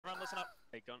listen up.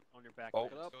 Hey, gun on your back. Oh.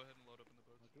 Go Up. ahead and load up in the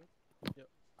boat. Yep.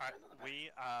 Alright,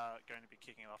 we are going to be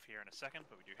kicking off here in a second,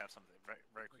 but we do have something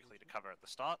very quickly to cover at the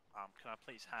start. Can I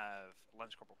please have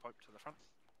Lance Corporal Pope to the front?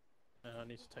 I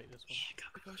need to take this one.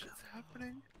 Gosh, it's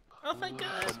happening. Oh my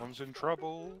god. Someone's in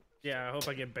trouble. Yeah, I hope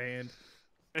I get banned.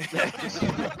 You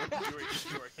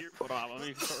are here. Hold on, let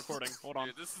me start recording. Hold on.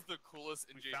 Dude, this is the coolest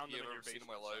NJP found them I've in ever your seen in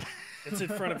my life. It's in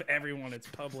front of everyone. It's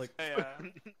public. Hey,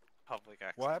 public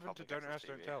access. What happened to public Don't Ask, access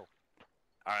Don't TV. Tell?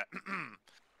 Alright.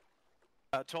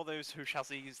 To all those who shall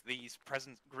seize these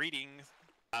present greetings,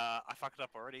 I fucked it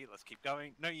up already, let's keep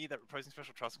going. Know ye that reposing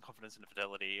special trust and confidence in the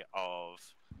fidelity of...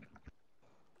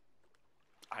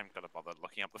 I'm gonna bother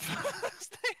looking up the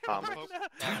first name.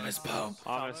 Thomas Pope.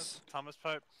 Thomas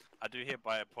Pope. I do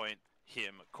hereby appoint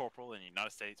him Corporal in the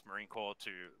United States Marine Corps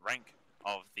to rank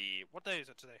of the... What day is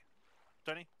it today?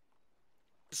 Tony?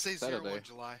 Say Saturday. 01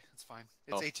 July. It's fine.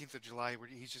 It's 18th of July.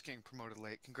 He's just getting promoted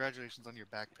late. Congratulations on your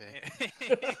back pay.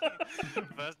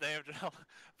 First day of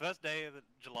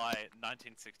July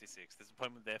 1966. This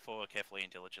appointment therefore carefully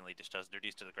and diligently discharges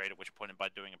duties to the grade at which appointed by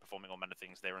doing and performing all manner of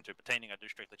things thereunto pertaining. I do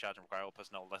strictly charge and require all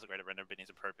personnel lesser grade of render obedience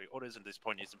appropriate orders, and this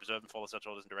point is to preserve and follow such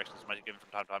orders and directions as might be given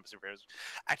from time to time by superiors,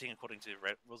 acting according to the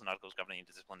rules and articles governing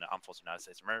the discipline of the armed forces of the United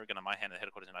States of America. And on my hand, the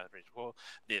headquarters of the United States Corps,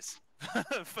 this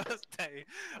first day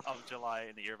of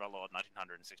July in the year of our Lord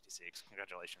 1966.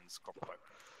 Congratulations, Corporal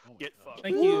Pope. Get fucked.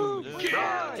 Thank you.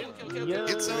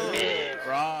 Get some.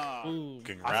 Brah. Ooh.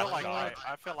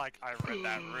 I feel like I read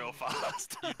that real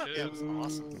fast. Yeah, it was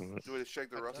awesome. Do it, shake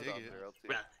the I rust dig out it.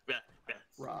 there, LT.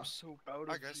 Ross, so proud of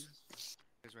Alright, guys.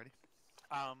 You guys ready?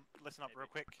 Listen up real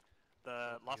quick.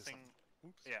 The last thing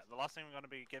we're going to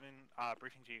be giving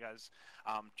briefing to you guys,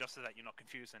 just so that you're not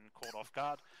confused and caught off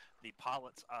guard. The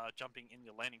pilots are jumping in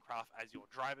your landing craft as your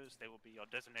drivers. They will be your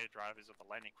designated drivers of the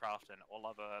landing craft, and all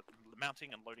other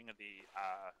mounting and loading of the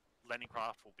landing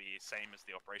craft will be same as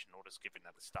the operation orders given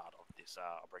at the start of this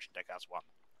Operation Deckhouse 1.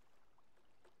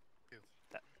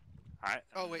 Alright.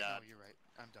 Oh, wait, no, you're right.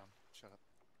 I'm dumb. Shut up.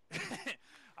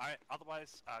 Alright,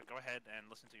 otherwise, go ahead and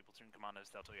listen to your platoon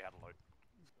commanders. They'll tell you how to load.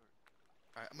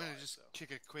 Alright, I'm gonna just kick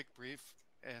a quick brief,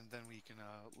 and then we can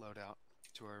load out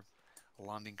to our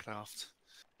landing craft.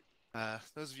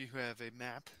 Those of you who have a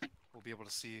map will be able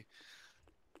to see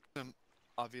some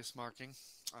obvious marking.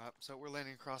 So we're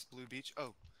landing across Blue Beach.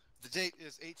 Oh, the date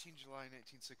is 18 July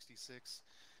 1966.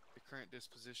 The current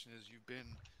disposition is you've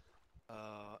been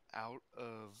out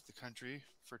of the country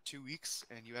for 2 weeks,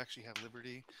 and you actually had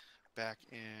liberty back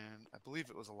in, I believe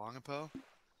it was Alongapo.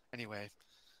 Anyway,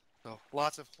 so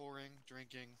lots of whoring,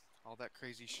 drinking, all that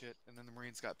crazy shit, and then the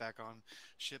Marines got back on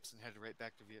ships and headed right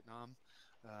back to Vietnam,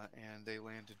 and they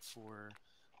landed for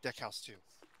Deckhouse 2.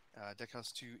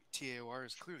 Deckhouse 2 TAOR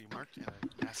is clearly marked in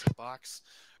a massive box.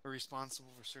 We're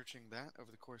responsible for searching that over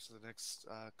the course of the next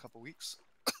couple weeks.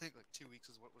 I think like 2 weeks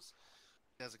is what was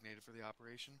designated for the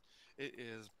operation. It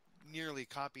is nearly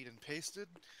copied and pasted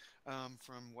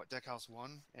from what Deckhouse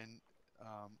 1 and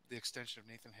the extension of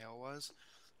Nathan Hale was.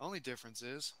 The only difference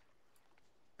is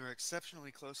we're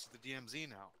exceptionally close to the DMZ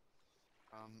now.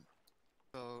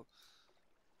 So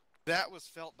that was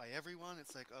felt by everyone.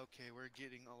 It's like, okay, we're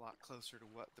getting a lot closer to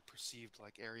what the perceived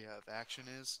like area of action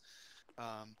is.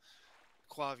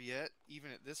 Quaviet, even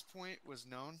at this point, was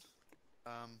known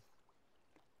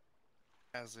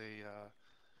as a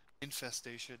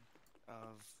infestation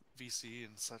of VC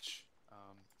and such.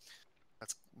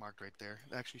 That's marked right there.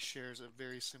 It actually shares a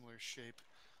very similar shape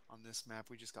on this map.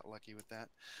 We just got lucky with that.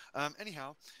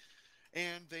 Anyhow,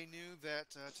 and they knew that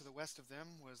to the west of them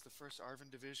was the 1st Arvin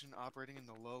Division operating in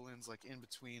the lowlands, like in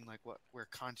between like where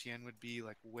Contien would be,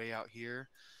 like way out here,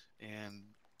 and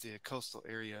the coastal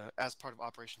area as part of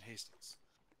Operation Hastings,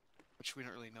 which we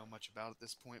don't really know much about at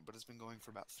this point, but it's been going for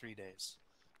about 3 days.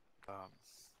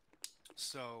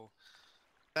 So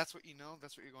that's what you know,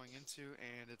 that's what you're going into,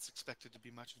 and it's expected to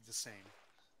be much of the same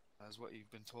as what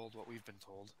you've been told, what we've been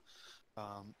told.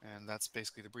 And that's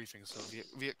basically the briefing. So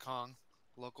Viet Cong,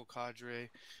 local cadre,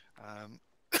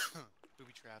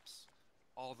 booby traps,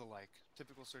 all the like,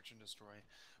 typical search and destroy,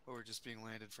 but we're just being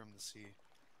landed from the sea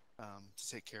to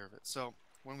take care of it. So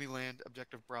when we land,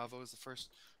 objective Bravo is the first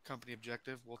company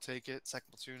objective. We'll take it.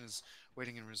 Second platoon is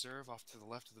waiting in reserve off to the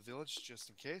left of the village, just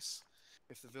in case.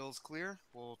 If the ville's clear,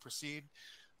 we'll proceed.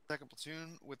 Second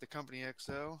platoon with the company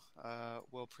XO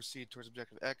will proceed towards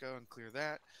objective Echo and clear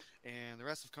that. And the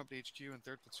rest of company HQ and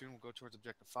third platoon will go towards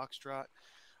objective Foxtrot.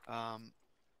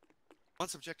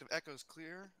 Once objective Echo is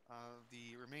clear,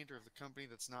 the remainder of the company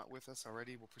that's not with us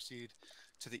already will proceed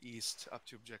to the east up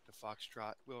to objective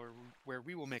Foxtrot, where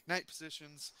we will make night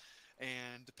positions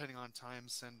and, depending on time,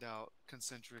 send out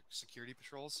concentric security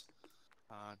patrols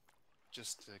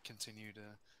just to continue to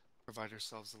provide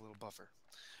ourselves a little buffer.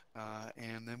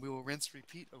 And then we will rinse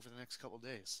repeat over the next couple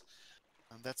days.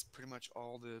 That's pretty much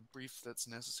all the brief that's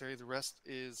necessary. The rest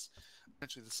is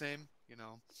essentially the same.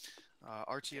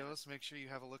 RTOs, make sure you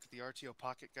have a look at the RTO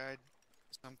pocket guide.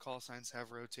 Some call signs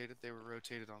have rotated. They were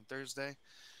rotated on Thursday.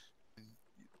 And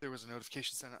there was a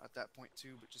notification sent out at that point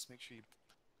too, but just make sure you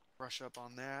brush up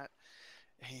on that.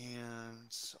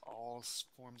 And all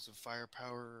forms of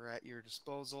firepower are at your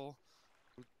disposal.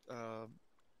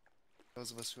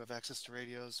 Those of us who have access to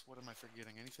radios. What am I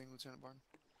forgetting? Anything, Lieutenant Barton?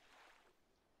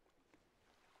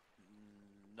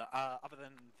 No, other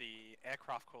than the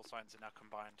aircraft call signs are now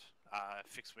combined.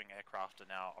 Fixed-wing aircraft are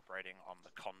now operating on the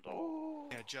Condor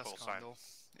Yeah, just call sign. Condor.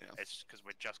 Yeah. It's because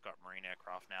we've just got Marine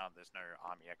aircraft now. There's no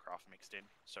Army aircraft mixed in,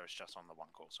 so it's just on the one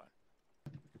call sign.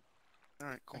 All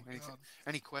right, cool.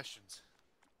 Any questions?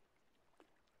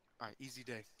 All right, easy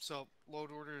day. So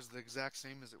load order is the exact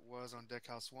same as it was on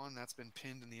Deckhouse 1. That's been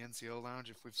pinned in the NCO lounge.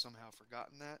 If we've somehow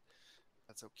forgotten that,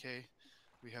 that's okay.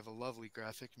 We have a lovely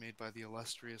graphic made by the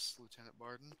illustrious Lieutenant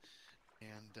Barton,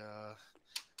 and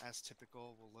as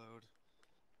typical, we'll load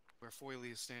where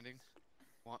Foily is standing.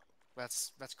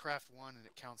 That's craft 1, and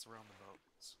it counts around the boat.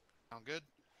 Sound good?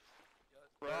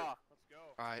 Let's go.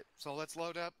 All right, so let's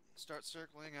load up, start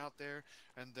circling out there,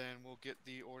 and then we'll get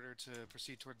the order to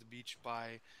proceed toward the beach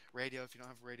by radio. If you don't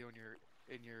have radio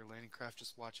in your landing craft,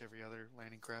 just watch every other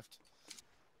landing craft. It's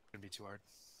gonna be too hard.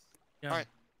 Yeah. All right,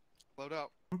 load out.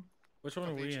 Which one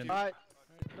are we in? Alright.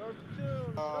 Those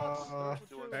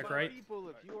platoons, Back right. people,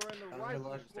 if you are in the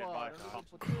rifle squad,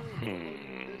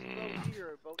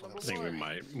 I think we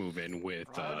might move in with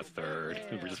third.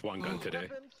 We're just one gun today.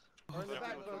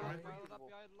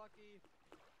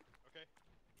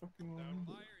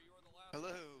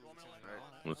 Hello.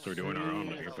 Unless we're doing our own,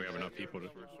 if we have enough people to.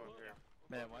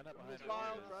 Man, why not behind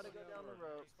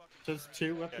Says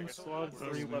 2 weapon squad,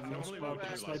 3 weapon squad.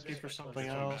 This might be for something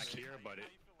else. Here, but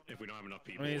if we don't have enough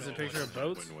people, I mean, is it a picture of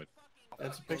boats?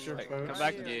 It's a picture of boats. Come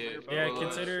back to you. Yeah,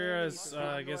 consider us,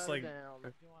 I guess, like,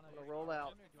 roll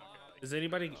out. is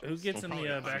anybody, who gets in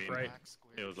the back right?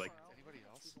 It was like.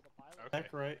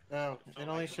 Back right. Oh, it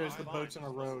only shows the boats in a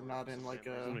row, not in like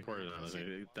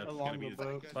along the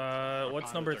boat.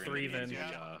 What's number 3 then?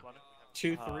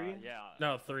 2, 3? Yeah.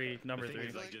 No, 3, number 3.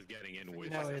 It's like just getting in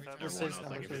with. No, it says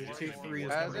number 3. 2, 3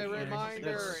 is As number a 3.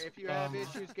 reminder, That's, if you have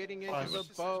issues getting into the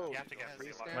boat, You have to get please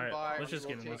free stand Alright, by. let's just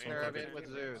We get will in take this one, care of fuck it it. with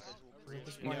Zeus.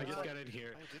 Yeah, just get in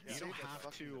here. I You don't have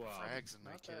to. frags in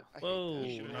my kit. I hate Whoa,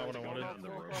 that. not what I wanted. On the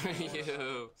road.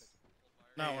 Yo.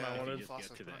 Not what I Yeah, wanted. just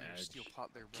get to the edge. Steel pot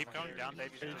there Keep behind going you. down,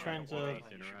 Dave. are you trying to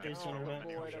chase an event?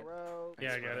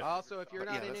 Yeah, I got it. Also, if you're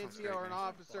not an that sounds NCO great, or an man.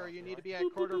 officer, you need to be at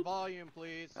quarter volume,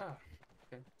 please.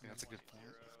 Yeah, that's a good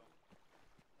point.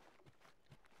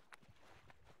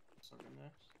 Something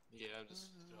next. Yeah, I'm just.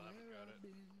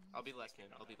 I'll be last man.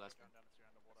 I'll be last man.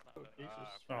 Oh, Jesus.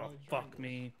 Oh, fuck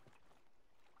me.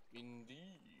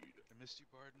 Indeed. I missed you,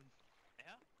 Barton.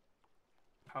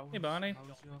 Hey, Bonnie. How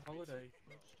was your holiday?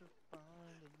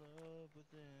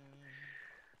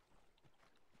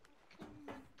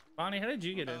 Bonnie, how did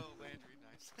you get in? Oh, Landry,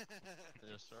 nice.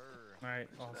 Yes, sir. Alright,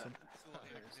 awesome. It's a little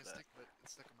anachronistic, but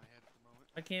it's stuck in my head at the moment.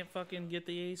 I can't fucking get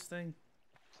the ace thing.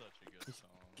 Such a good song.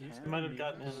 You might have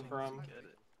gotten in from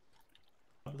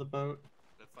the boat.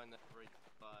 Gotta find that right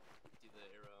spot. See the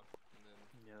arrow, and then.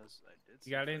 Yes, I did.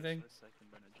 You got anything?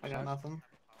 I got nothing.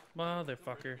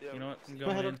 Motherfucker. You know what? I'm Go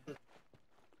ahead. going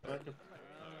in.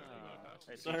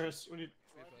 Cyrus, what do you...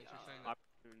 I'm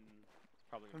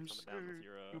probably gonna I'm come down with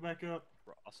your Go back up.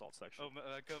 assault section. Oh,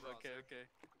 go. Okay.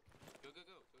 Go.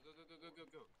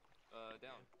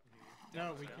 Down.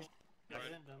 No, we can't. Get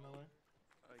in down the way.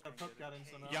 Pup got in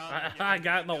somehow. Yeah, I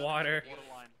got in the water.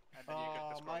 Waterline, and then you get Oh,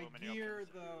 this my problem in your gear,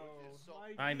 options.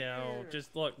 though. I know.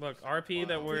 Just look. RP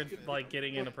that we're, like,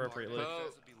 getting inappropriately. You guys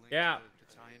will be linked Yeah. to the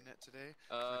battalion net today.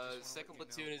 So I just wanna Second let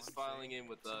you platoon know is one filing thing, in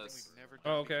with something us. we've never Oh,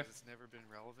 done okay. because it's never been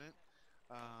relevant.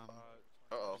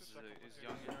 Uh-oh. Is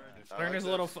young in Turner's a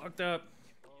little fucked up.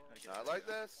 Not like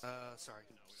this. Sorry.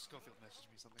 Schofield messaged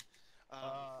me something.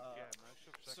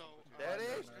 So, That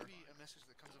there's is? gonna be a message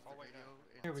that comes over the radio.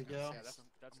 And Here we it's gonna go. say Yeah, some-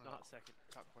 that's I'm gonna not second.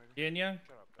 talk quieter. Genya?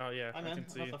 Oh, yeah. I'm I in. can I'm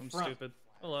see. at the I'm front. stupid.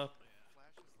 Hello. Flash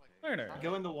is like- Learner.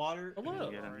 Go in the water.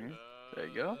 Hello. There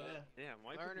you go. Yeah. Damn,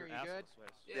 why put Learner, your you ass good? this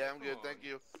way? Yeah, I'm good. Thank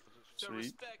you. Show Sweet.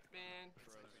 respect, man.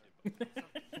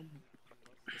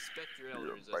 Respect your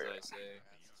elders, as I say.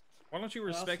 Why don't you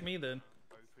respect me then?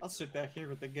 I'll sit back here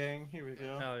with the gang. Here we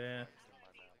go. Hell yeah.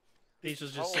 Peach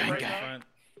was just Oh, sitting right right in now?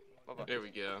 front. There we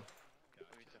go.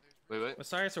 Wait, what?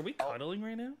 Osiris, are we cuddling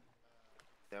right now?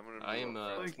 Yeah, I'm gonna I am move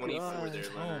up. 24 there,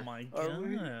 Oh Leonard. my Are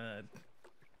we? god.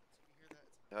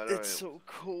 How do It's I so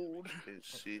cold. change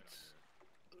seats?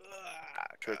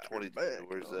 Try 22.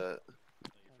 Where's that?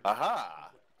 Aha!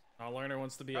 Our learner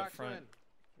wants to be up front. Coxswain,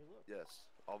 Yes.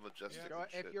 All majestic go, and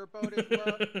if shit. your boat is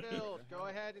filled, go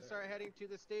ahead and start heading to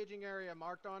the staging area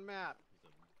marked on map.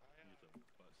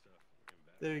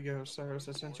 There you go, Cyrus.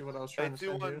 I sent you what I was Hey, trying to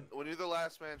send you. when you're the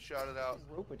last man, shout it out.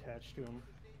 Rope attached to him.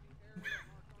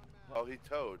 Oh, he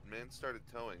towed. Man started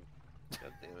towing.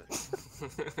 God damn it.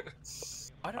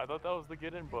 I thought that was the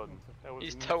get in button. That was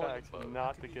He's in towing fact the boat.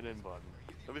 not the get in button.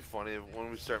 That'd be funny if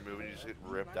when we start moving, you just get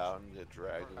ripped out and get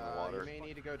dragged in the You water. may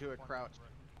need to go to a crouch.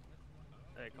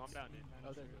 Hey, calm down, dude.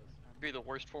 Oh, there it goes. Be the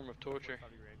worst form of torture.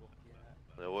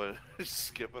 That would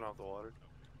skipping off the water.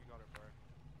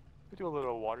 We do a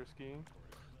little water skiing.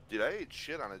 Dude, I ate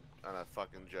shit on a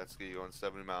fucking jet ski going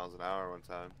 70 miles an hour one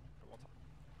time.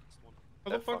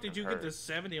 How the That fuck did fucking you get hurt. to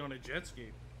 70 on a jet ski?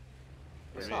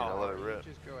 I mean, I let it rip.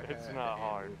 Just go ahead. It's not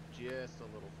hard. Just a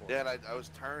little forward. Yeah, and I was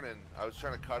turning. I was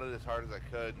trying to cut it as hard as I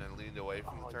could, and then leaned away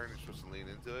from the turn. You're supposed to lean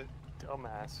into it.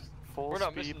 Dumbass. Full We're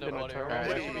not speed missing in a nobody, turn. are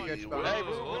we? Hey, should be good spot. Hey,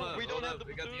 Whoa. we don't have the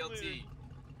We got the platoon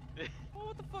LT. Oh,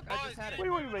 what the fuck? I just had it. Wait,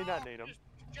 we may not need him.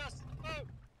 Just boat.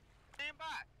 Stand by.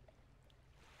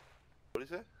 What do you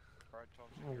say?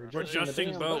 We're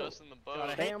adjusting boat. Just in the God, boat.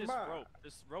 I hate this rope.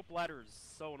 This rope ladder is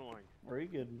so annoying. Or you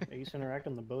could ace interact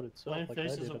on the boat itself, Playing like I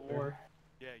Faces did of up there. War.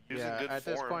 Yeah, using Yeah, good at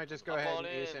this form. point, just go Come ahead on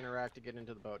and use in. interact to get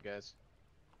into the boat, guys.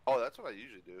 Oh, that's what I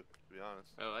usually do, to be honest.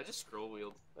 Oh, I just scroll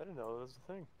wheeled. I didn't know that was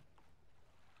a thing.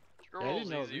 Scroll's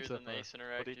know easier these than are the ace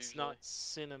interact But it's usually. not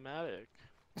cinematic.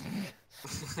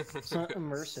 It's not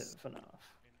immersive enough.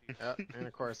 Yep, and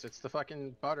of course, it's the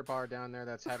fucking butter bar down there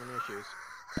that's having issues.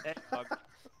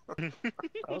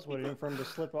 I was waiting for him to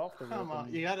slip off the rope. Come on,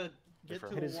 and you gotta get to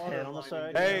hit the his water head on the line.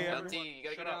 side. Hey, LT, you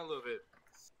gotta go down a little bit.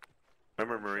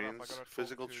 Remember Marines?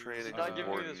 Physical training Did is I give you the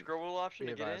important. scroll wheel option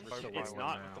Be to get in? advised, we're still It's rolling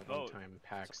not around with the boat. one-time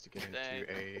packs to get into Dang.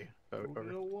 a boat. Over Or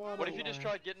the water What if you just line.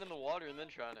 tried getting in the water and then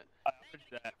trying it? I heard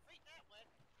that.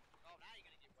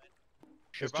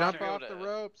 just Shabani, jump go off to- the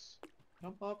ropes.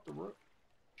 Jump off the rope.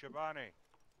 Shabani.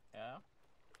 Yeah?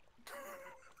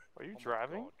 Are you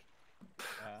driving?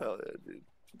 Hell yeah, dude.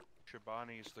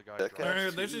 Shabani's the guy That driving.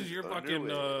 Learner, this is your fucking,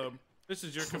 this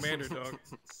is your commander, dog.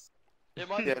 It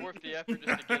might Yeah. be worth the effort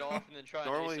just to get off and then try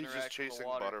Normally and he's ace just interact in the chasing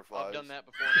water. butterflies. I've done that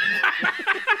before.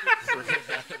 And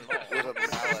it With a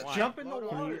mallet. Jump in the Can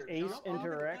you water. ace Jump off the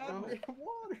interact on goddamn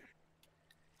water.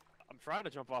 I'm trying to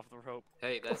jump off the rope.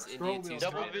 Hey, that's Scroll Indian wheel. team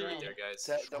Double right V. there, guys.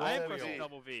 Double I am V. pressing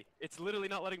double V. It's literally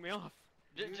not letting me off.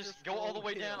 Just go all the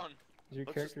way down. Is your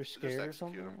Let's character just scared or execute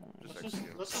something? him. Just Let's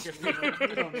execute him. let's skip him.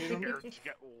 We don't need him.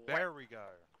 There we go.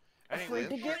 Anyway,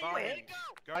 Afraid to get Shabani, wet.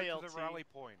 go Hi, to LT. the rally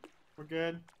point. We're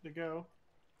good to go.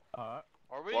 Are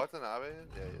we? Watanabe?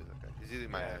 Yeah, he is okay. He's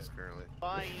eating my ass currently.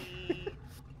 Bye.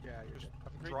 Yeah, you're good.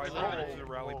 Drive Lord. over to the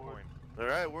rally point.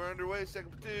 Alright, we're underway,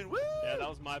 second platoon. Woo! Yeah, that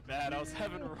was my bad. I was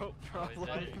having rope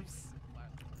problems.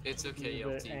 It's okay, He's a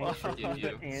LT. bit We'll anxious, forgive he's a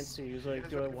you. bit antsy. He's You like,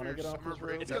 guys do I ready want to for get your off summer this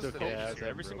break? rope? It's because That's of okay, Pope I shit. have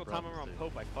Every single time I'm problems on too.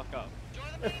 Pope, I fuck up.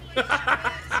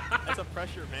 That's a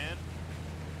pressure, man.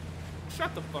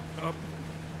 Shut the fuck up.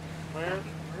 Where? Hey,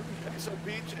 so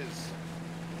Peaches,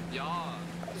 Yeah.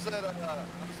 how's that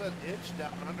itch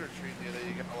down under treating you that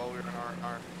you got while we were in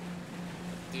R&R?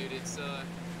 Dude, it's it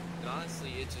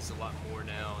honestly itches a lot more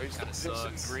now. Are you It still kind of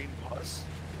pissing sucks. green pus?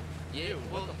 Yeah, Ew,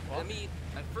 what well, the fuck? I mean,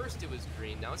 at first it was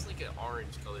green. Now it's like an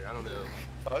orange color. I don't know.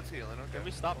 Oh, it's healing, Can okay.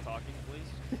 we stop talking, please?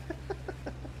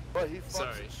 But he fucks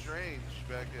Sorry. it strange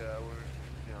back,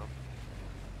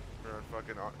 we're on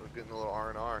fucking, we're getting a little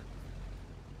R&R.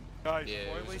 Guys, Yeah,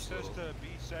 it was Boyley just says a to be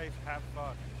safe, have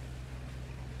fun.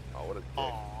 Oh, what a dick.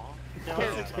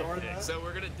 Aww. So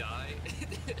we're gonna die.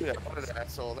 Yeah, what an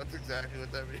asshole. That's exactly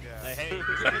what that means. Yeah. Hey, if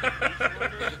you're gonna beach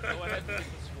order, go ahead and get the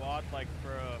squad like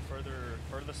for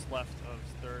furthest left of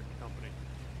 3rd Company.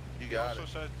 You He got also it.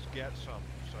 says get some,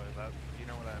 so that you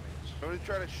know what that means. Are we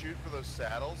trying to shoot for those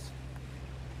saddles?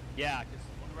 Yeah, because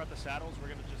when we're at the saddles, we're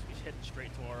gonna just be heading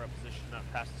straight to our position, not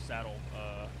past the saddle,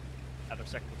 at our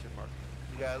 2nd platoon mark.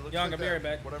 Yeah, it looks Young, like I'll be that, right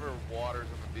back. whatever water's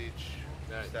on the beach,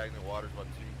 Right. stagnant water's about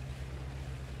 2.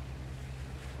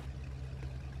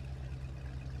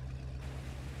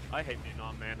 I hate being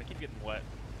on, man. I keep getting wet.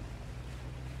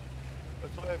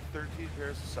 That's why I have 13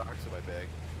 pairs of socks in my bag.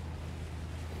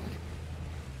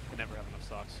 I never have enough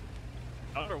socks.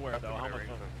 Underwear though, how much?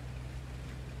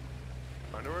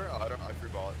 Underwear? Oh, I free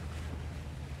ball it.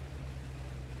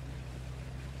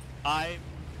 I'm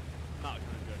not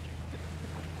gonna judge you.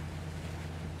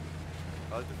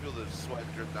 I like to feel the sweat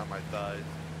drip down my thighs.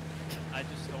 I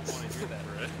just don't want to hear that.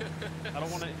 I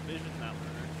don't want to envision that,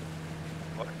 Leonard.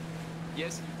 What?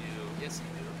 Yes, you do. Yes, you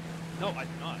do. No, I do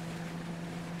not.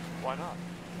 Why not?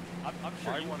 I'm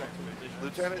sure you want to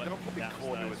Lieutenant, don't play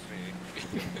coy with me.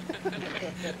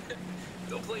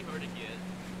 Don't play hard again.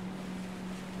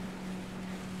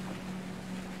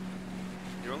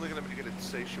 You're only gonna make it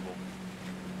insatiable.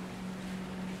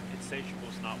 Insatiable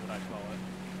is not what I call it.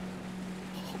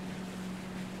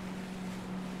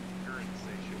 You're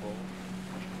insatiable.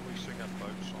 Shall we sing a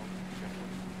boat song?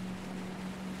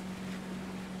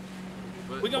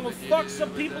 We gonna fuck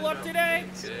some people up today?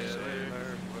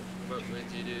 What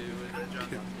would you do with a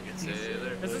drunken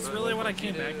sailor? Is this really what I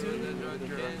came back to?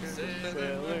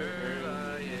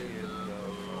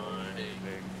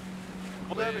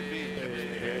 Well, that would be.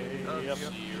 Up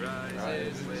she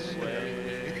rises,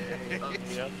 way. Up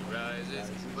she rises,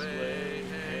 way.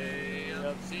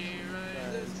 Up she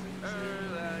rises,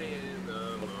 early in the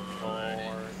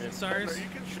morning. Stars? Are you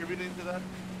contributing to that?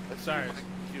 That's Stars.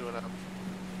 queuing up.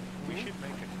 We should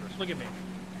make it Christmas. Look at me.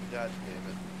 God damn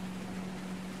it.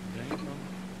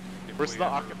 Where's the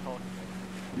acapella?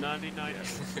 99%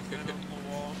 on the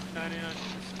wall,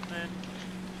 99%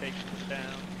 take it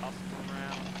down, toss them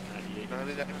around, 98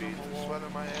 99 beads of sweat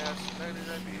on my ass,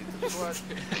 99 beads of sweat.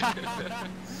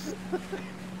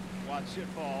 Watch it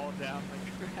fall down the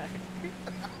crack.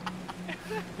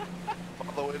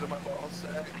 All the way to my ball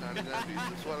sack, 99 beads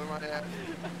of sweat on my ass.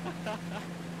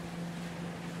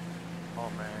 Oh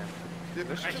man. Dude,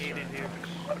 This I is hate it, dude.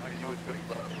 I You would can't put wait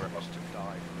love for us to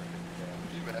die.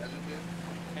 Could you imagine, dude?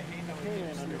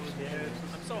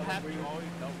 I'm so happy you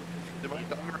always dealt with this. Dude, my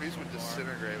dungarees would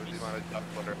disintegrate with the amount of duck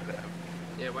butter I'd have.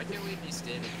 Yeah, why can't we be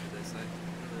standing for this? I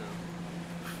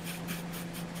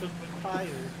don't know.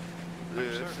 Tired. Dude,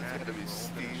 this is gonna be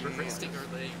steamy. We're resting our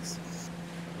legs.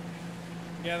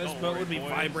 Yeah, this boat would be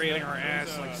vibrating our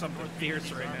ass like something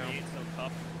fierce right now.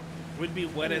 Would be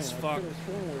wet as fuck.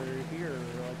 Here,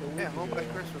 like a Yeah, week home by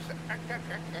ago. Christmas.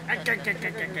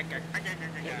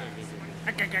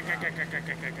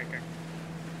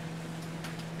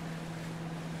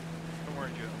 Don't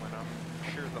worry, gentlemen. I'm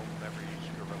sure they'll never use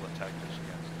guerrilla tactics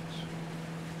against us.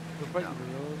 We're fighting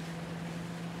gorillas.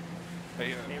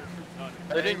 Hey,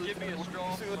 They didn't give me a straw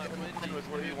We're for my basically in line Wendy's. with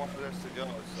where you wanted us to go,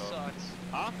 so. Sucks.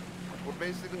 Huh? We're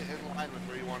basically in line with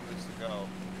where you wanted us to go. Oh,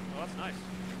 that's nice.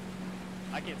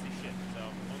 I can't see shit, so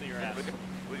only your ass.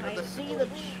 We I got that see the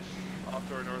village beach. off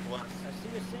to our northwest. I see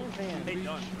a sampan. Hey,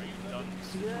 done. Are you done?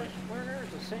 See that? Werner?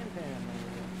 It's a sampan over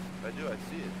there. I do, I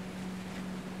see it.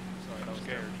 Sorry, I'm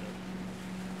scared.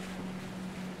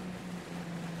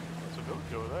 There's a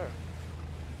village over there.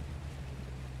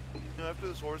 You know, after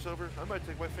this war's over, I might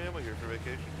take my family here for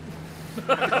vacation.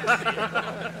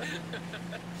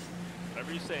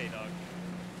 Whatever you say, dog.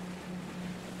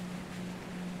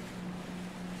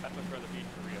 I prefer the beach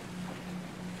for real.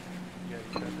 Yeah,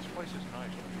 this place is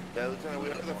nice. Yeah, Lieutenant, we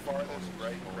are the farthest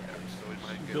right perhaps, so we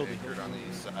might get anchored on the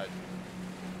east side.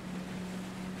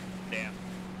 Damn.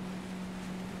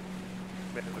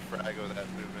 May have to frag over that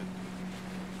movement.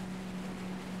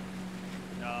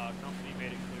 Company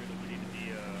made it clear that we need to be,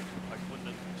 like, when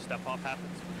the step-off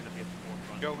happens, we're going to be at the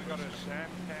forefront. Yo, we got a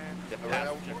sampan. Yeah, right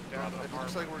now, it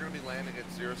looks like we're going to be landing at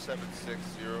 0760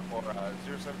 or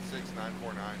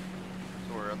 076949.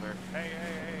 So we're in there. Hey.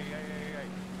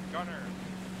 Gunner,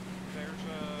 there's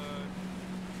a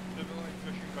civilian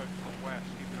fishing boat to the west.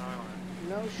 Keep an eye on it.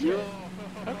 No shit.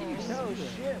 How can you know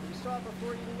shit? We saw it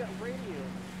before you even got radio.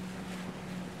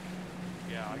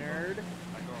 Yeah, Nerd.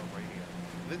 I go on radio.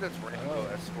 I think that's Rainbow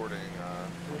escorting,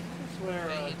 That's where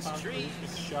It's Tom trees. Cruise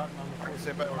gets shot on the Alright,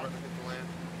 stand by, we're about to hit the land.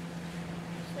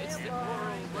 It's the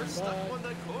coral. We're stuck on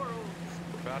the coral.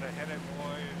 About to hit it,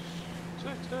 boys.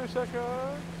 60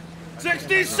 seconds.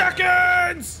 60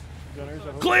 seconds! Gunners, I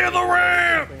hope Clear you the get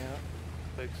ramp! something out.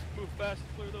 Thanks. Move fast and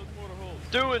clear those water holes.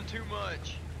 Doing too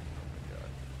much.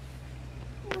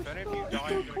 If any of you die,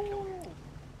 I'm gonna kill you.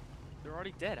 They're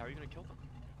already dead. How are you going to kill them?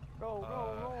 Go.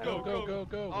 Go.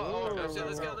 Let's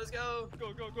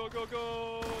go.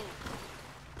 Go.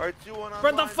 Alright, 2-1 on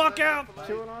Spread the fuck out!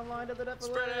 Two and online to the depth.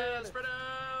 Spread out.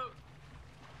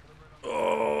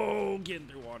 Oh, getting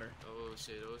through water. Oh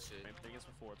shit. Same thing as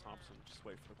before, Thompson. Just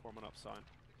wait for the corpsman up sign.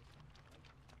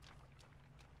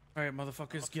 Alright,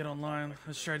 motherfuckers, get online.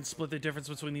 Let's try and split the difference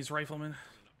between these riflemen.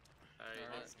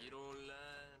 Alright, let's get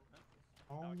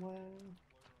online. Online.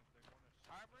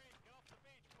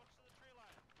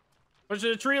 Push to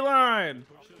the tree line!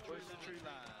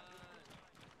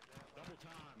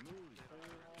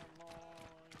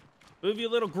 Move your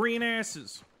little green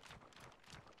asses.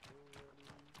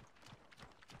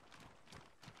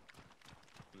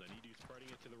 I need you spreading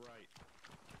it to the right.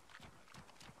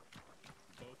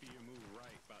 Both of you move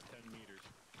right about 10 meters.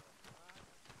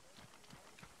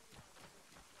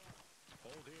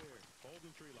 Hold here.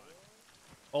 Holding tree line.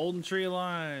 Holding tree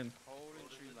line. Holding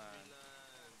tree line.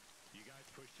 You guys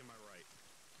push to my right.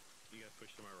 You guys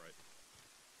push to my right.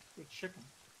 Good chicken.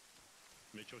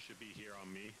 Mitchell should be here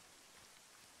on me.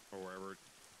 Or wherever.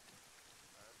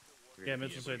 Yeah,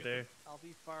 Mitchell's right there. I'll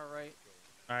be far right.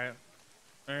 Alright.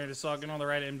 Alright, just all getting on the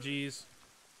right MGs.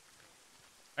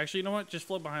 Actually, you know what? Just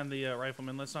float behind the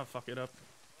rifleman. Let's not fuck it up.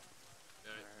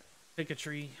 Alright. Pick a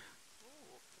tree.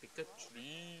 Pick a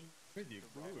tree. Where do you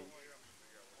blue?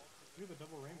 Do the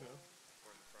double rainbow.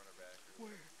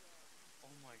 Where?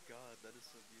 Oh my god, that is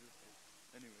so beautiful.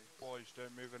 Anyway. Boys,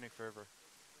 don't move any further.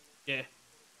 Yeah.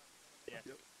 Yeah.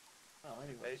 Yep. Oh,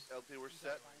 Hey, anyways. LT, we're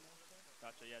set.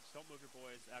 Gotcha, yeah, just don't move your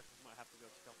boys. Actors might have to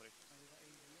go to company.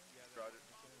 Roger.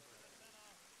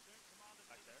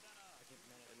 Back there.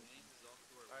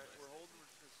 Alright, we're holding. We're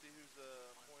just gonna see who's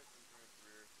point, who's in the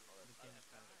rear. All that stuff.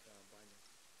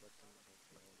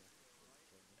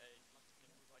 Hey,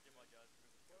 I give my guys a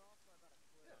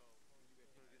Yeah.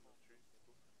 Gonna get in the tree.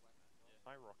 Cool.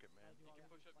 Hi, Rocket Man. You can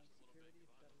push up just a little bit.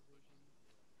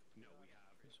 No, we have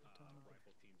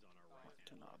rifle teams on our right.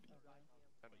 Tanabe.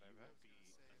 But you won't be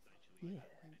essentially Yeah.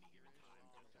 at any given time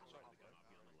just outside the Tanabe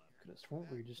on the left. Could have sworn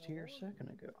we were just here a second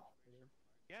ago.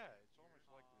 Yeah, it's almost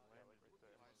like we landed right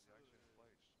there in the exact same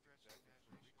place.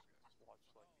 Watch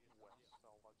like west,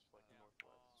 I'll watch like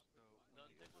northwest.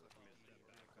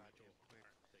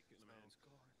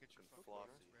 Get your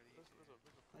flossy.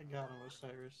 I got him,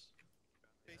 Osiris.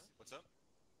 What's up?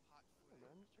 Hey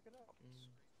man, check it out.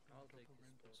 I'll take this,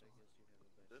 but I guess you have a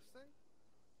better. This thing?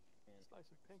 It's nice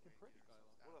and pink and pretty.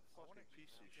 What a fucking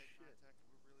piece of shit.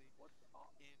 What?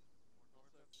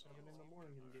 7 in the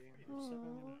morning in game.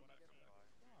 7.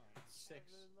 6. 6,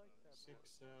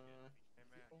 Hey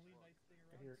man.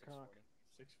 I hear a cock.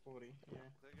 6:40, yeah.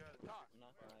 They got it. I'm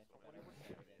not high.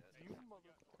 You mother.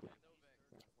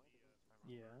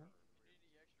 Yeah.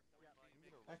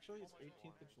 Actually, it's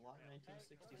 18th of July,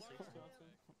 1966, Johnson.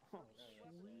 Oh,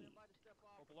 sweet.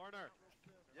 Corporal Lerner.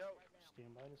 Yo.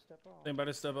 Stand by to step off. Stand by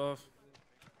to step off.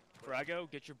 Brago,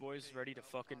 get your boys ready to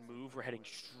fucking move. We're heading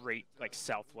straight, like,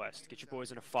 southwest. Get your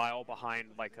boys in a file behind,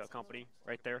 like, a company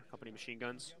right there. Company machine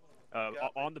guns.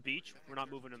 On the beach. We're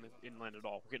not moving in the inland at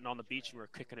all. We're getting on the beach and we're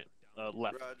kicking it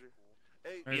left. Roger.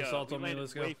 Hey, Alright, assault on me,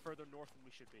 let's go. Way further north than we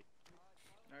should be.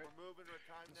 we're moving our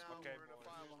time now. Okay, we're in a boys.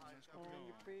 file behind On company.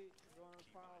 your feet. Go on a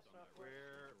pile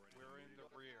southwest. We're in the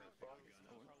rear. Going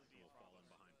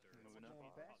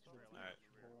back to the beach, Alright.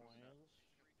 boys.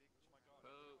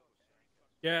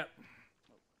 Yeah.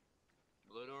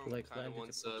 Blodorm kind of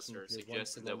wants us or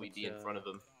suggested that we be in front of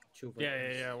him.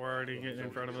 Yeah. We're already getting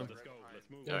in front of them. Let's go. Let's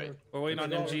move. Alright. We're waiting on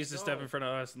MGs to step in front of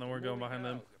us, and then we're going behind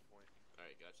them.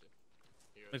 Alright, gotcha.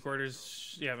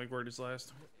 McWhorter's, yeah, McWhorter's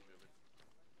last.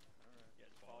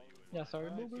 Yeah,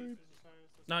 sorry, moving.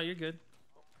 No, you're good.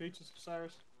 Beach is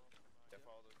Osiris. Yeah,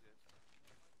 follow those guys.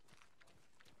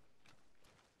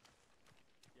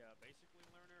 Yeah, basically,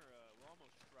 Lerner, we're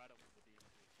almost straddling the DMZ.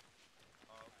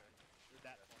 Oh, okay. We're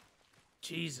that far.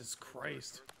 Jesus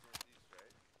Christ. Northeast,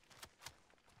 right?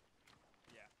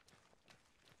 Yeah.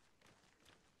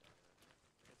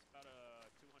 It's about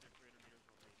 200, 300 meters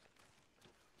northeast.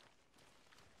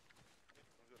 I'm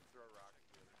gonna throw a rock at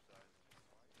the other side.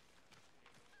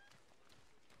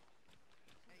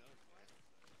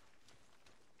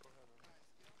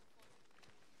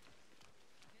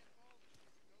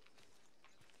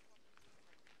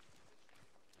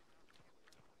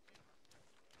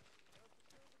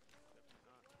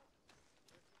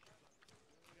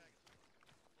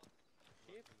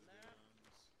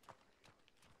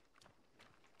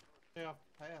 Stay off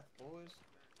the path, boys.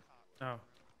 Oh.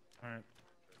 Alright.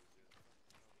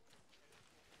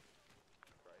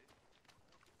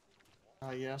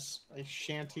 Yes, a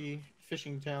shanty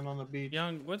fishing town on the beach.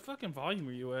 Young, what fucking volume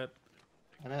are you at?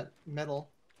 I'm at metal.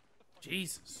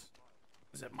 Jesus.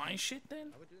 Is that my shit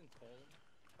then?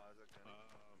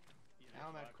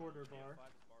 Down that quarter bar.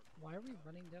 Why are we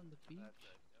running down the beach?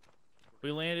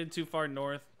 We landed too far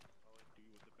north. Do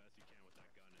the best you can with that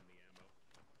gun and the ammo.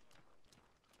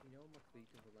 You know, McLeod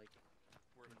would like.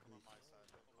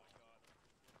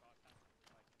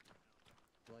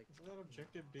 Like, Isn't that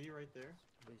objective B right there?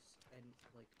 and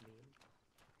like me.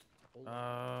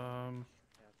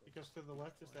 Because to the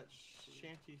left is that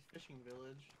shanty fishing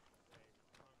village.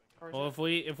 Well, if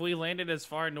we landed as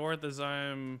far north as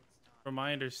from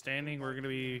my understanding, we're gonna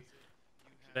be.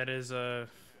 That is I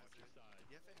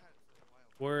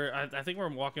think we're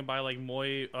walking by like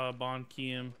Moy Bon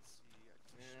Kiem.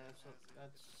 Yeah,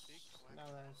 that's now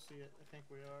that I see it, I think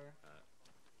we are.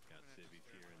 Got civvies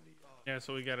here in the. Yeah,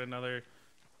 so we got another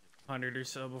 100 or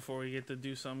so before we get to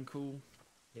do something cool.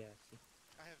 Yeah.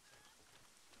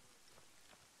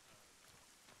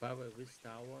 Power this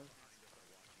tower.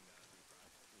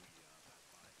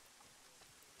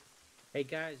 Hey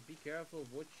guys, be careful.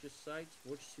 Watch your sights.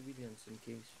 Watch civilians in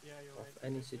case of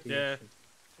any situation.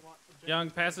 Young,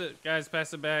 pass it, guys.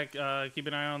 Pass it back. Keep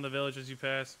an eye on the village as you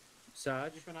pass.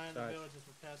 Sarge, Keep an eye on the village as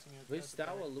we're passing it. This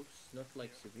tower looks not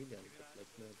like civilian, but like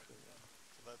military.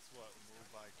 So that's what, move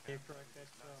by Okay, correct.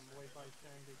 That's way by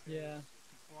Tango. Yeah.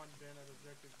 One bin at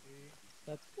objective G.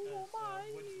 That's woods in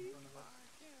front of us.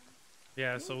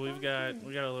 Yeah, so we got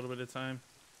a little bit of time.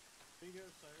 There you go,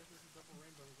 Cyrus. This is double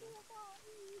rainbow again.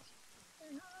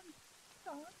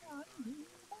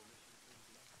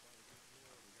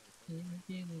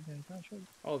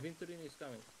 Oh, Vintorini is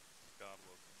coming. God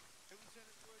look.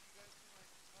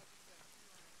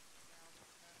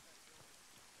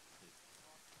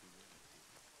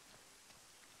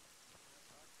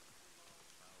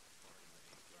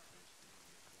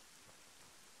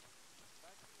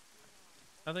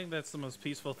 I think that's the most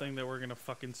peaceful thing that we're gonna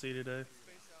fucking see today.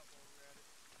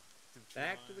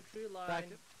 Back to the tree line. Back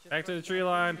to the tree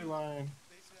line. Back to the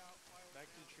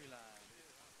tree line.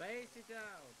 Space it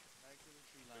out. Back to the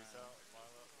tree line. Space out,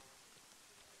 file up.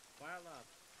 File up.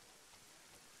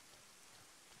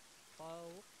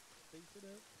 File. Space it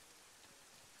out.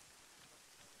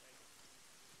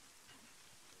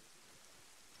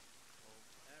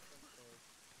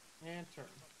 And turn.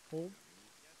 Hold.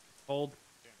 Hold.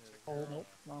 Hold. Nope.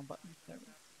 Wrong button. There we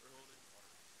go.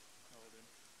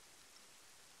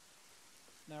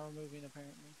 Now we're moving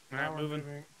apparently. Alright, moving.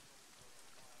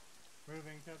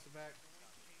 Moving, pass it back.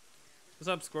 What's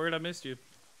up, Squirt? I missed you.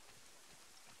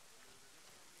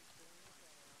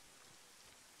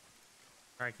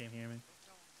 Alright, can't hear me.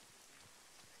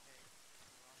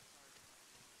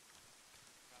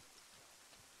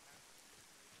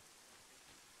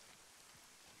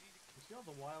 You see all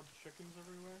the wild chickens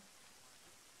everywhere?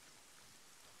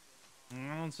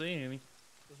 I don't see any.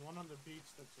 There's one on the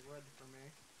beach that's red for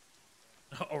me.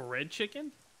 A red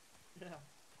chicken? Yeah.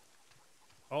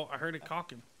 Oh, I heard it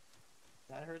cocking.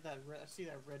 I heard that. I see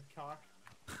that red cock.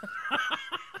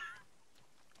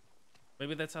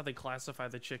 Maybe that's how they classify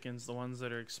the chickens, the ones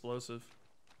that are explosive.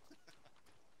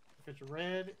 If it's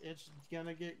red, it's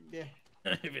gonna get. Yeah.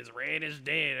 If it's red, it's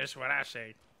dead. That's what I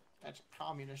say. That's a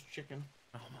communist chicken.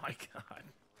 Oh my god.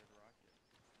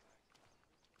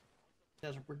 It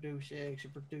doesn't produce eggs.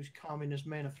 It produces communist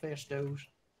manifestos.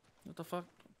 What the fuck?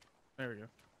 There we go.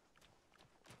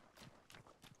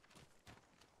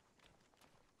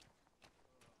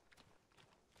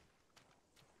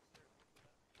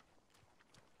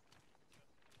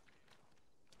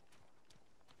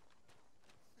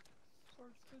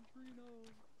 Sarge Centrino.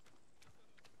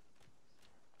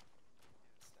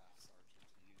 Staff sergeant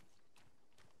to you.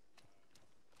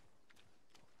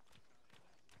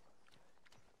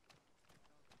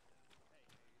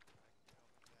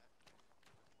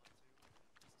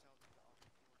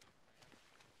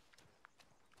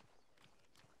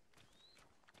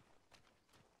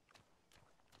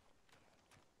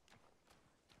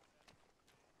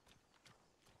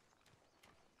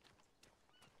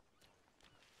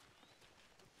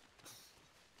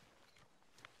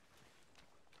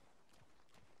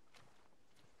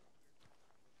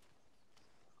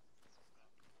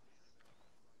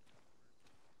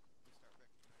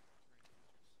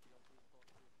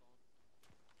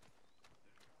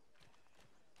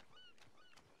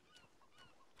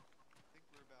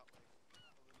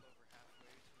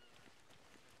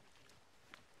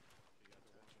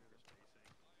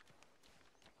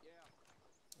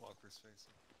 Walk for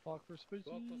spacing. Walk for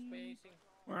spacing. Walk for spacing.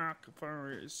 Walk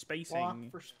for spacing.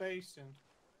 Walk for spacing.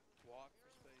 Walk for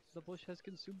space. The bush has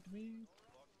consumed me.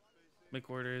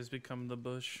 McWhorter has become the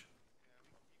bush.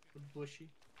 Bushy.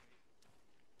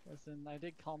 Listen, I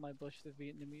did call my bush the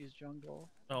Vietnamese jungle.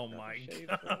 Oh Got my to shave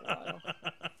god. for a while.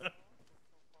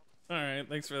 Alright,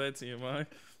 thanks for that, TMI.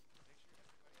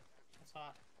 It's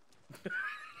hot.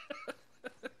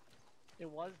 It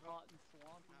was hot and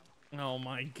swampy. Oh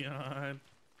my god.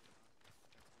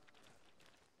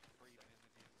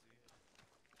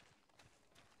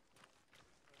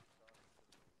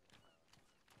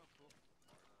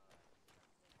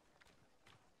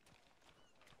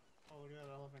 Oh, look at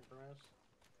that elephant grass.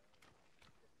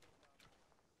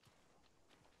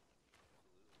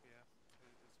 Yeah,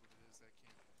 it is what it is. I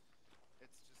can't.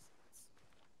 It's just. It's.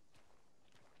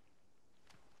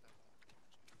 That won't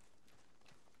change.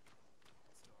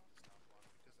 Still have to stop walk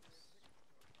because it's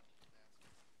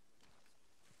nasty.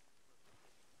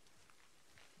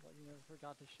 Well, you never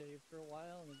forgot to shave for a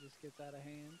while and it just gets out of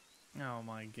hand. Oh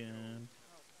my god.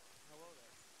 Hello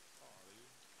there. Oh, dude.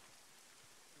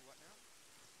 Do what now?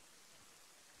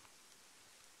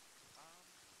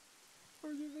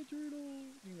 Sergeant Ventrino.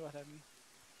 You can go ahead of me.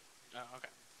 Oh, okay.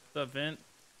 The vent.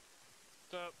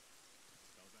 What's up?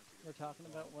 We're talking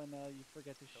about when you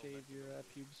forget to shave your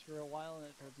pubes for a while and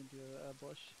it turns into a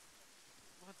bush.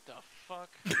 What the fuck?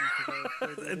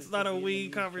 It's not a we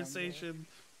conversation.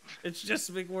 It's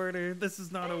just McWhorter. This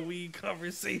is not a we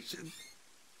conversation.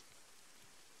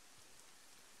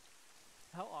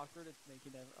 How awkward it's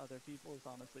making other people is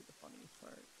honestly the funniest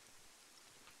part.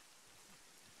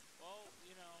 Well,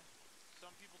 you know,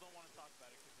 some people don't want to talk about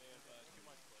it because they have too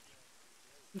much bush.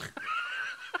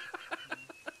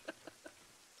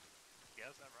 Yeah,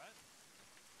 is that right?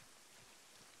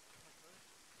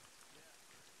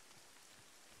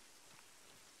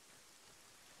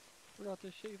 Forgot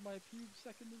to shave my pubes,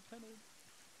 Second Lieutenant.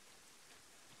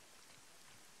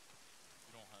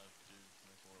 You don't have to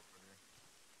make a brother.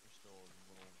 You're still a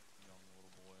young little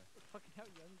boy. Fucking how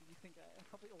young do you think I am? I'm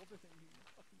probably older than you,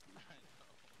 fucking dude. I know.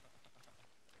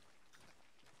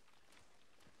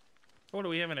 What are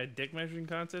we having, a dick measuring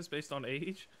contest based on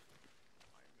age?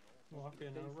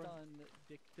 Walking Based over. on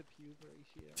dick to pube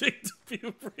ratio. Dick to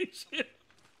pube ratio.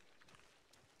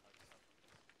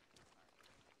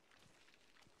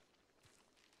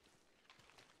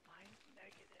 Mine's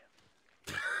negative.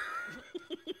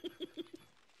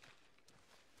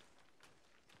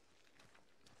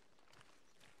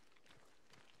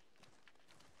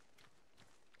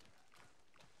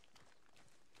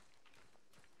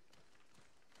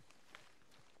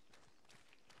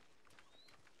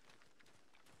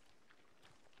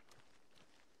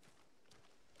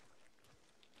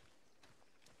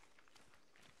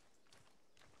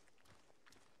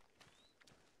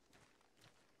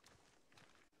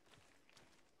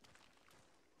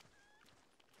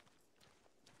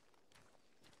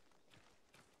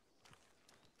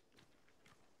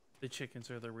 The chickens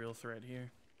are the real threat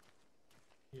here.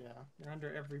 Yeah, they're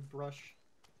under every brush.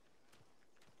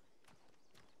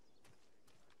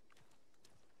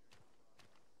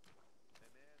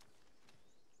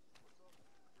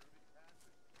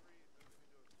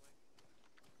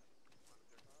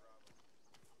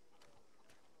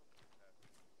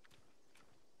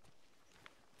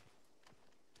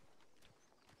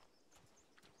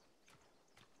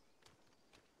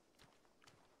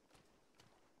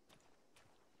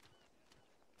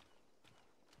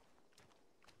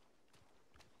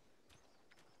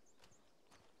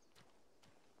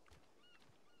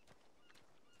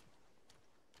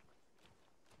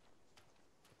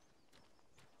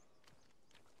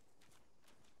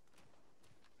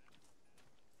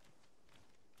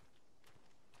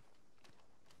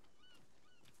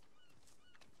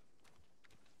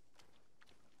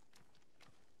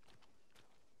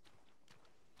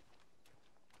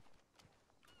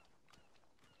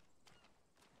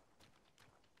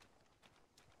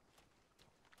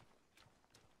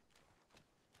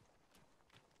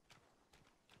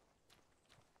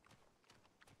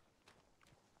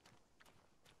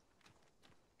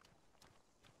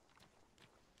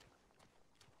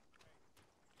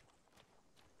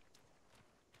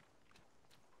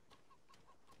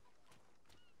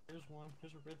 There's one.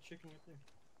 There's a red chicken right there.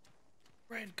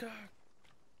 Red cock.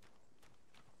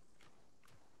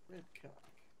 Red cock.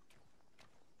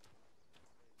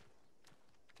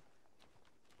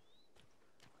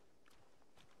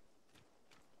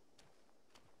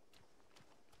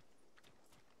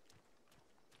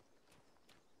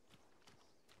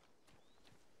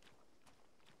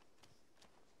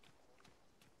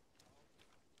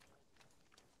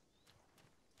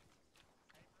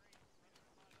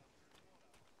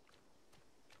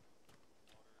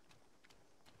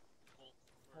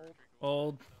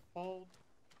 Old. Hold.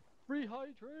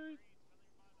 Rehydrate.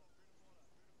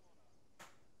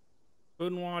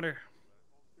 Food and water.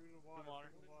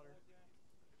 Water.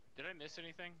 Did I miss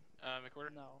anything,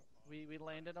 McWhorter? No, we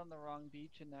landed on the wrong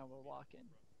beach and now we're walking.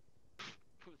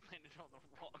 We landed on the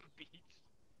wrong beach.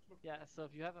 Yeah, so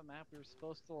if you have a map, we were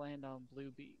supposed to land on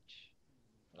Blue Beach.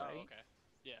 Right? Oh, okay.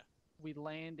 Yeah. We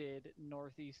landed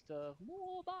northeast of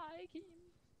Viking.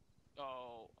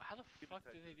 Oh, how the fuck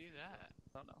do they do that?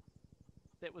 I don't know.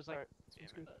 It was like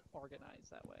Damn it.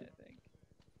 organized that way, I think.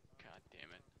 God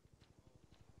damn it.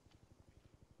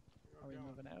 Are we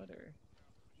moving out or?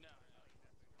 No.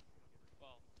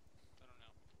 Well, I don't know.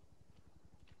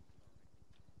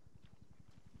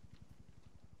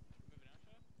 Moving out,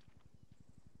 Sean?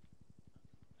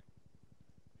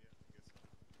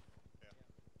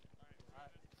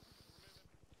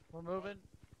 We're moving.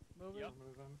 Moving. Yep.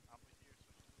 Moving.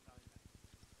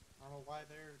 I don't know why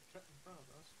they're cut in front of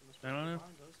us. I don't know.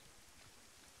 Behind us.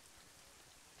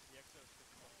 The XO is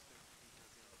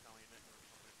battalion or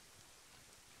something.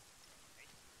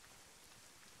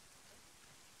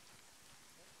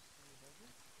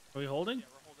 Are we holding? Yeah,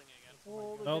 we're holding again.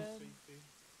 Hold Oh. again.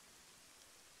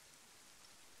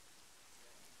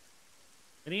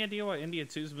 Any idea why India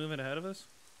 2's moving ahead of us?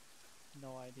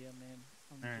 No idea, man.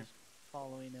 I'm Alright. just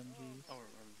following MGs. Oh,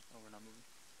 we're not moving.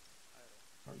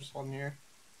 I'm just holding here.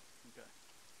 Okay.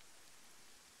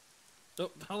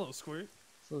 Oh, hello, Squirt.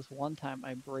 So this one time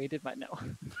I braided my no.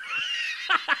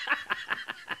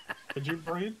 Did you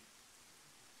braid?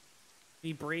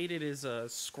 He braided his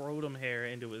scrotum hair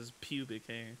into his pubic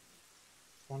hair.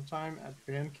 One time at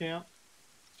band camp,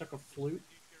 stuck a flute.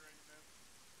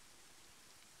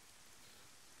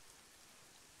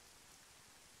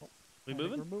 We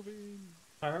moving? We're moving.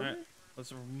 Are Alright, we?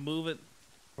 let's move it.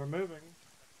 We're moving.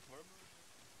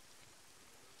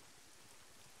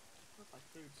 Put my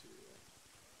food to you.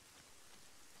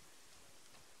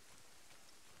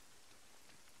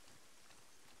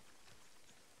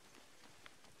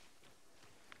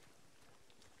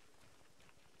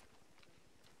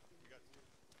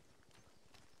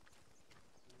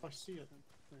 I see it.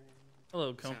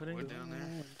 Hello, company. Wood down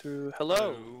there. Through.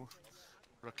 Hello.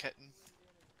 Roquetting.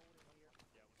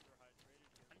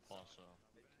 Also,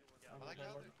 I like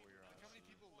how many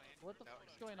people land. What the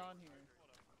fuck's going on here?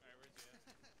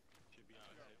 Should be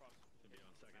on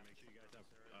second. Make sure you guys have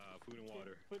food and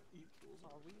water. Put e-tools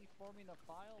on. Are we forming a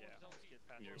file?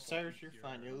 Cyrus, you're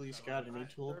fine. You at least got an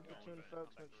e-tool. Third platoon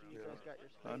folks, make sure you guys got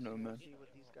your space. I know, man. See what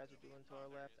these guys are doing to our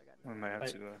left. I got I might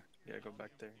have to, yeah, go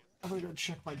back there. I'm gonna go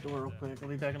check my door real quick. I'll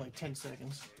be back in like 10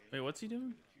 seconds. Wait, what's he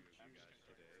doing?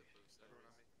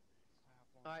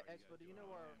 Alright, Expo, do you know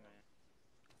where...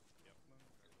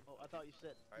 Oh, I thought you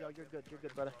said... Yo, you're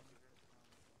good, brother.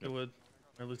 It would.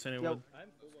 Our Lieutenant Yo. Wood.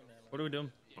 What are we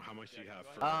doing? How much do you have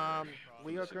for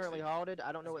We are currently halted.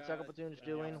 I don't know what second platoon's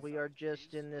doing. We are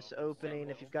just in this opening.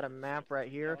 If you've got a map right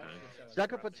here.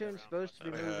 Second platoon's supposed to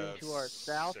be moving to our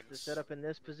south to set up in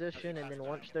this position, and then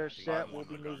once they're set, we'll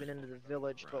be moving into the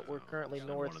village, but we're currently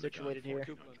north situated here.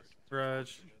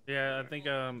 Raj. Yeah, I think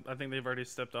they've already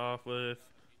stepped off with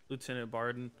Lieutenant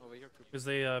Barden. Because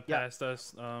they passed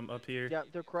us up here. Yeah,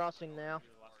 they're crossing now.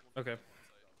 Okay.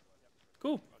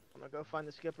 Cool. I'm gonna go find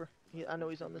the skipper. I know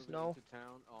he's on this knoll.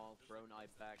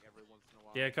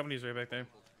 Yeah, company's right back there.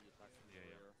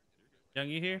 Young,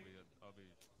 you here?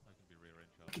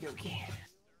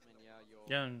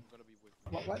 Young.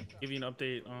 What? Give you an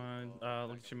update on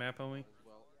look at your map, homie.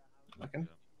 Looking.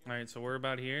 Alright, so we're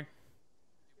about here.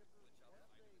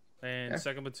 And Yeah.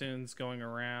 second platoon's going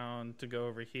around to go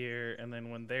over here, and then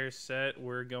when they're set,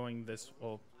 we're going this.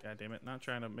 Well, god damn it, not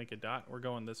trying to make a dot. We're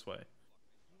going this way.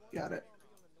 Got it.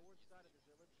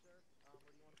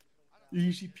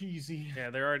 Easy peasy. Yeah,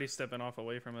 they're already stepping off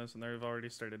away from us, and they've already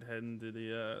started heading to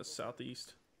the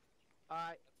southeast.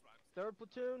 Alright, third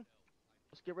platoon.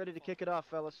 Let's get ready to kick it off,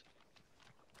 fellas.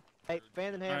 Hey,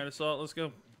 Vandenham. Alright, Assault, let's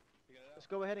go. Let's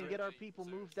go ahead and get our people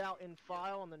moved out in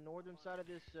file on the northern side of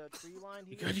this tree line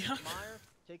here. good, Young? Meyer,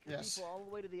 take your Yes. people all the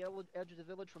way to the edge of the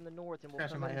village from the north, and we'll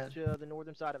Scratching come my in head. to the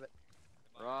northern side of it.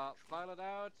 File it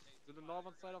out to the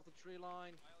northern side of the tree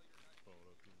line.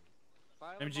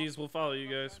 File them MGs, up. we'll follow you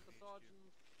guys.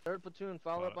 Third platoon,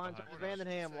 follow up behind Sergeant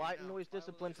Vandenham. Light and noise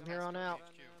discipline from here on out.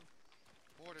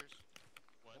 Borders.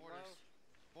 Borders.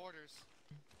 Borders.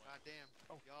 God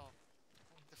damn. Y'all.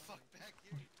 The fuck back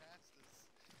here, you passed us.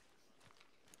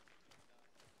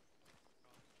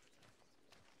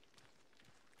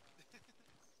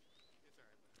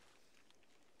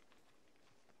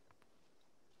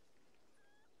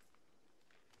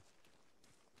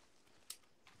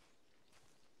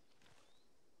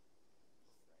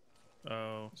 It's alright,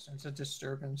 Oh, Sense a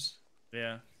disturbance.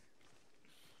 yeah.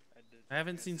 I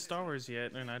haven't seen Star Wars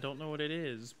yet, and I don't know what it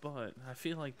is, but I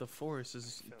feel like the Force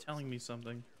is telling me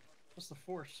something. What's the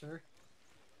force, sir?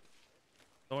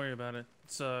 Don't worry about it.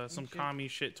 It's some Ancient- commie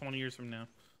shit 20 years from now.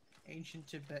 Ancient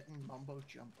Tibetan mumbo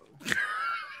jumbo.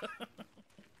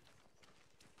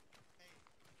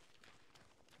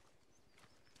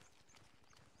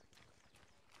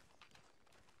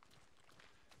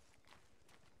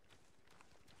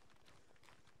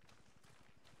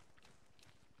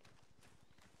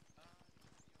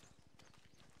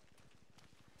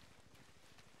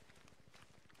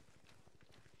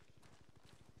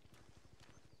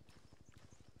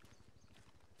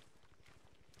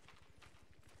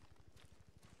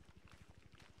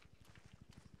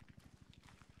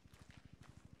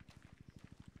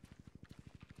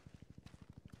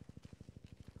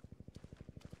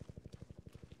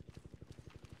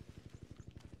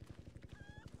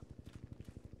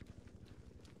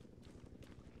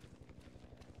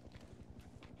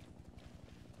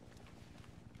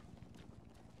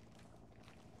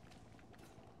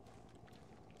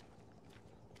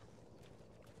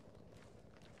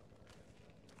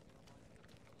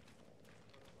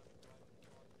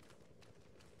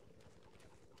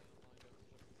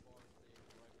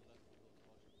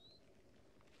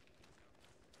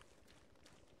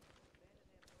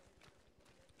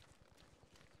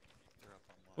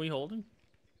 We holding?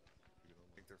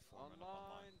 I think they're forming up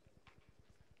online.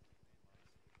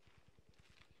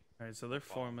 Alright, so they're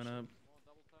forming up.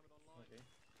 Okay.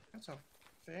 That's a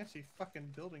fancy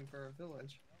fucking building for a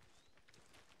village.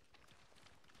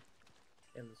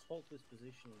 And let's hold this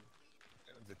position.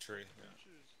 The tree. Yeah.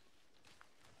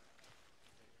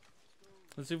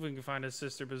 Let's see if we can find a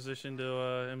sister position to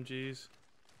MG's.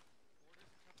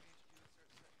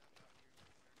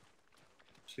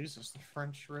 Jesus, the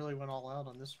French really went all out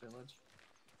on this village.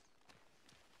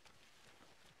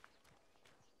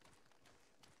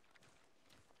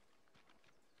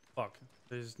 Fuck.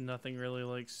 There's nothing really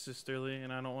like sisterly,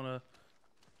 and I don't want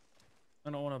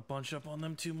to bunch up on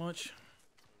them too much.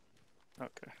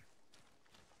 Okay.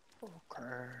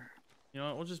 Okay. You know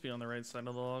what? We'll just be on the right side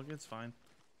of the log. It's fine.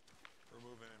 We're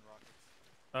moving in rockets.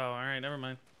 Oh, all right. Never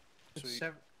mind. It's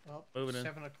 7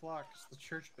 o'clock. The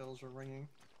church bells are ringing.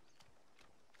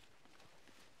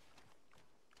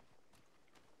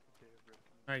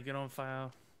 All right, get on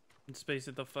file and space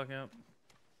it the fuck out.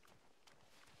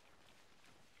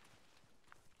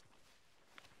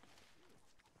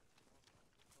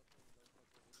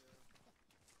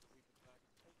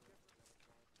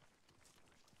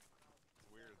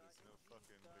 Weird,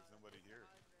 there's nobody here.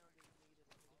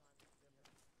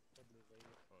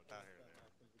 Out here, there.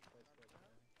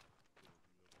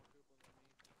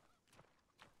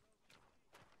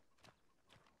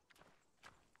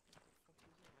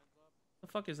 The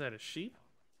fuck is that? A sheep?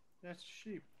 That's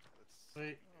sheep.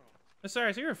 Wait. Oh,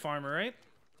 sorry, so you're a farmer, right?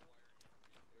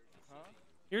 Huh?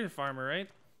 You're a farmer, right?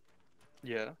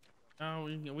 Yeah. Oh,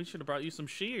 we should have brought you some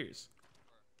shears.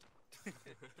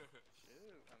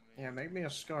 Yeah, make me a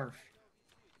scarf.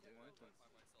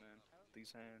 Man,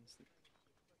 these hands.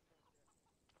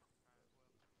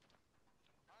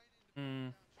 Hmm.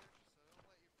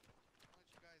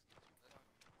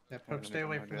 Yeah, Pope, stay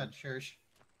away from that church.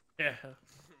 Yeah. What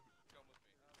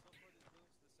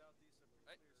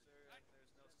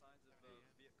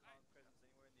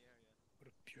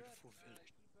a beautiful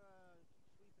village.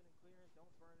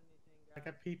 That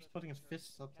guy Peeps putting his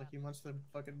fists up like he wants to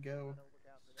fucking go.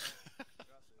 Let's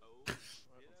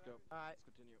go. Alright. Let's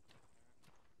continue.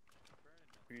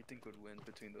 Who do you think would win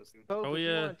between those two? Pope, if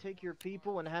you want to take your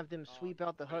people and have them sweep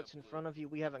out the huts in front of you,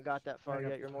 we haven't got that far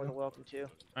yet. You're more than welcome to.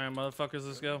 Alright, motherfuckers,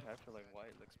 let's go. I feel like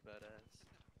white looks badass.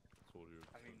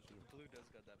 I mean, blue does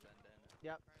got that bandana.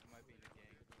 Yep. He might be in the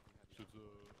gang.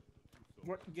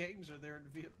 What gangs are there in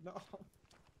Vietnam?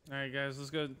 Alright, guys, let's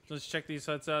go. Let's check these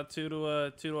huts out. Two to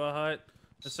a hut.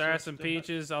 The Saras and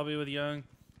Peaches. I'll be with Young.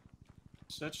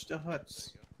 Search the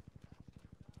huts.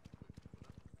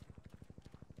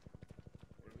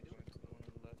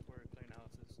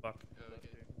 Fuck.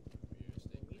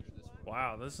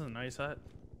 Wow, this is a nice hut.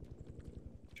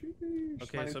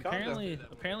 Okay, so apparently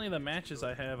the matches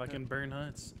I have, I can burn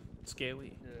huts.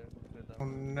 Scary. Oh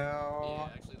no. Yeah,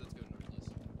 actually, let's go northeast.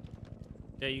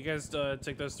 Yeah, you guys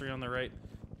take those three on the right.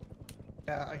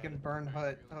 Yeah, I can burn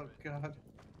hut. Oh god.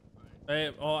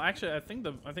 Hey, well, actually, I think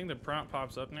the prompt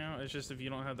pops up now. It's just if you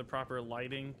don't have the proper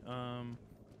lighting,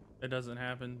 it doesn't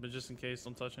happen. But just in case,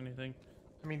 don't touch anything.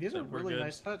 I mean, these are We're really good.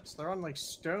 nice huts. They're on like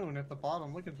stone at the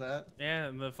bottom. Look at that. Yeah,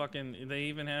 and the fucking they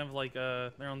even have like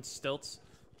they're on stilts,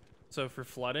 so for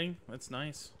flooding, that's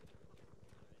nice.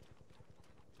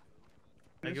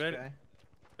 Like, This bet guy.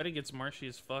 it gets marshy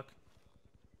as fuck.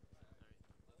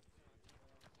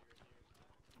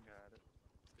 Got it.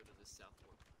 Let's go to the south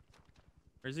fork.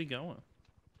 Where's he going?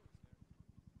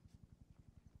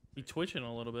 He twitching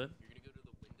a little bit. You're gonna go to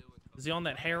the window and Is he on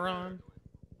that Heron?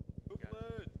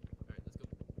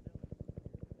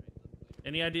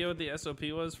 Any idea what the SOP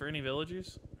was for any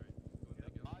villagers?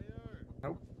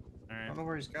 Nope. I Alright. don't know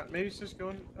where he's got. Maybe he's just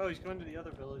going. Oh, he's going to the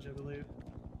other village, I believe.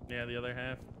 Yeah, the other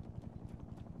half.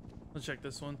 Let's check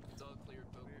this one. It's all clear,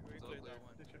 Pope. It's all clear.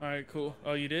 Alright, cool.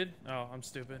 Oh, you did? Oh, I'm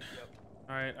stupid. Yep.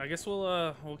 Alright, I guess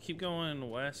we'll keep going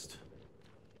west.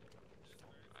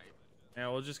 Yeah,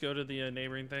 we'll just go to the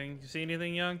neighboring thing. You see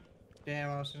anything, Young? Damn,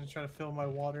 I was gonna try to fill my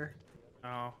water.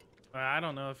 Oh, I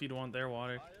don't know if you'd want their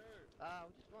water. We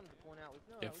just wanted to point out,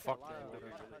 Yeah, we fuck got a lot that. of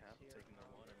huts here.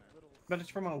 But it's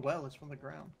from a well. It's from the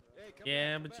ground.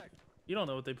 Yeah, but you don't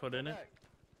know what they put in it.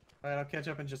 Alright, I'll catch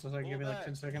up in just a second. Give me like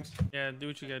 10 seconds. Yeah, do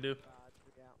what you gotta do.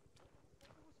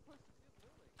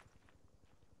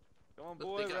 Come on, Look,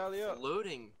 boy, they rally got up.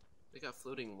 floating. They got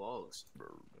floating logs.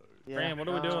 Graham, what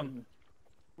are we doing?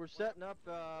 We're setting up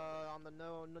on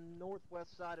the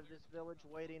northwest side of this village,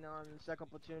 waiting on second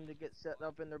platoon to get set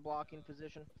up in their blocking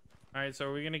position. All right, so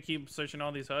are we gonna keep searching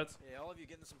all these huts? Yeah, all of you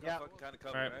getting some Yeah. fucking kind of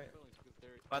cover, Alright. right?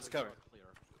 Lots of cover.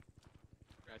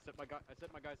 I set my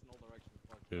guys in all directions.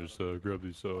 Yeah, just grab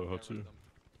these huts here.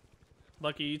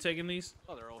 Lucky, you taking these?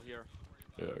 Oh, they're all here.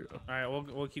 Yeah, I go. All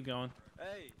right, we'll keep going.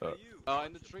 Hey, Uh, you.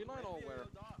 In the tree line or where?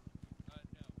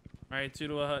 All right, 2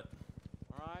 to a hut.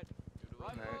 Alright.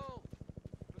 Rifle!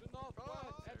 To the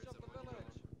northwest, edge of the village.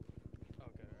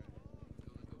 Okay,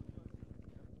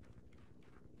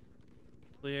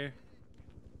 Clear.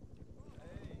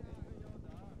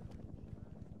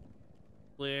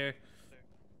 Clear.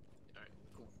 Alright,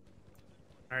 cool.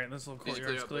 All right, this little Did you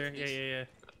courtyard's clear clear. out both Yeah, these? yeah, yeah.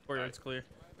 Courtyard's clear.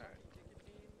 Alright.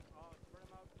 Spread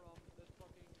them out from this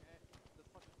fucking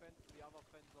fence to the other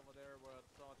fence over there where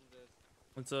the sergeant is.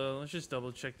 Let's just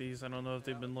double check these. I don't know if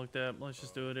they've been looked at. Let's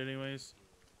just do it anyways.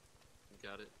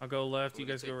 Got it. I'll go left. We You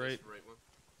can guys go take this right. right one.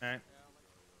 All right.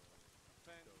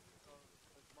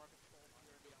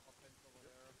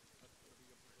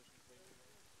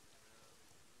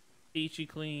 Peachy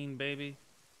clean, baby.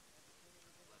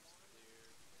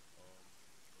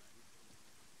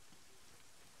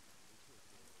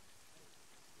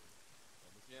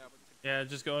 Yeah,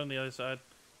 just go on the other side.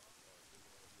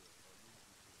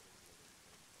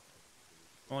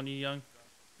 On you, young.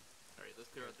 Alright, let's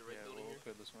clear out the right building we'll here.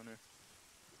 clear this one here.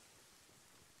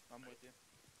 I'm with you.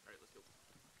 Alright, let's go.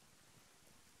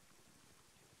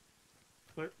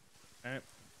 Clear. All right.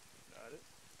 Got it.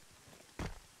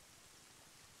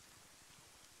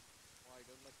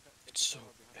 It's so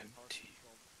empty.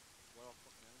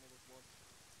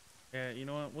 Yeah, you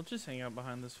know what? We'll just hang out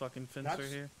behind this fucking fence right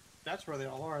here. That's where they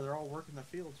all are. They're all working the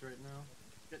fields right now,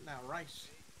 getting that rice.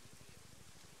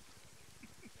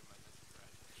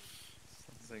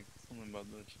 Something about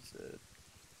what you said.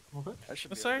 What? I should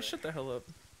be Sorry, okay. shut the hell up.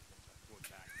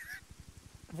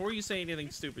 Before you say anything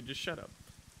stupid, just shut up.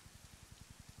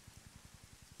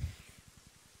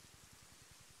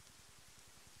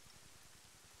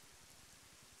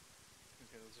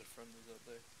 Okay, those are friendlies out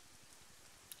there.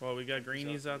 Well, we got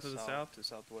greenies out to the south. To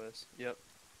southwest. Yep.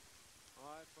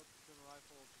 Alright, focus on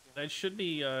rifles. That should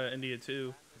be India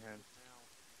too.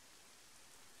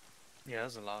 Yeah,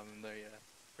 there's a lot of them there, yeah.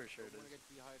 Pretty sure it Don't wanna is.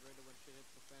 get dehydrated when shit hits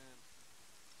the fan.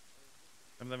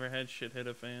 I've never had shit hit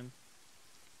a fan.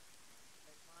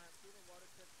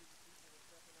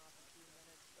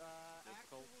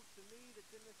 Actual to me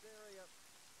that's in this area.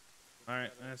 All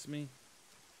right, that's me.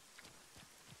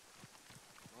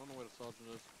 I don't know where the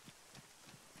sergeant is.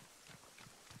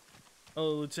 Oh,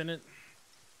 Lieutenant.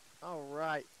 All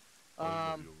right. Over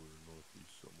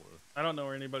northeast somewhere. I don't know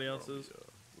where anybody else is.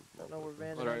 Don't know where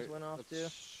Van Alright, went off to.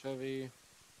 Chevy.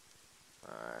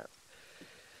 Alright.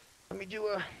 Let me do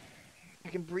a... I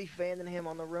can brief Vandenham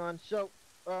on the run. So,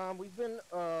 we've been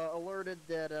alerted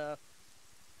that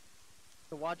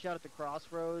to watch out at the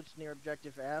crossroads near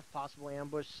Objective F, possible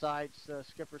ambush sites.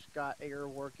 Skipper Scott Air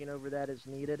working over that as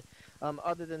needed.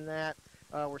 Other than that,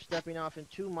 we're stepping off in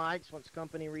 2 mics once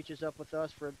company reaches up with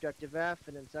us for Objective F,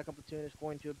 and then second platoon is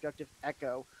going to Objective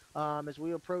Echo. As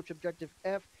we approach Objective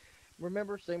F,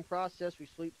 remember, same process, we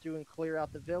sweep through and clear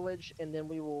out the village, and then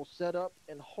we will set up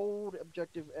and hold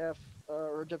Objective F,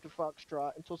 or Objective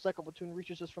Foxtrot, until second platoon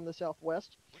reaches us from the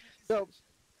southwest. So,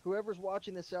 whoever's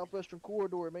watching the southwestern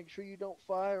corridor, make sure you don't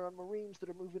fire on Marines that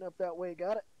are moving up that way,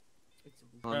 got it?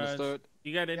 Understood.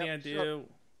 You got any Yep, idea?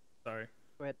 Sorry.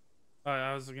 Go ahead.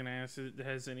 I was gonna ask,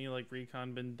 has any like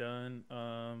recon been done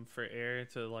for air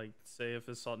to like say if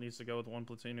assault needs to go with one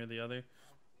platoon or the other?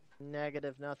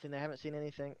 Negative, nothing. They haven't seen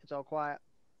anything. It's all quiet.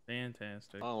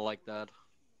 Fantastic. I don't like that.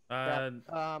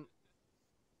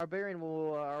 Our bearing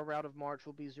will, our route of march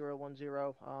will be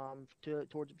 010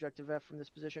 towards Objective F from this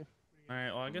position. All right.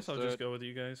 Well, I guess I'll just go with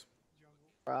you guys.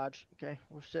 Raj, okay,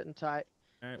 we're sitting tight.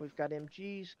 All right. We've got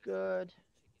MGs, good.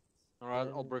 Alright,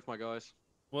 I'll brief my guys.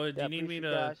 What do Yeah, you need brief me you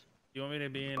to? guys. Do you want me to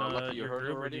be in Lucky you your heard it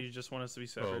group, or do already? you just want us to be A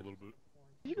separate? little bit.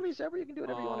 You can be separate. You can do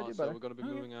whatever you want to do, So brother. we're gonna be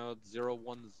Okay. moving out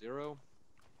 010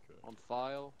 on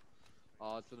file.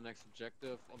 To the next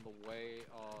objective on the way.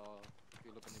 If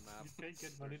you look on the map. You paid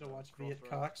good money to watch crossroads Viet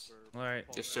Cox. All right.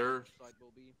 Yes, sir. site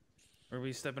will be. Are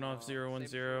we stepping off Same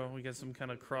 010? We got some kind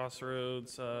of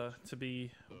crossroads to be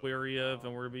wary of,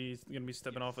 and we're gonna be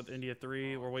stepping off with India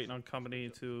 3. We're waiting on company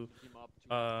to Team up to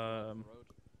the road.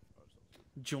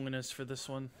 join us for this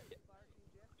one.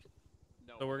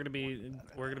 No. So we're gonna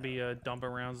be dumping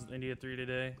rounds with India 3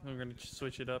 today. We're gonna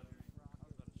switch it up.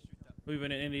 We've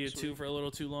been in India 2 for a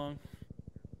little too long.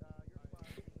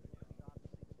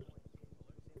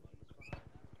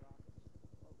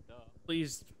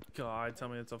 Please, God, tell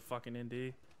me it's a fucking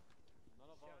ND.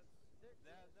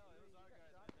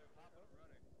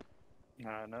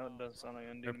 No, it doesn't sound like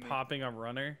ND They're to me. popping a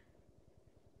runner.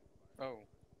 Oh.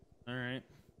 All right,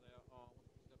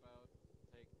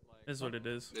 is what it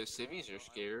is. The civvies are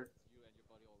scared.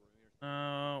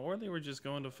 Or they were just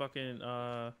going to fucking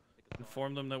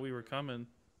informed them that we were coming.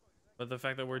 But the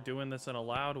fact that we're doing this in a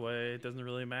loud way, it doesn't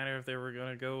really matter if they were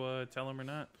gonna go tell them or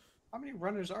not. How many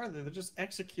runners are there? They're just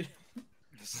executing. Yeah,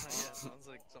 sounds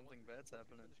like something bad's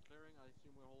happening. Clearing, I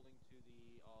assume we're holding to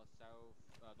the south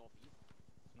northeast.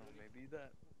 No, maybe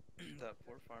that that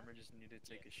poor farmer just needed to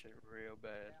take a shit real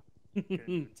bad. Couldn't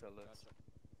even tell us.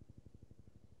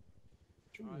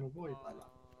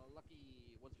 Lucky,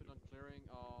 once we're done clearing,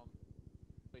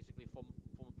 basically form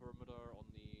a perimeter on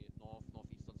the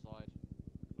northeastern side.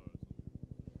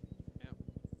 Yeah.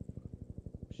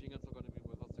 Machine guns are going to be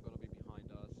with us, they're going to be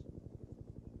behind us.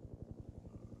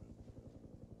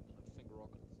 I think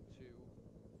rockets too.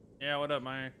 Yeah, what up,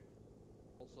 Meyer?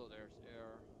 Also, there's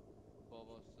air above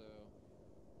us, so...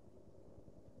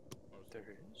 There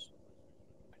is?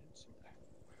 I didn't see that.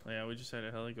 Yeah, we just had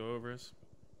a heli go over us.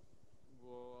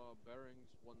 Well, bearings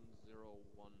 101.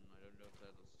 I don't know if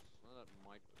that is. Well, that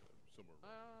might somewhere.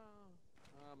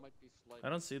 Might be slightly. I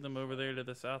don't see them over there to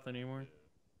the south anymore.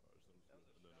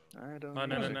 I don't. Oh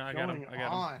no, I got him.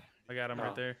 I got him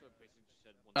right there.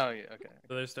 Oh yeah, okay.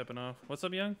 So they're stepping off. What's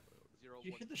up, Young? Did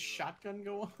you hear the shotgun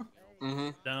go off?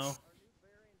 No. No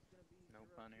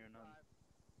pun here, none.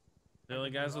 The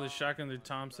only guys with a shotgun are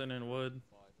Thompson and Wood.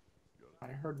 I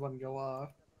heard one go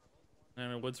off.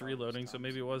 And Wood's reloading, so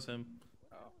maybe it was him.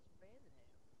 Oh.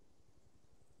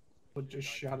 Wood just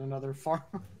shot another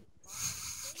farmer.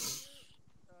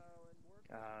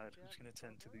 God, who's gonna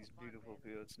tend to these beautiful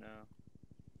fields now?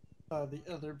 The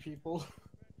other people.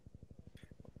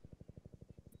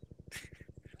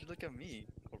 Look at me,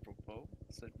 Corporal Poe.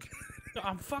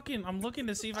 I'm looking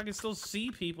to see if I can still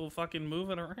see people fucking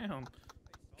moving around.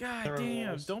 God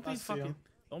damn, don't be fucking,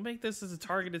 don't make this as a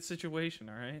targeted situation,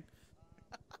 alright?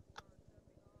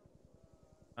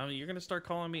 I mean, you're gonna start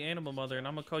calling me Animal Mother, and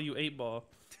I'm gonna call you 8-Ball.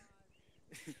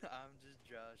 I'm just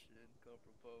joshing,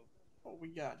 Corporal Poe. What we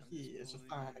got here is a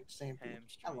fine example of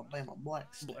Alabama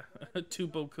blacks.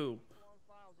 Tuboku.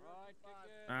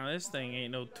 Now this thing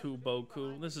ain't no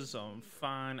Tuboku. This is some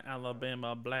fine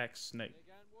Alabama black snake.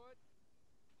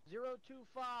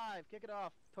 025, kick it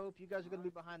off. Pope, you guys are gonna be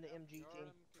behind the MG team.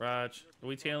 Raj, are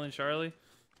we tailing Charlie?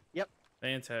 Yep.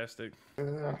 Fantastic.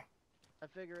 I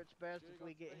figure it's best if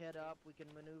we get head up, we can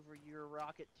maneuver your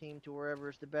rocket team to wherever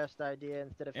is the best idea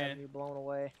instead of having you blown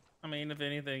away. I mean, if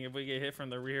anything, if we get hit from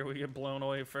the rear, we get blown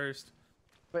away first.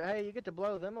 But hey, you get to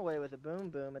blow them away with a boom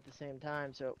boom at the same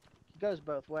time, so it goes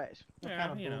both ways.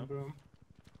 Yeah, you know. Boom.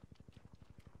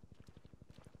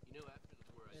 You know, after the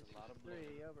war, I It's said, a lot of 3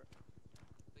 over. I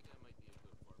think I might be a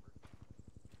good farmer.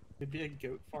 You'd be a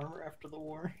goat farmer after the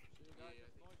war. Yeah, I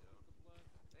think so.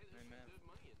 Hey, there's some good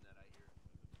money in that, I hear.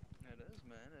 It is,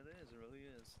 man. It is. It really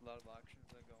is. A lot of auctions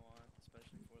that go on,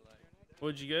 especially for like.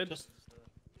 What'd you get?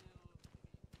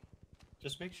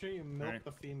 Just make sure you milk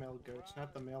the female goats,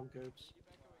 not the male goats.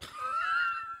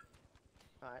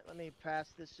 Alright, let me pass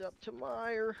this up to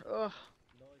Meyer. Ugh.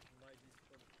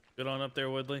 Get on up there,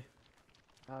 Woodley.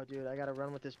 Oh, dude, I gotta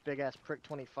run with this big ass prick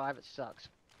 25. It sucks.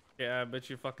 Yeah, I bet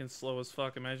you're fucking slow as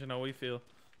fuck. Imagine how we feel.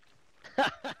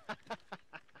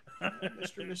 Mr.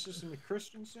 and Mrs.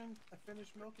 Christensen, I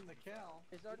finished milking the cow.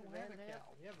 Is We our don't have man a here?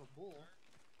 cow. We have a bull.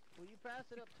 Will you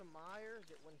pass it up to Myers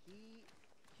that when he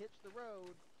hits the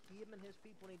road, him and his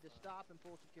people need to stop and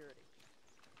pull security?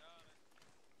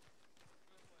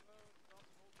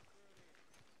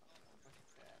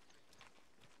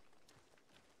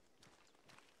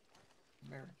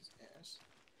 America's ass.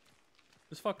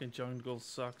 This fucking jungle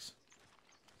sucks.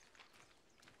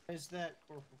 Is that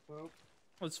Corporal Pope?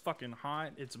 It's fucking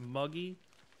hot. It's muggy.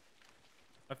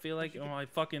 I feel like my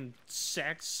fucking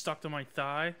sack's stuck to my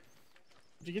thigh.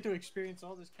 You get to experience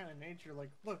all this kind of nature.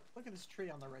 Like, look at this tree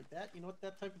on the right. You know what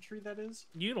that type of tree that is?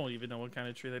 You don't even know what kind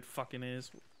of tree that fucking is.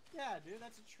 Yeah, dude,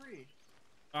 that's a tree.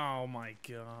 Oh my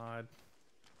god.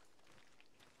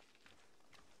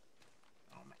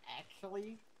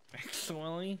 Actually.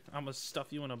 Actually, I'm gonna stuff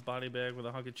you in a body bag with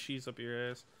a hunk of cheese up your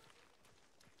ass.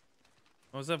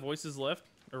 Oh, was that voices left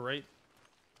or right?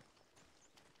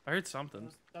 I heard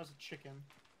something. That was a chicken.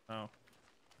 Oh.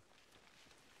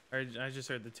 I just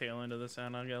heard the tail end of the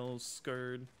sound. I got a little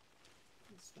scared.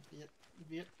 It's the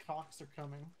Viet Cox are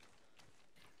coming.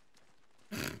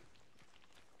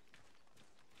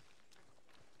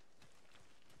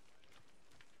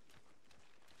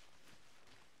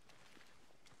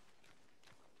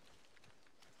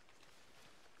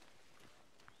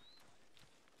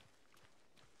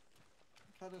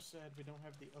 Kind of sad we don't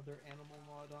have the other animal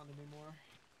mod on anymore.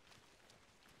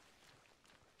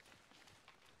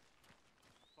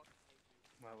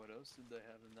 Wow, what else did they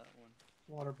have in that one?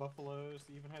 Water buffaloes.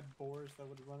 They even had boars that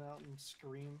would run out and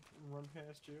scream and run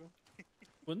past you.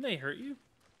 Wouldn't they hurt you?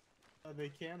 They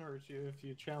can hurt you if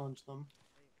you challenge them.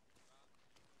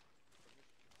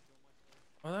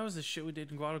 Oh, that was the shit we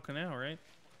did in Guadalcanal, right?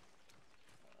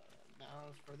 Now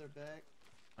it's further back.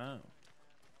 Oh.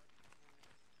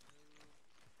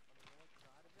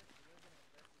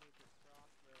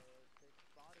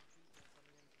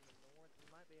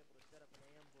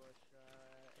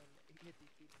 Hit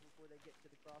these people before they get to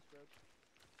the crossroads.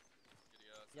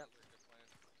 Yep.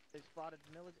 They spotted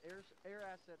air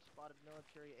assets spotted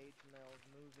military age males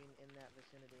moving in that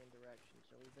vicinity and direction,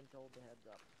 so we've been told to heads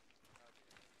up.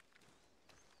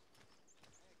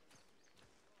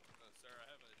 Sir,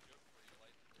 I have a joke for you,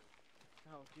 light joke.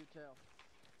 Oh, do tell.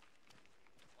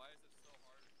 Why is it so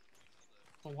hard for people to...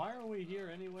 So why are we here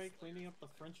anyway, cleaning up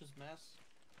the French's mess?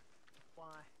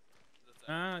 Why?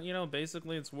 You know,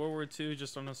 basically it's World War II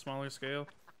just on a smaller scale.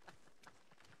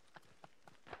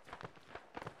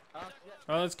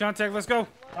 Oh, let's contact. Let's go.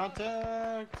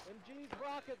 Contact. MG's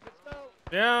rockets. Let's go.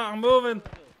 Yeah, I'm moving.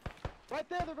 Right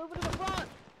there. They're moving to the front.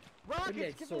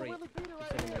 Rockets. Give me a Willie Peter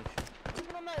right here.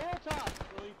 Moving on that hilltop.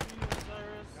 Willie Peter,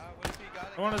 Cyrus.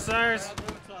 I want a Cyrus.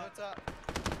 Hilltop.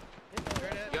 You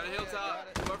got a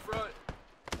hilltop. To our front.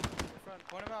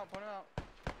 Point him out. Point him out.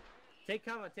 Take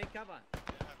cover. Take cover.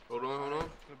 Hold on.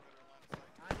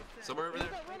 Somewhere over there.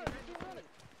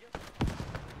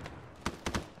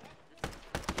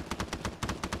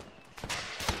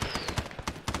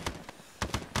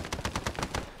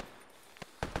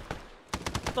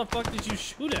 What the fuck did you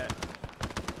shoot at?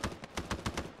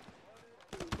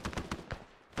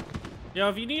 Yo,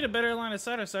 if you need a better line of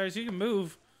sight, Osiris, you can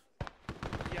move.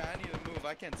 Yeah, I need to move.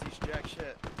 I can't teach jack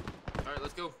shit. Alright,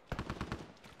 let's go.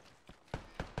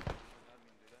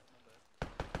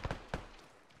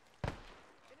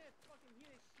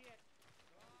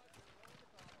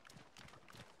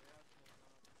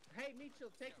 Hey,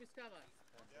 Mitchell, take this cover.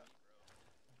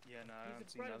 Yeah, no, I He's don't in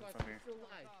see front of nothing us. from here. He's still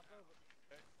alive.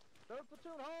 Third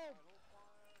platoon hold.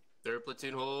 Third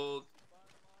platoon hold.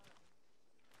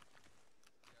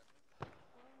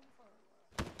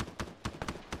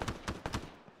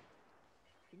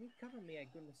 Can you cover me? I'm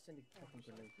gonna send a fucking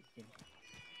grenade to him.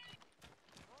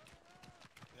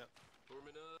 Yep.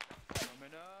 Forming up.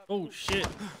 Coming up. Oh shit.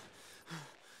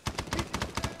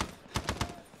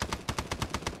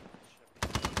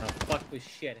 Oh, fuck this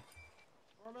shit.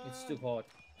 It's too hot.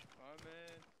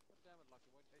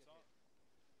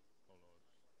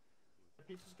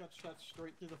 He just got shot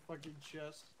straight through the fucking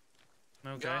chest.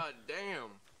 Okay. God damn.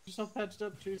 You're so patched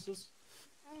up, Jesus.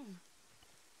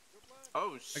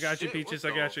 Oh I got you, shit, Peaches.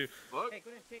 what I got the you. fuck? Hey, go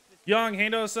ahead and take this. Young,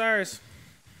 handle Osiris.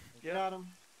 Got him.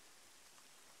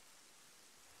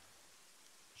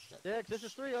 Six, this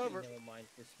is 3 over. Never mind,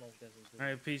 this smoke doesn't do All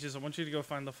right, Peaches. I want you to go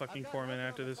find the fucking corpsman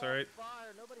after this. All right. Fire.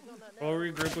 Nobody's on that We'll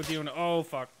regroup with you. And oh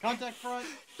fuck. Contact front.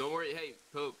 Don't worry, hey,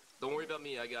 Pope. Don't worry about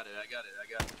me. I got it.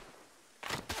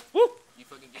 Woo! You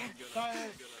fucking get your gun up.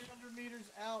 Cyrus, 300 meters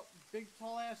out. Big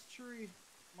tall ass tree.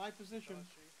 My position.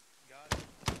 Got it.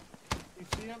 You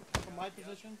see him from my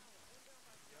position?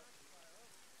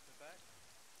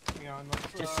 Hang on,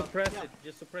 let's, Just suppress it.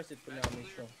 Just suppress it for now,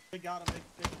 Mitchell. They got him.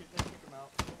 They took him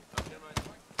out.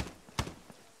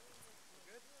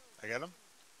 I got him.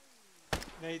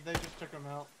 They just took him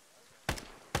out.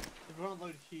 If we want to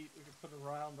load heat, we could put a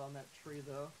round on that tree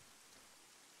though.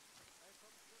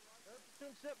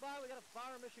 Platoon sit by. We got a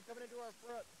fire mission coming into our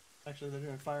front. Actually, they're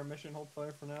doing fire mission. Hold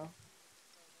fire for now.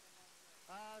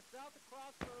 South of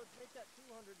Crossroads, make that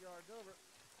 200 yards over.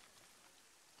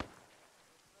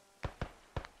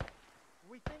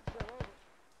 We think so, over.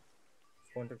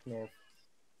 Contact north.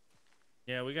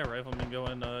 Yeah, we got riflemen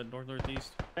going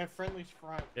north-northeast. They have friendlies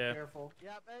front. Yeah. Be careful.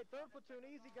 Yeah, hey, third platoon,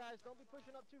 easy guys. Don't be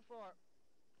pushing up too far.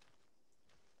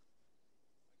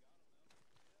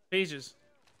 Peaches.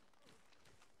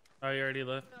 Oh, you already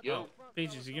left? Yo. Oh,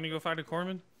 Peaches, you gonna go find a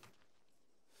corpsman?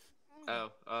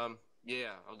 Oh,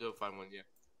 yeah, I'll go find one, yeah.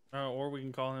 Or we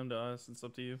can call him to us. It's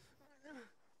up to you.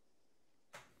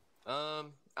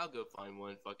 I'll go find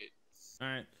one, fuck it.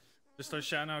 Alright. Just start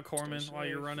shouting out corpsman while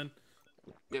you're running.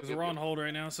 Yep, Because we're on hold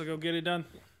right now, so go get it done.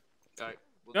 Alright.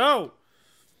 Go!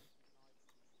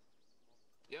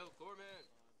 Yo, Corman!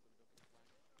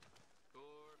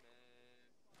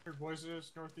 Your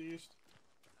voices northeast.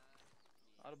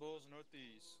 Audibles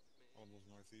northeast. Almost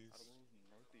northeast. Audibles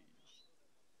northeast.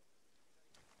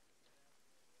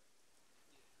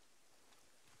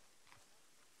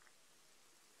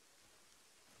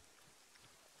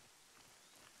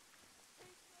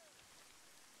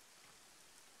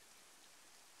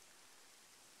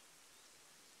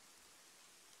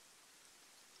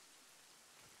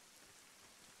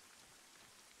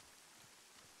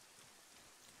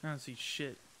 I don't see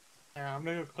shit. Yeah, I'm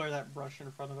gonna go clear that brush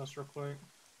in front of us real quick.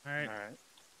 Alright. Alright.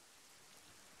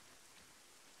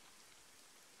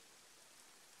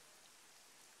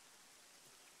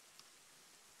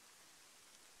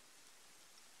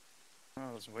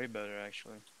 Oh, that's way better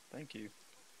actually. Thank you.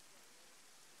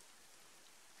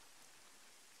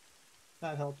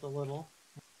 That helped a little.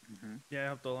 Yeah,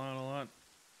 helped a lot.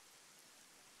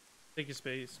 Take your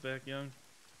space back, young.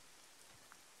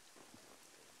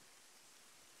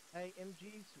 Hey,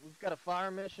 MGs, we've got a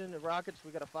fire mission. The Rockets,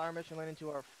 we've got a fire mission landing to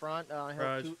our front. Hill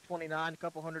Raj. 229, a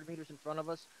couple hundred meters in front of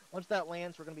us. Once that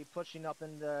lands, we're going to be pushing up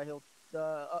in the hill,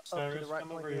 up to the right come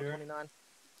flank over of Hill here. 29.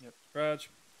 Yep. Raj.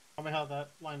 Tell me how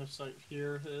that line of sight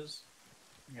here is.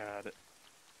 Got it.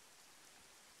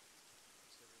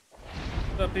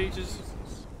 What's up, Peaches?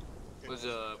 What's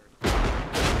up?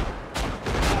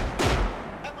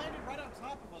 That landed right on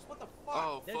top of us. What the fuck?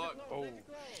 Oh, fuck. Oh.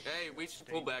 Hey, we should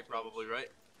pull back probably, right?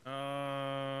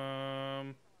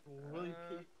 Will you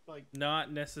keep, like...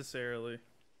 Not necessarily.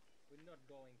 We're not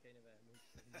going anywhere.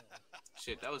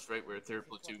 Shit, that was right where third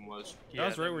platoon was. That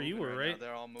was right where you were, right? Now.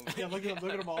 They're all moving. Yeah, look at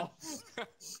them all. They're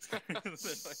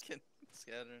fucking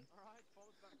scattering.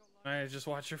 Alright, just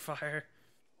watch your fire.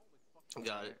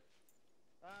 Got it.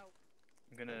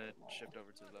 I'm gonna shift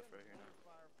over to the left right here now.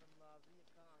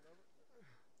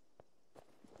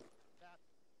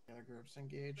 The other group's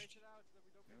engaged.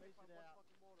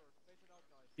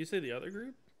 You say the other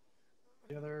group?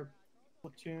 The other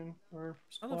platoon or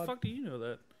How squad. the fuck do you know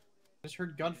that? I just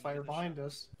heard gunfire behind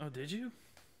us. Oh, did you?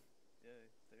 Yeah,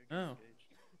 Oh.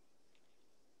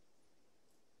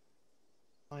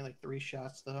 Only like 3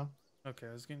 shots though. Okay,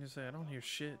 I was going to say, I don't hear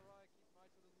shit.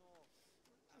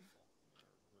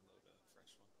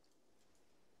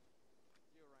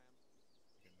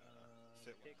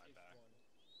 Sit with my back.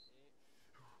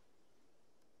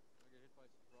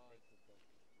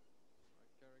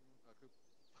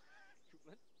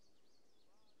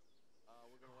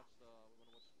 We're gonna watch the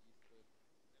east bit.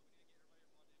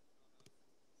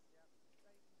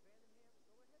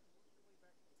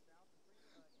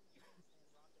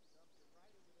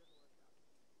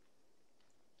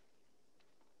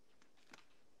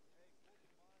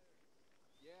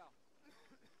 Yeah.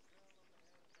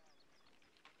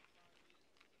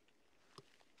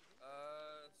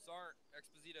 Sark,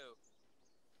 Exposito.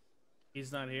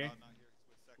 He's not here?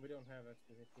 We don't have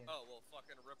exposition yet. Oh, well,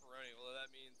 fucking ripperoni. Well,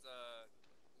 that means,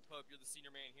 Pope, you're the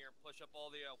senior man here. Push up all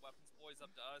the weapons boys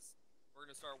up to us. We're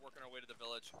gonna start working our way to the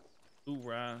village.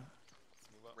 Hoorah.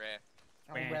 Rah.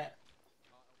 Alright.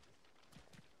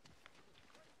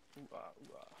 Alright,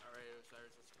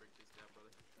 Osiris, let's break this down, brother.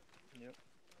 Yep.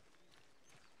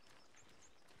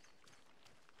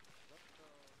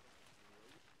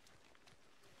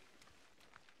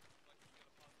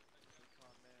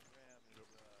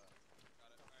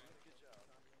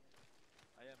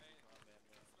 I am Recon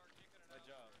Man. My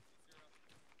job.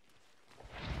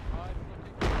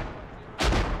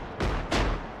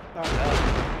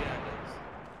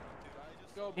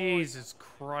 Jesus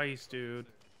Christ, dude.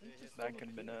 That could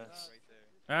have been us.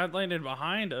 That landed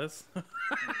behind us. Boys,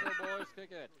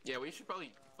 kick it. Yeah, we should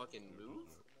probably fucking move.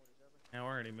 Yeah, we're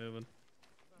already moving.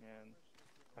 Yeah.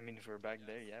 I mean, if we were back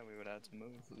there, yeah, we would have to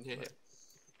move. Yeah.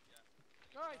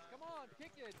 Guys, come on,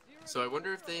 kick it. So I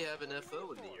wonder if they have an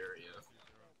FO in the area.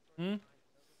 Hmm?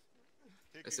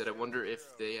 I said I wonder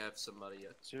if they have somebody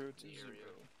in 0 to the 0. area.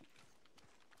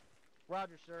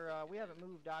 Roger, sir. We haven't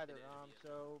moved either.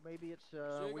 So maybe it's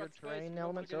So you weird got space, terrain you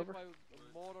don't wanna elements. get hit Over. by a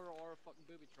mortar or a fucking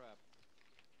booby trap.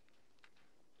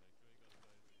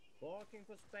 Walking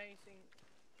for spacing.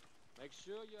 Make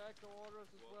sure you echo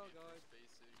orders as well, guys.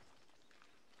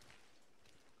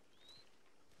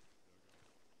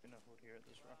 Gonna hold here at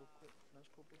this rock real quick. Nice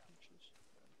couple of inches.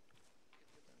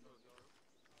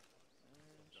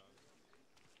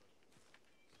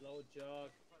 Slow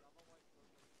jog.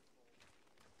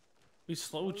 We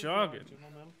slow jogging.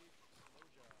 Gentlemen.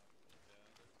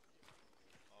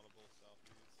 Audible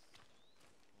southeast.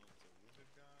 It's a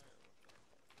wounded guy or what the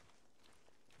fuck?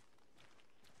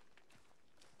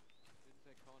 Didn't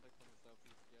take contact from the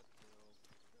southeast yet, so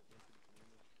went to the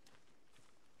community.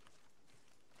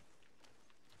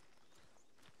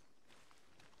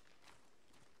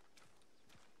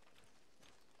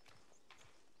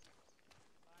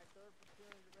 Alright, third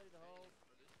platoon, you ready to hold?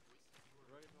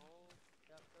 Ready to hold?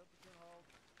 Yep, third platoon hold.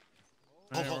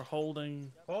 Alright, we're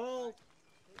holding. Hold.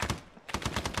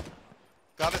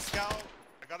 Got a scout.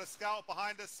 I got a scout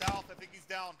behind us south. I think he's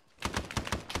down.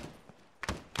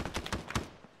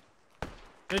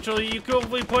 Mitchell, you cool if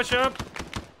we push up?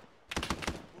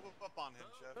 Move up on him,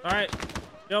 Chef. Alright.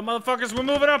 Yo, motherfuckers, we're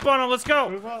moving up on him. Let's go.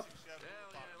 Move up.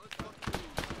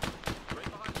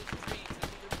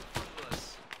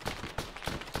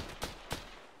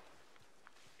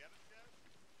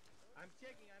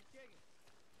 checking.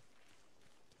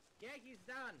 Yeah, he's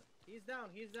down.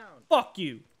 He's down. Fuck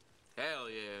you. Hell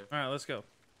yeah. All right, let's go.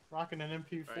 Rocking an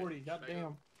MP40.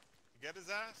 Goddamn. Get his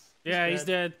ass? Yeah, he's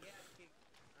dead.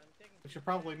 We should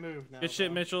probably move now. Good shit,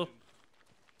 though. Mitchell.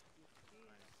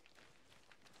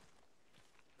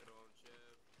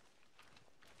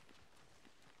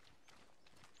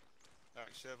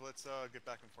 Alright, Chev, let's get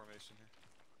back in formation here.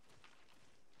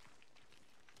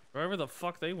 Wherever the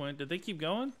fuck they went, did they keep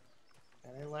going?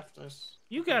 And they left us.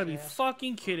 You gotta be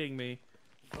fucking kidding me.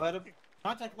 Let him.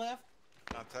 Contact left.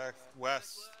 Contact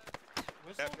west.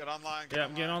 Yep, get online. Yeah,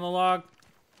 I'm getting on the log.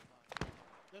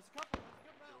 There's a couple.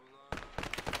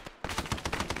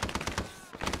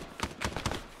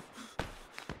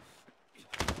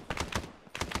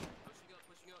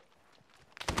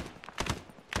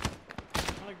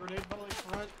 Grenade volley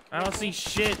front. I don't see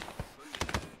shit.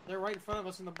 They're right in front of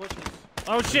us in the bushes.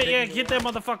 Oh shit, yeah, get that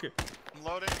motherfucker. I'm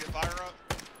loading, get fire up.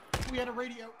 We had a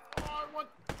radio. Oh, what?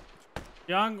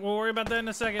 Young, we'll worry about that in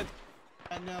a second.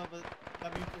 I know, but I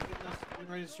mean, they're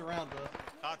getting ready to surround us.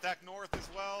 Contact north as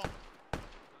well.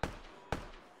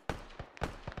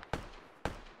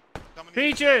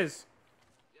 Peaches!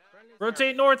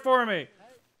 Rotate north for me.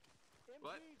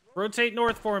 What? Rotate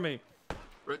north for me.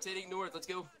 Rotating north. Let's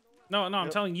go. No, I'm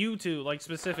telling you to, like,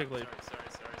 specifically.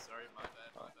 Sorry. My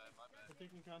bad. We're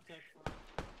taking contact.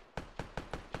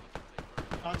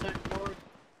 Contact north.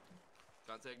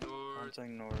 Contact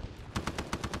north.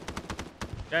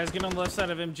 Guys, get on the left side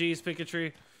of MG's, pick a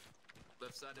tree.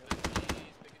 Left side of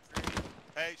MG's, pick a tree.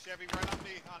 Hey, Chevy, right on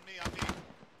me.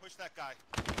 Push that guy.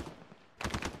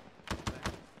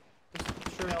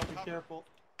 Sure, I'll be careful.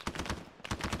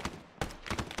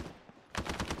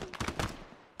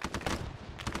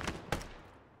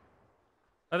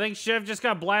 I think Chev just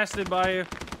got blasted by you.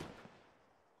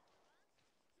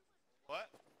 What?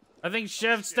 I think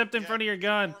Chev stepped in front of your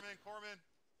gun.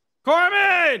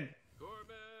 Corman!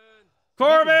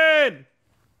 Can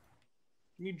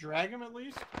you drag him at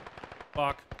least?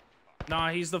 Fuck.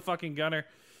 Nah, he's the fucking gunner.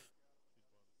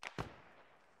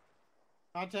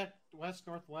 Contact west,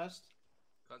 northwest.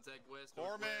 Contact west.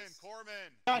 Corman.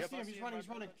 Yeah, I see him. He's running.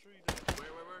 Where?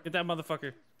 Get that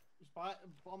motherfucker. He's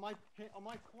on my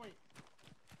point.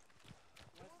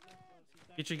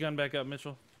 Get your gun back up,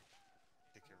 Mitchell.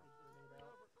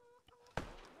 I'm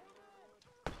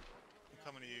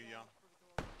coming to you, Young.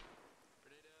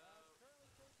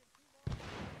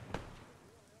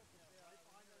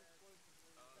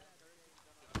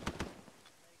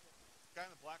 Guy in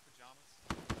the black pajamas.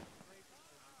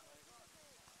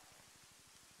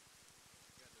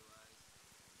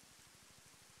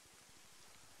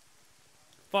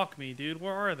 Fuck me, dude.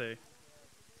 Where are they?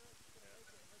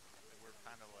 We're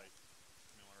kind of like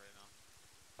right now.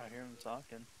 I hear him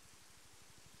talking.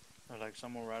 Or like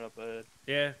someone right up ahead.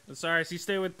 Yeah, sorry. So you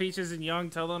stay with Peaches and Young.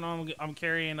 Tell them I'm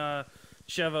carrying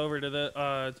Chev over to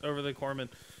the over the corpsman.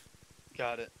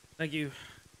 Got it. Thank you.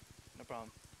 No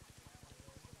problem.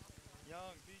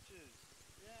 Young Beaches.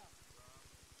 Yeah.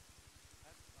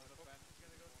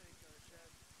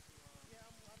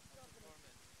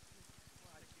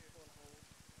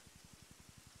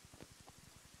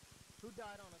 Who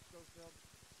died on us, Schofield?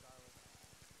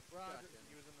 Roger.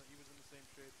 He was in the same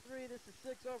shape. 3, this is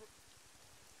 6 over.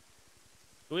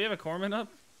 Do we have a corpsman up?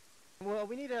 Well,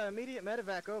 we need an immediate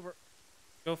medevac over.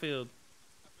 Schofield.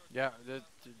 Yeah.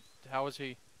 How is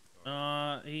he?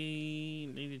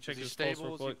 He need to check Is he his pulse stable?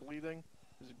 real Is he quick. bleeding?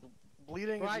 Is he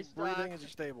bleeding? Christ, Is he breathing? Is he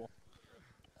stable?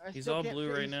 He's all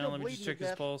blue right now. Let me just check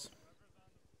his pulse.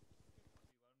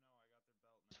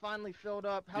 It's finally filled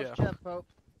up. How's Yeah. Jeff, Pope?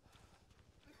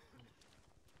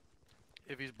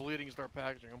 If he's bleeding, start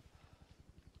packaging him.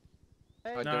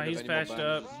 Hey. Nah, he's patched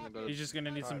up. He's just gonna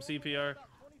need some CPR.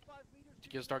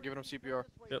 You start giving him CPR.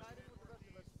 Yep.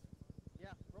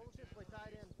 Yeah, roll this way,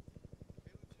 tied in.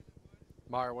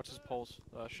 Meyer, what's his pulse?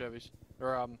 Chevy's.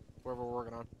 Or, whoever we're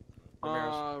working on.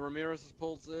 Ramirez's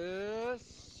pulse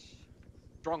is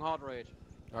strong heart rate.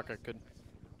 Okay, good.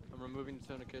 I'm removing the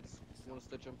tourniquets. You want to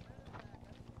stitch him?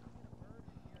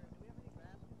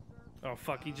 Oh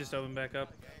fuck, he just opened back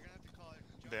up.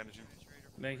 Bandaging.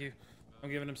 Thank you. I'm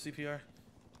giving him CPR.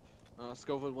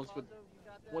 Schofield,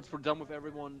 once we're done with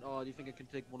everyone, do you think I can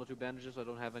take 1 or 2 bandages? I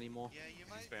don't have any more.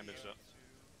 He's bandaged up.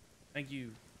 Thank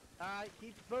you. Alright,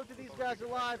 keep both of these guys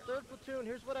alive. 3rd platoon,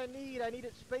 here's what I need. I need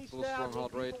it spaced Little out. strong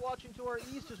heart Need rate. people watching to our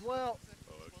east as well.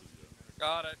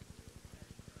 Got it.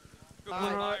 Good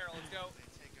luck, Meyer. Let's go.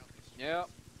 Yeah.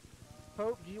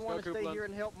 Pope, do you want to stay Copeland. here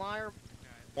and help Meyer?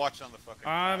 Watch on the fucking.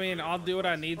 I mean, I'll do what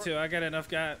I need to. I got enough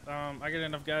guys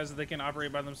that they can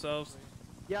operate by themselves.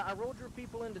 Yeah, I rolled your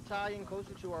people into tie in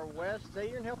closer to our west. Stay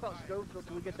here and help out Schofield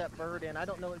till we get that bird in. I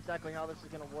don't know exactly how this is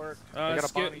gonna work.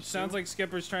 Sounds like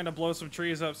Skipper's trying to blow some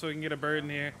trees up so we can get a bird in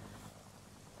here.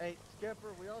 Hey,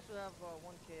 Skipper, we also have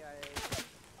one KIA.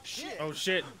 Shit. Oh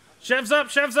shit! Chev's up!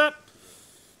 Chev's up!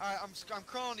 All right, I'm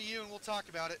crawling to you and we'll talk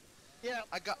about it. Yeah.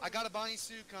 I got a Bonnie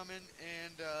Sue coming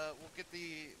and we'll get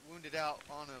the wounded out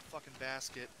on a fucking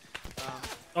basket.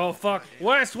 Oh fuck!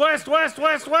 West! West! West!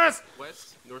 West! West!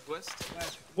 West, northwest,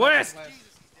 West! west.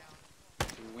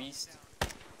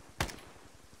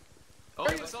 Oh,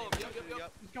 I saw him.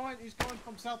 Yep. He's going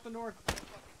from south to north.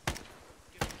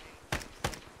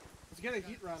 Let's get a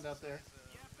heat round out there.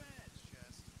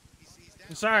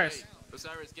 Osiris.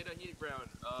 Osiris, get a heat round.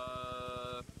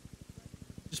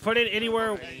 Just put it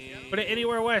anywhere. Put it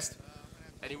anywhere west.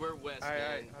 Anywhere west.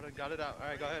 Alright, got it out.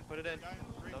 Alright, go ahead, put it in.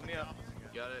 Fill me up.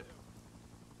 Got it.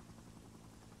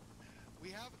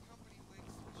 We have a company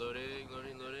links. Loading.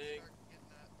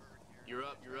 You're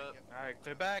up. Alright,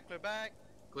 clear back. Clear back.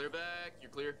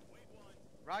 You're clear.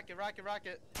 Rocket.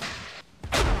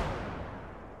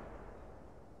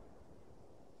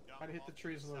 Might hit the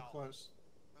trees a little close.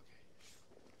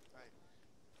 Alright.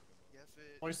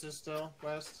 Voice is still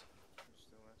west.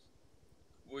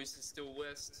 Voice is still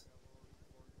west.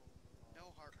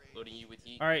 No heart rate. Loading you with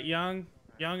heat. All right, Young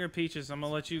or Peaches. I'm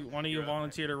gonna let one of you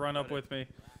volunteer to run up with me.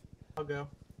 I'll go.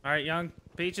 All right, Young.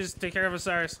 Peaches, take care of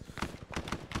Osiris.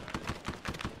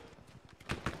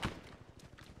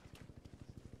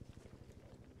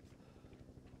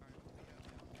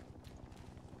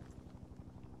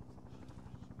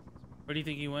 Where do you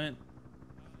think he went?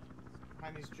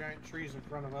 Behind these giant trees in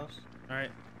front of us. All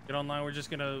right, get online. We're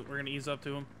gonna ease up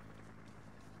to him.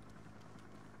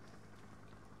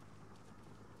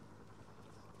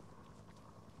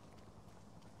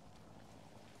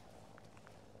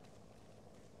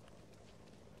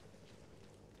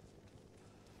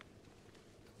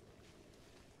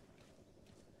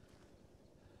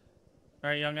 All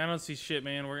right, Young. I don't see shit,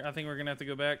 man. I think we're gonna have to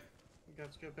go back.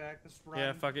 Let's go back. Let's run.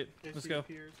 Yeah, fuck it. Let's go.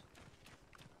 Appears.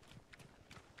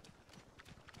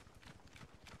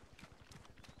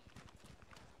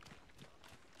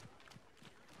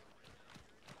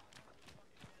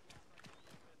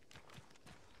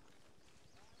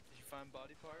 Did you find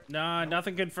body part? Nah,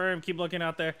 nothing confirmed. Keep looking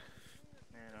out there.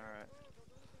 Man, alright.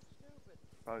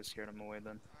 Probably scared him away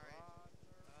then.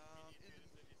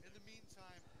 In the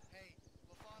meantime, hey,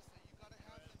 LaFossa, you gotta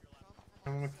have them come from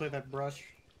I'm gonna clear that brush.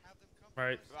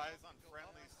 Right. Eyes on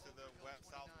friendlies to the west,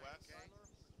 southwest.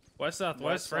 West,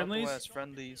 southwest, friendlies? Southwest,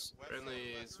 friendlies.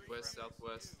 Friendlies, west,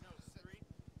 southwest. I'm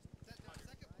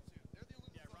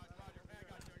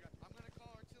gonna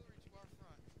call artillery to our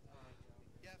front.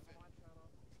 Yeah,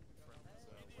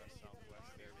 West,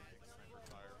 southwest there, being sniper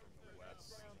fire from the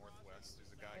west, northwest. There's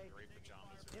a guy in gray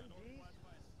pajamas.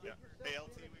 Yeah. Hey,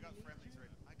 LT, we got friendlies right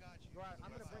now. I got you.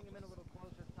 I'm gonna bring him in a little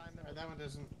closer. Time in. That one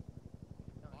doesn't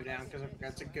go down because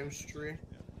that's a ghost tree.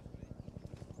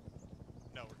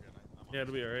 No, we're good. Yeah,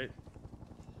 it'll be alright.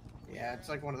 Yeah, it's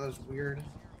like one of those weird. 07309618.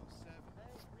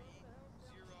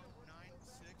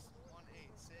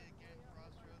 Say again,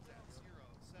 crossroads at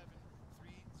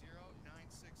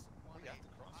 07309618. We got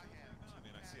the crossroads. I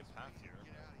mean, I see a path here.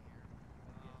 Get out of here.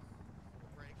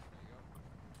 Break.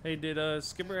 Hey, did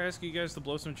Skipper ask you guys to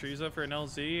blow some trees up for an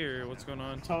LZ, or what's going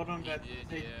on? Told him that. Yeah,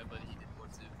 but he didn't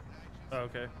want to. Oh,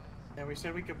 okay. Yeah, we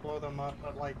said we could blow them up,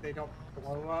 but like they don't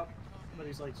blow up. But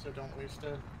he's like, so don't waste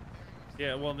it.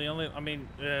 Yeah, well, we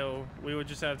would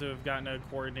just have to have gotten a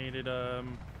coordinated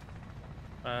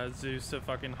Zeus to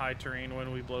fucking high terrain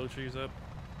when we blow trees up.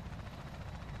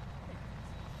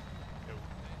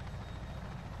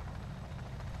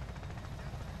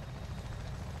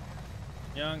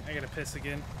 Young, I gotta piss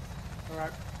again.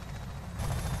 Alright.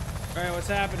 Alright, what's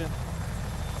happening?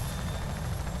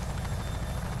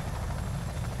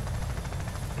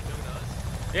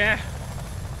 Yeah.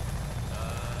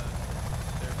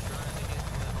 They're trying to get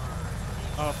them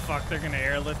our. Oh fuck, they're gonna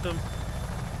airlift them?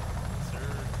 Sir.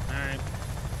 Alright.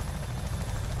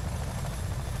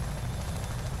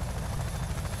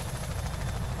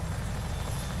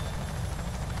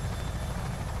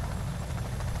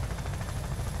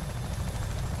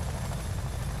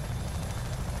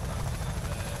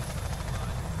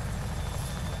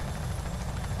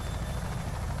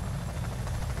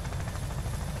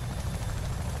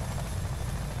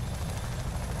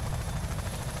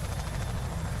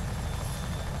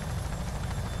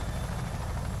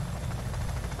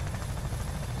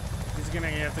 Gonna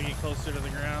have to get closer to the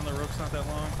ground. The rope's not that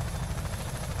long.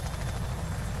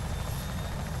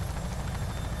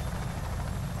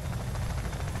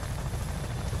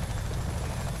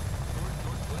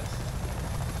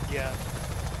 Yeah. Go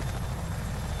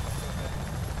ahead.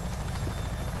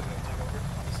 Take over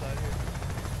on the side here.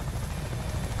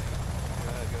 Go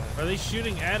ahead, go ahead. Are they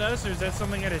shooting at us, or is that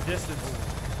something at a distance?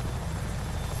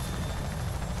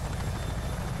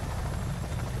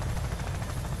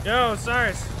 Yo,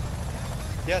 Cyrus.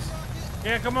 Yes.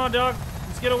 Yeah, come on, dog.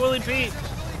 Let's get a Willie Pete.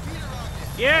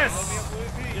 Yes.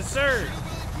 Yes, sir.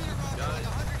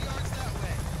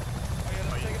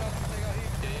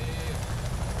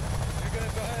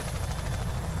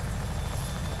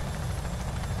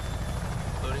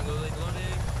 Loading, loading,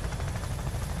 loading.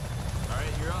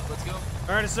 Alright, you're up. Let's go.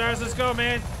 Alright, Cyrus, let's go,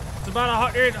 man. It's about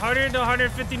 100 to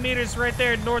 150 meters right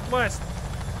there northwest.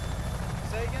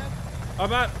 Say again?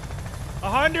 About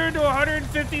 100 to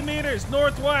 150 meters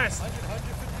northwest.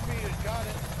 150 meters, got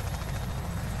it.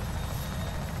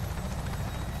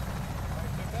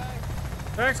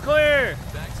 Back's clear.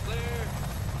 Back's clear.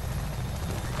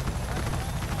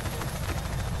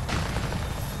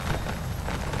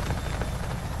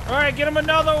 Alright, get him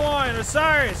another one.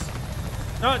 Osiris.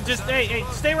 No, just, hey,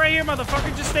 stay right here,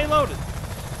 motherfucker. Just stay loaded.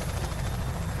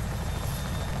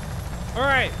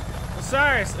 Alright.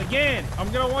 Osiris, again, I'm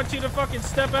gonna want you to fucking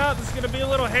step out. This is gonna be a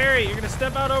little hairy. You're gonna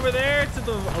step out over there to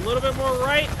the a little bit more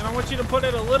right, and I want you to put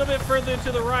it a little bit further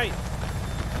to the right.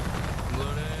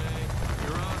 Loading.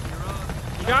 You're up, you're up.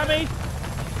 You got me?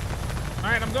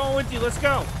 Alright, I'm going with you. Let's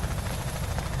go.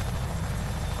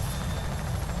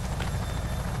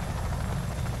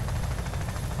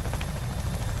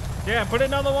 Yeah, put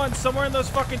another one somewhere in those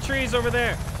fucking trees over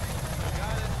there.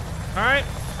 Alright?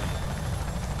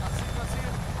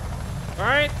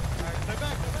 Alright?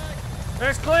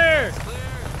 That's clear!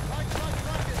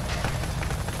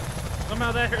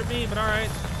 Somehow that hurt me, but alright.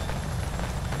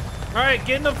 Alright,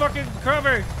 get in the fucking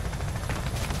cover!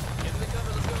 Get in the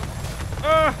cover, let's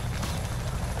go.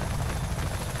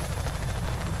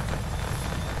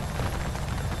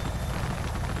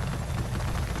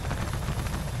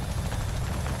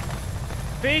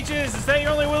 Peaches, is that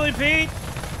your only Willie Pete?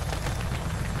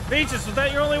 Peaches, is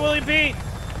that your only Willie Pete?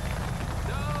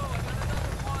 No, I got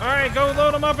another one. Alright, go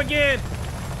load him up again.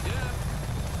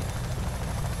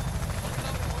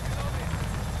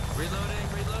 Reloading,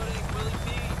 reloading, Willie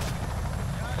Pete.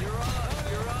 You're up,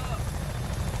 you're up.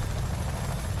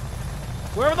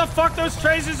 Wherever the fuck those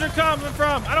tracers are coming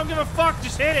from, I don't give a fuck,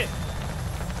 just hit it.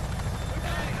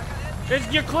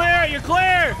 You're clear, you're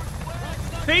clear.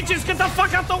 Peaches, get the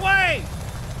fuck out the way.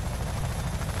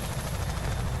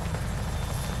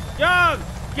 Young,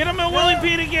 get him a Willie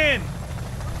Pete again.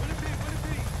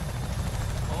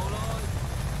 Hold on.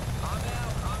 I'm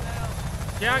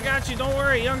out. Yeah, I got you, don't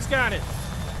worry, Young's got it.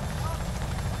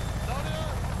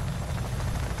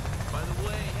 By the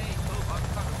way, hey, Pope, I'm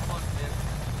kind of fucked, man.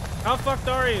 How fucked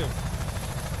are you?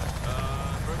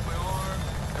 Broke my arm,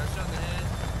 got shot in the head.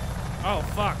 Oh,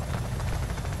 fuck.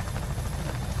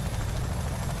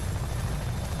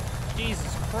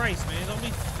 Jesus Christ, man, don't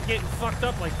be getting fucked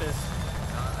up like this.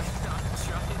 I'm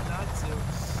trying not to.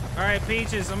 Alright,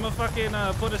 Peaches, I'm gonna fucking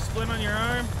put a splint on your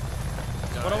arm.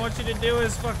 What I want you to do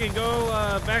is fucking go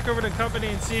back over to company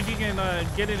and see if you can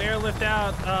get an airlift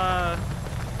out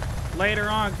later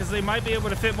on, because they might be able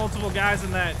to fit multiple guys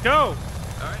in that. Go!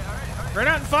 Alright. Run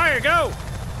out and fire, go!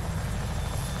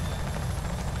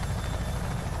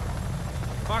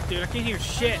 Fuck, dude, I can't hear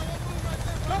shit.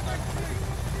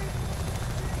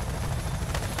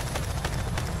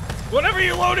 Whatever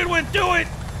you loaded with, do it!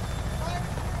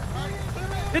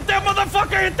 Hit that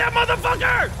motherfucker! Hit that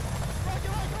motherfucker!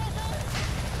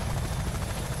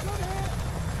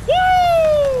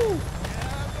 Woo!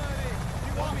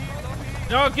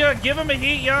 No, good. Give him a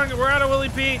heat, Young. We're out of Willie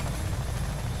Pete.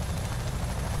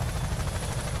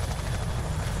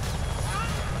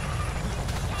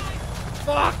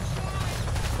 Fuck!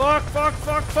 Fuck!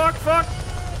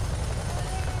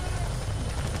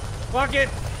 Fuck it!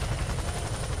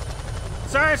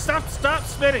 Sorry, stop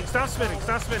spinning. Stop spinning.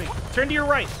 Turn to your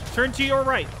right.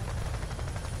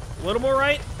 A little more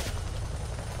right.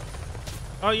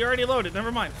 Oh, you already loaded. Never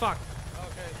mind. Fuck.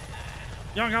 Okay.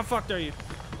 Young, how fucked are you?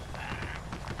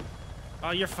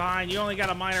 Oh, you're fine. You only got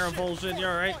a minor avulsion. You're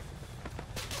alright.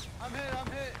 I'm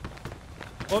hit.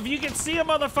 Well, if you can see a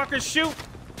motherfucker, shoot.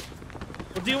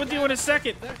 We'll deal with you in a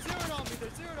second. They're zeroed on me.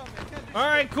 I can't do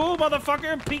Alright, cool,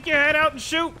 motherfucker. Peek your head out and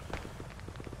shoot.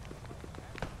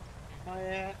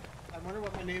 I wonder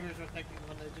what my neighbors were thinking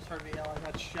when they just heard me yell. I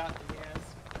got shot in the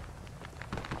ass.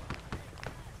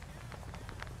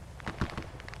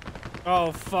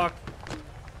 Oh, fuck.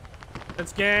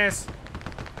 That's gas.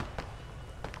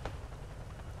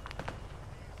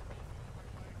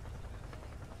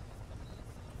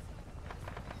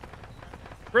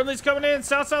 Brindley's coming in,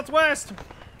 south-southwest.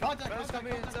 Contact,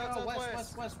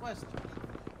 west.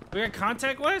 We got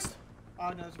contact west?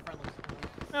 Oh, no, it's a friendly.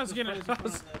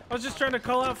 I was just trying to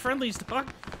call out friendlies, dog.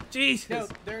 Jesus. No,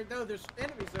 there's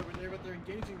enemies over there, but they're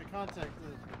engaging the contact.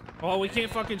 Well, we can't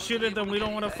fucking shoot at them. We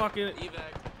don't want to fucking.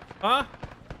 Evac. Huh?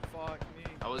 Fuck me.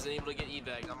 I wasn't able to get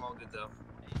evac. I'm all good though.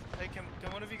 Hey, can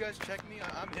one of you guys check me?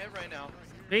 I'm hit right now.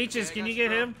 Peaches, can you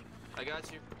get him? I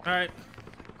got you. All right.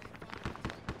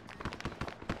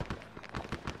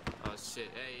 Oh shit.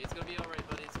 Hey, it's gonna be alright,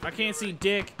 buddy. I can't see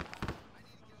dick.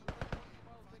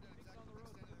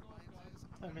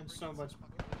 I'm in so much.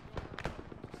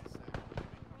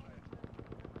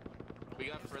 We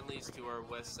got friendlies to our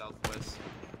west-southwest.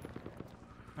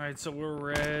 All right, so we're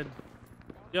red.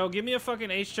 Yo, give me a fucking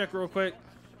ace check real quick.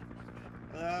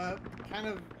 Kind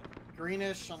of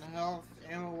greenish on health.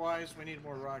 Ammo-wise, we need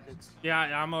more rockets. Yeah,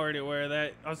 I'm already aware of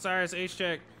that. Osiris, ace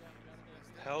check.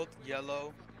 Health,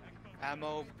 yellow.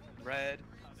 Ammo, red.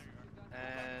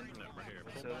 And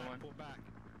what's the other one?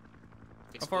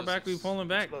 How far back are we pulling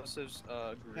back? Explosives,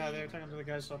 green. Yeah, they were talking to the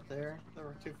guys up there. They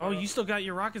were too far Oh, up. you still got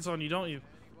your rockets on you, don't you?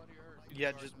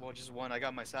 Yeah, just one. I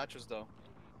got my satchels though.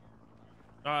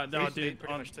 No, They dude.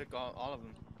 pretty much took all of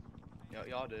them.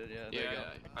 Y'all did, yeah. There you go.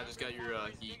 I just got your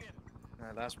heat.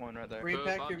 Alright, last one right there.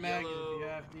 Repack your mag if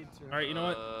you need to. All right, you know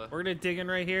what? We're gonna dig in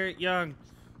right here, Young.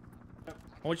 I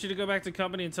want you to go back to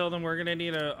company and tell them we're gonna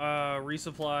need a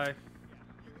resupply.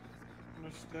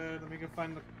 Understood. Let me go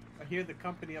find the. I hear the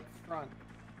company up front.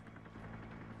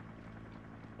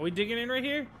 Are we digging in right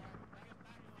here?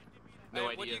 No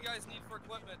What do you guys need for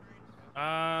equipment?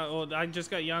 Well, I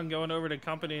just got Young going over to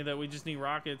company that we just need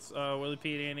rockets. Willie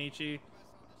Pete and HE.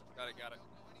 Got it.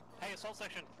 Hey, assault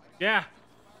section. Yeah.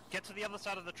 Get to the other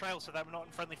side of the trail so that we're not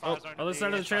in friendly fire zone. Other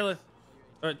side of the trailer.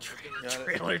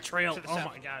 Trail. To the Oh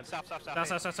south. my God. South.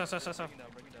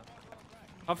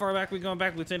 How far back we going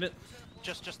back, Lieutenant?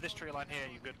 Just this tree line here.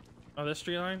 You good? Oh, this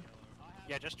tree line?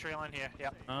 Yeah, just tree line here.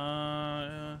 Yep.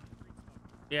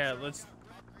 Yeah, let's.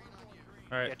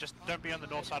 All right. Yeah, just don't be on the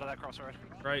north side of that crossroad.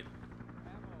 Right.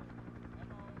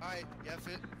 Alright, yeah,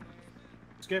 fit.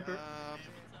 Skipper.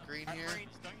 Green here.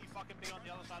 Greens, don't you fucking be on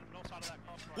the other side, north side of that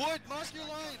crossroad. Wood, mark your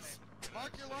lines!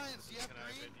 Mark your lines, you have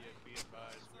green?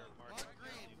 Mark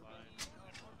green.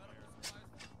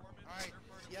 Alright,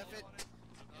 Yeffit.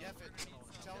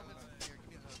 Tell him it's here,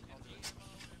 give me the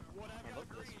I'll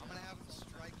do it. I'm gonna have him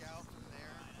strike out from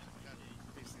there.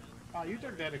 Oh, you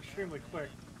took that extremely quick.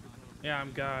 Yeah,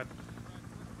 I'm God.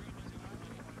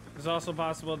 It's also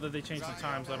possible that they changed the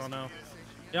times. I don't know.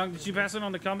 Young, did you pass it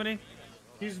on to company?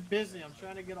 He's busy. I'm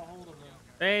trying to get a hold of him.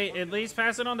 Hey, at least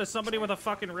pass it on to somebody with a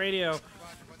fucking radio.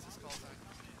 What's his call sign?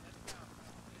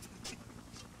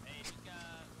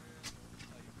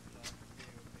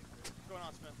 What's going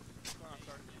on, Smith? What's going on,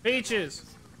 Sergeant? Beaches.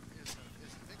 Is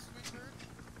Nick Swing heard?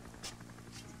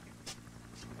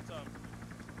 What's up?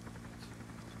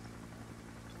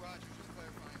 Roger, just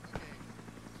clarifying. Okay.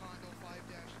 Condo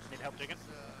 5-. Need help digging?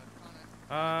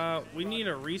 We need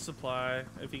a resupply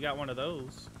if you got one of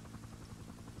those.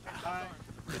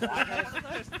 It's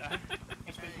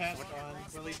been passed on.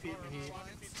 Willie Pete and he.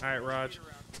 Alright, Raj.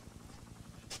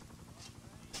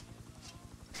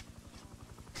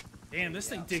 Damn, this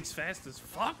thing digs fast as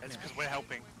fuck. It's because we're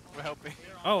helping. We're helping.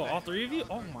 Oh, all three of you?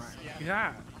 Oh my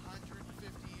God.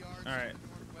 Alright.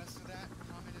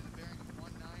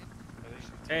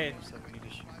 Hey.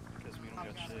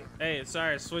 Hey,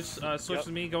 sorry. Switch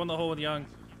with me. Go in the hole with Young.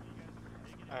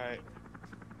 Alright.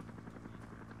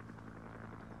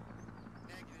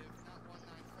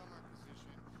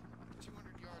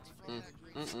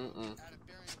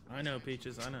 I know,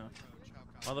 Peaches. I know.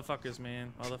 Motherfuckers,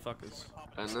 man. Motherfuckers.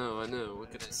 I know.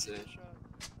 What can I say?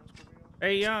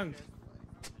 Hey, Young.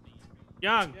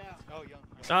 Young. Oh,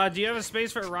 Young. Do you have a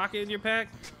space for a rocket in your pack?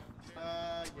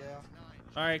 Yeah.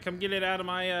 Alright, come get it out of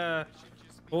my,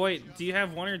 Boy, do you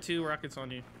have one or two rockets on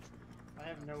you? I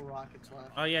have no rockets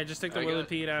left. Oh yeah, just take the Willie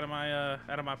Pete out of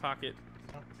my pocket.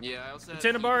 Yeah, I also have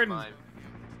Lieutenant Barton.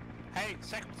 Hey,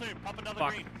 second platoon, pop another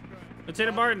Fuck. green.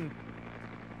 Lieutenant Barton.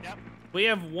 Yep. We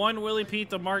have one Willie Pete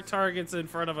to mark targets in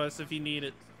front of us if you need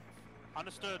it.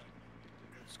 Understood.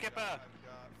 Skipper.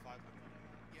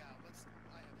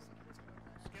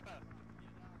 Skipper.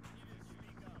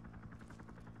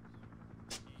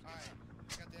 Alright,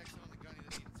 I got the exit on the gunny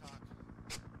that need to talk.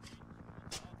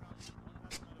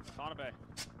 Santa Bay.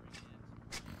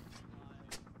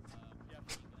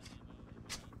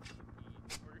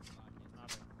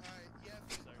 Alright, yeah,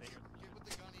 get with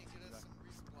the gunny and get us some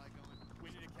resupply going. We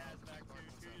need a Kaz back too.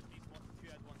 Two just needs one. Two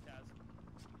has one Kaz.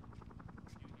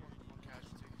 One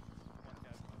casualty. One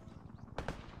Kaz.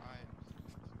 Alright.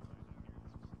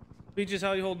 Peaches,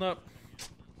 how you holding up?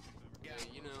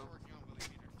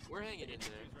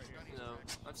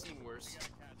 I've seen worse.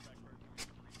 Do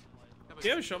you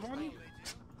have a shovel on you?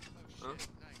 Huh?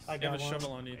 I You have got a one.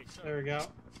 shovel on you. There we go.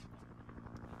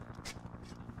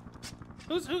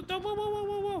 Who? No,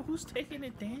 whoa! Who's taking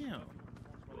it down?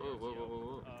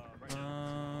 Whoa.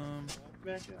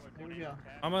 Back up. Here we go.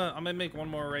 I'm gonna make one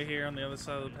more right here on the other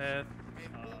side of the path. Hey,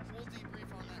 we'll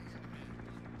debrief on that here in a minute.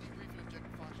 Debrief and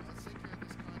objective function. Let's take care of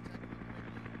this contact real quick.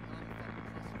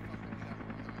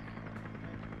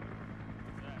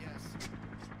 Yes.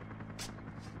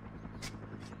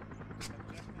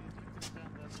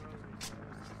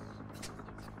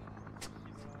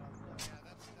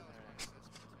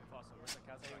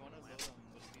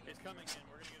 It's coming in.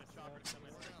 We're gonna get a chopper to come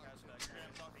in. We're gonna cast back. You're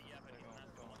gonna talk to Yep and he'll have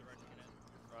to go on the direction it in.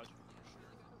 Roger.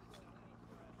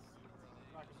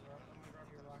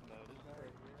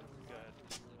 Good.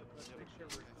 Let's make sure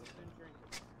we're eating and drinking.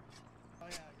 Oh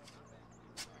yeah,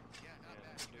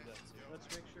 Do that too. Let's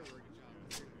make sure we're eating and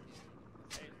drinking.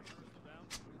 Hey, down.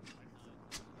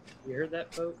 You heard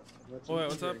that, Pope? Let's eat Wait, and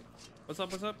what's up? drink. What's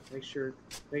up? Make sure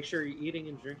you're eating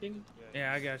and drinking.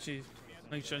 Yeah, I got you.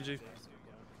 Thanks, Shinji.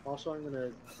 Also, I'm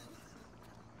gonna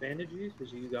bandage you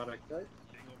because you got a cut.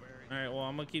 Alright, well,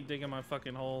 I'm gonna keep digging my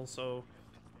fucking hole, so...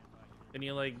 Can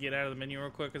you, like, get out of the menu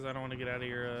real quick? Because I don't want to get out of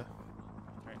your,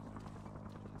 Alright.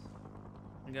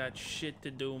 I got shit to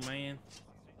do, man.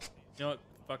 You know what?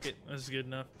 Fuck it. This is good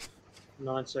enough.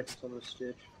 9 seconds on the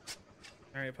stitch.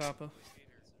 Alright, Papa.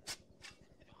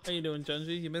 How you doing,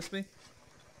 Junji? You miss me?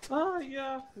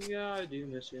 Yeah, I do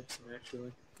miss you,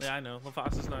 actually. Yeah, I know.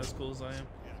 LaFosse is not as cool as I am.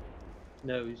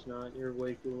 No, he's not. You're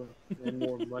way cooler and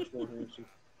much more handsome.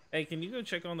 Hey, can you go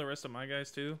check on the rest of my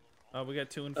guys, too? We got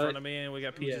 2 in front of me, and we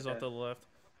got Peaches off to the left.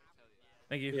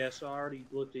 Thank you. Yeah, so I already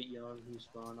looked at Young. He's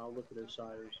fine. I'll look at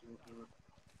Osiris.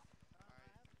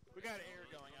 We got air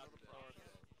going out the door.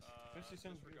 Especially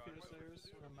since repeater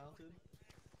stairs are mounted.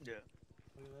 Yeah.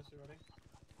 Look at this, you ready?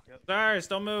 Yep. Cyrus,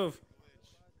 don't move.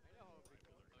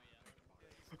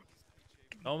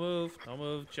 Don't move. Don't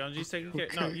move. Junji's taking care.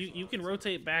 No, you can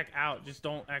rotate back out. Just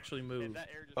don't actually move.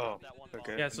 Oh,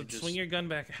 okay. Yeah, so swing your gun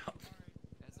back out.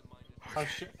 I was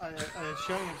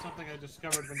showing him something I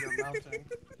discovered when you're mounting.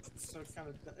 It's so kind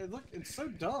of. It's so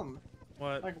dumb.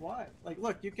 What? Like why? Like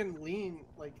look, you can lean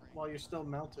like while you're still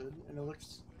mounted, and it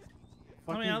looks.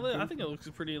 I mean, I think it looks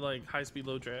pretty like high speed,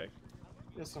 low drag.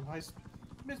 Yeah, some high.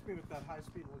 Miss me with that high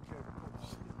speed low drag.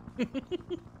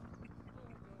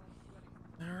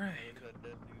 All right.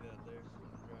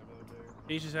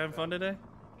 Peaches having fun today?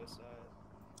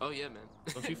 Oh yeah, man.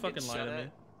 Don't you fucking lie to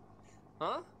me.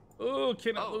 Huh? Oh,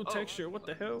 cannot low texture. What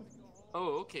the hell?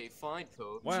 Oh, okay, fine,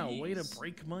 Pope. Wow, Jeez. way to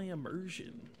break my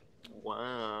immersion.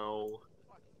 Wow.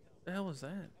 What the hell was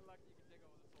that?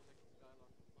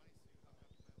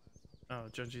 Oh,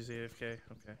 Junji's AFK.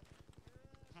 Okay.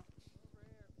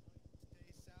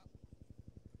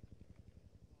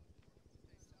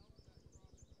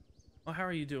 Well, how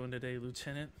are you doing today,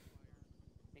 Lieutenant? I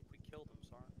think we killed him,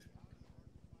 sorry.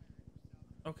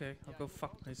 Okay, I'll go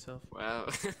fuck myself. Wow.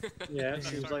 Yeah, it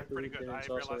seems like the pretty good. I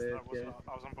Lieutenant's also realized AFK.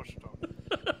 I was on push to talk.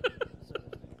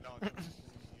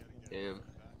 Damn.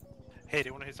 Hey, do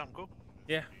you want to hear something cool?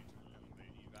 Yeah.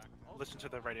 Listen to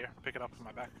the radio. Pick it up in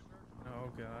my back. Oh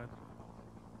god.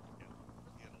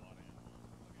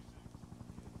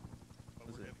 What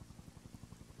is it?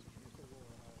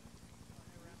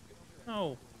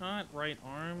 No, not right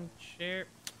arm chair.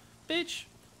 Bitch!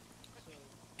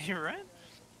 You right?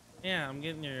 Yeah, I'm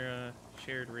getting your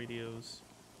shared radios.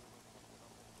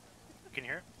 Can you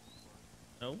hear it?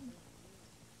 No?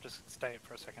 Just stay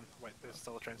for a second. Wait, there's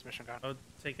still a transmission going. Oh,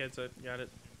 take headset. Got it.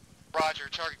 Roger,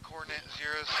 target coordinate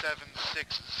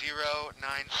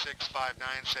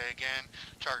 07609659. Say again.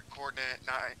 Target coordinate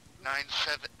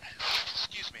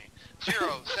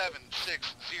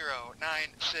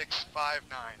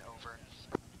 07609659. Over.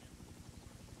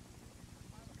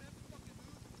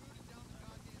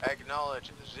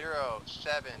 Acknowledge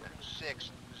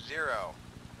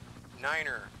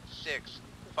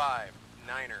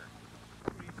 0760-9er-659er.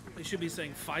 They should be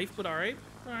saying Fife, but alright.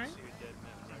 Alright.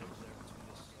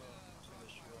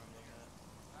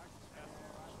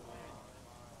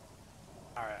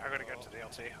 Alright, I gotta go to the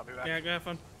LT. I'll be back. Yeah, go have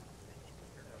fun.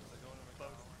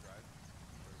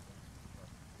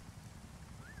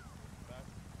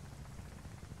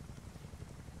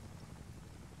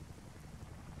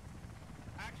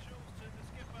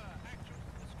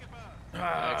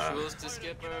 Actuals to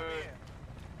skipper.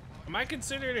 Am I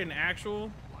considered an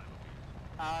actual?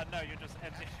 No, you're just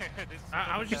engineer.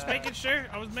 I was just making sure.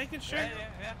 I was making sure.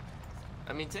 Yeah.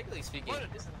 I mean, technically speaking,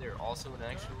 isn't there also an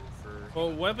actual for?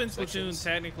 Well, weapons sections?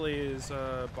 platoon technically is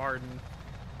Barden.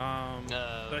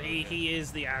 So he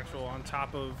is the actual on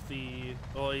top of the,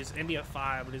 well, he's India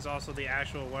 5, but he's also the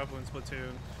actual weapons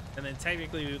platoon. And then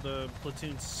technically the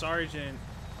platoon sergeant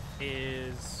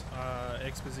is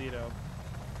Exposito.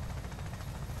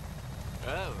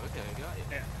 Oh, okay, got it.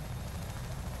 Yeah.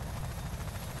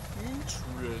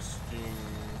 Interesting.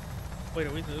 Wait,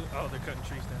 are we? Oh, they're cutting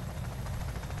trees down.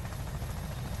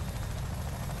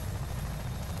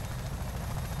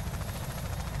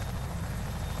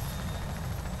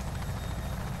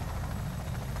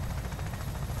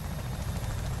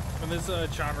 When this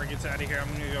chopper gets out of here,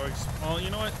 I'm gonna go. Well, you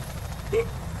know what?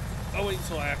 I'll wait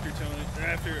until after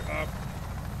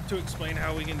to explain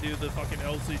how we can do the fucking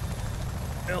LZs.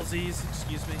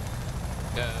 Excuse me.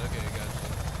 Yeah. Okay, gotcha.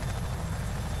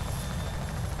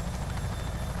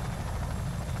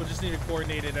 We'll just need a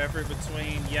coordinated effort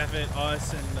between Yevit,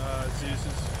 us, and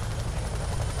Zeus's.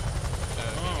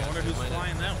 I wonder who's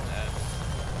flying that one.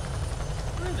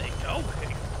 Where are they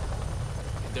going?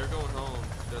 They're going home.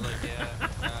 They're like,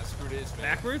 yeah, screw this, man.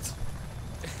 Backwards?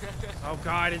 Oh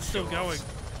god, it's still going.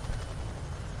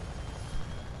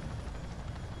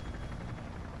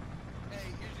 Hey,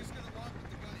 you're just gonna walk with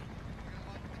the gunny.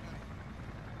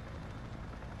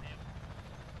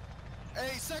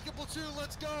 Hey, second platoon,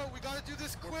 let's go. We gotta do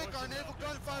this quick. Our naval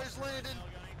gunfire's landing.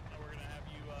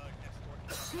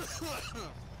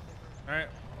 Alright,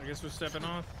 I guess we're stepping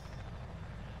off.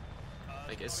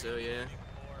 I guess so, yeah.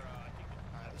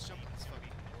 Alright, let's jump in this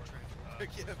fucking trench.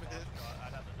 Yeah, man.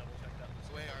 I'd have to double check that. That's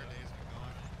the way our days been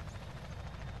going.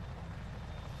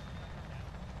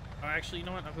 Oh, actually, you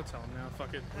know what? I'll go tell him now.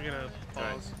 Fuck it. We gotta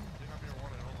pause.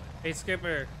 Hey,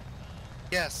 Skipper.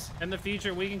 Yes. In the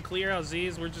future, we can clear out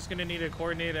Z's. We're just gonna need a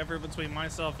coordinated effort between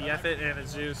myself, Yefit, and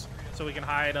Zeus, so we can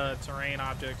hide terrain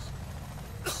objects.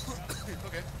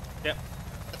 Okay. Yep.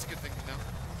 That's a good thing to know.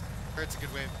 Or it's a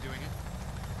good way of doing it.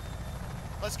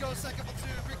 Let's go, second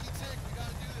platoon. Ricky Tick, we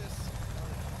gotta do this.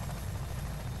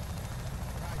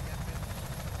 Alright, Yefit.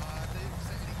 They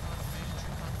sent any confirmation,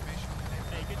 true confirmation on the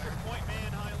naval Hey, get your point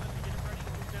man, Highland, and get him ready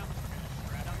to move down the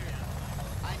strat out here.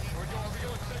 I need we're going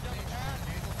straight down the path.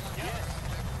 Yes.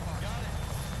 Got it.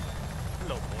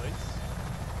 Hello, boys.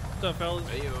 What's up, fellas?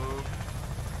 Heyo.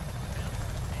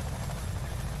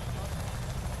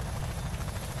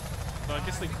 So I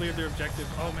guess they cleared their objective.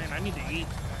 Oh man, I need to eat.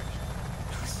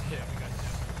 Yeah, we got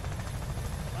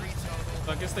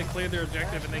So I guess they cleared their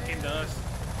objective and they came to us.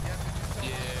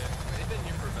 Yeah, they've been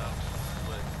here for about,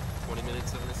 what, 20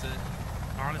 minutes, I'm gonna say?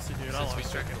 Honestly, dude, I lost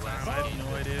track of time. I have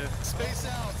no idea. Space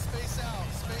out, space out,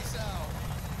 space out.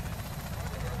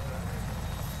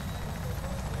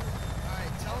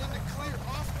 Alright, tell them to clear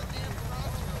off the damn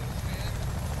crossroads, man.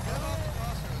 Get off the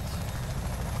crossroads.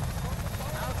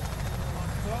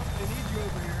 Well, they need you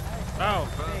over here. Oh,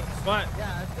 what?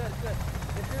 Yeah, it's good, it's good.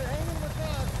 If you're hanging with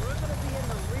us, we're going to be in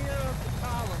the rear of the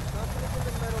column. Company's in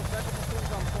the middle, second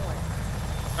platoon's on point.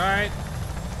 Alright.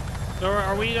 So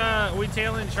are we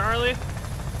tailing Charlie?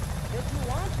 If you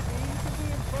want to be, you can be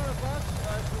in front of us.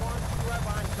 If you want to be right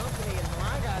behind company, and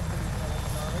my guys can be tailing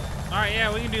Charlie. Alright,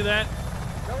 yeah, we can do that.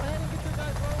 Go ahead and get your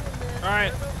guys rolling, man.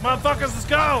 Alright, motherfuckers, let's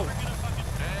go!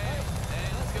 Hey,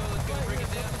 let's go, bring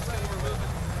it down, let's go, we're moving.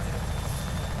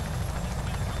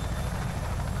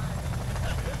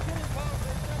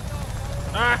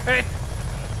 Alright.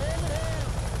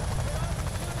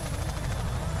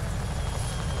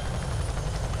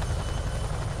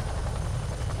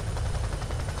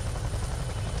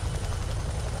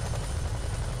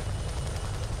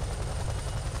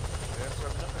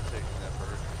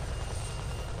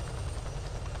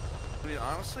 I mean,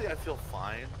 honestly, I feel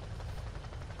fine.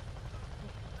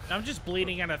 I'm just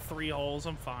bleeding out of 3 holes.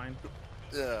 I'm fine.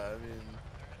 Yeah, I mean,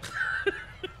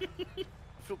 I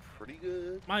feel pretty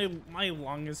good. My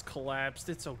lung is collapsed.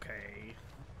 It's okay.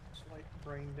 Slight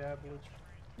brain damage.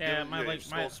 Yeah, your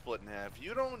skull split in half.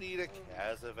 You don't need a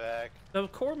Casovac. The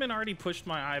Corpsman already pushed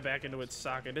my eye back into its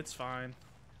socket. It's fine.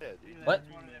 Yeah, dude. What?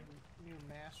 New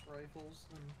mass rifles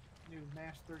and new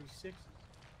mass 36s.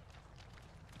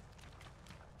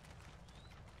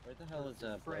 Where the hell is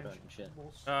blood on shit?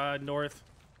 North.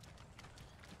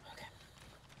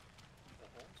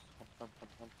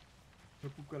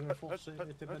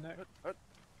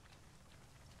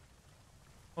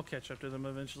 I'll catch up to them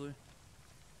eventually.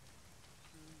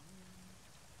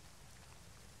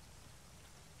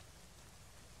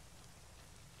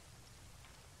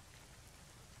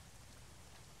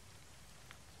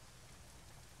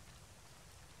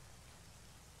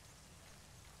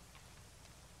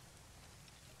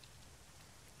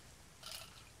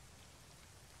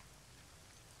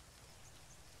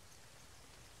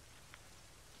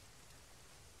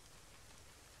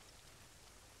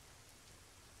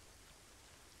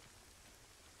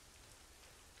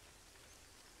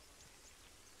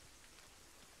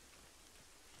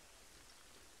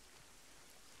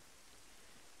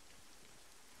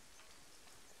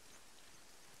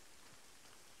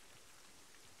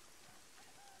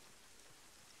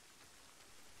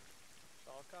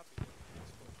 I'll copy.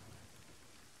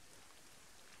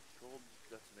 Controlled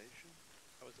destination?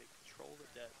 That was a controlled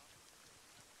death.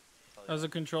 That was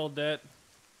a controlled debt.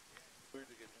 Weird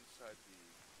to get inside the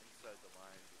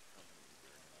lines of companies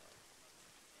during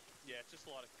Yeah, it's just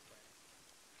a lot of complaining.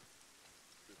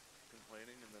 just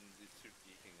complaining and then these two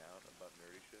geeking out about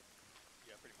nerdy shit.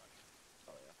 Yeah, pretty much.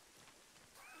 Oh yeah.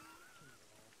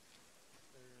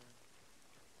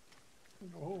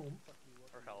 Oh.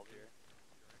 Or held here.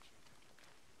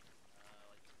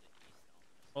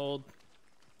 Old.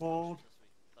 Hold.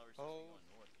 Oh.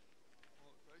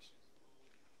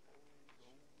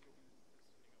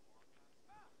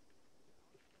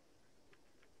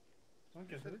 Don't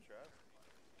get hit.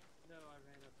 No, I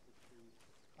ran up the tree.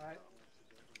 Alright.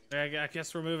 Yeah, I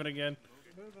guess we're moving again.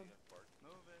 Moving.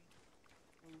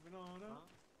 Moving on up.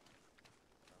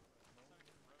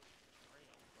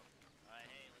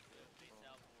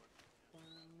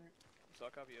 So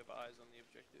I'll copy. You have eyes on the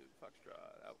objective.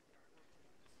 Foxtrot out.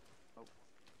 Oh.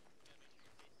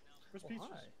 Where's Peaches?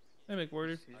 Hey,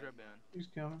 McWordy. He's right behind. He's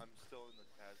coming. I'm still in the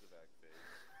Kazovac phase.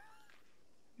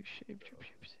 You shaved your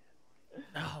pubes.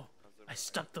 No, I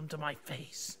stuck them to my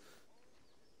face.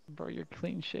 Bro, you're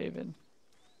clean shaven.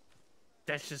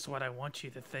 That's just what I want you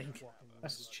to think.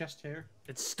 That's his chest hair.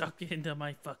 It's stuck into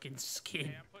my fucking skin.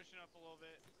 Hey, I'm pushing up a little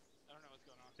bit. I don't know what's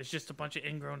going on. It's just a bunch of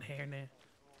ingrown hair now.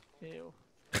 Ew.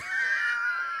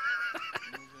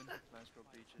 Nice girl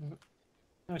beaches.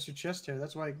 No, it's your chest hair.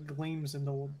 That's why it gleams in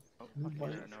the Oh,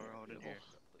 moonlight. okay, now we're holding here.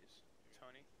 Please.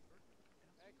 Tony?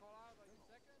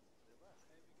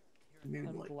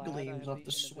 Moonlight I'm glad I gleams have off the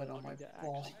the sweat on my inability to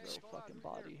ball. actually grow fucking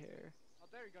body hair. Oh,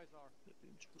 there you guys are.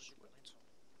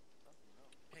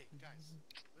 Hey, guys,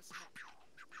 listen up.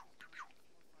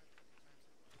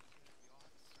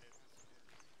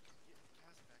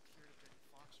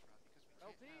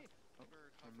 LT! Oh,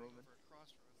 I'm moving.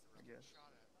 I guess.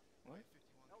 What?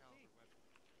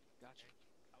 Gotcha.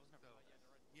 I was never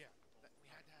Yeah, we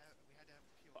had to have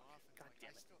peel off. And God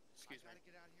damn it. Excuse me. I gotta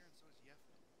get out of here, and so does Yef.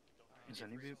 Is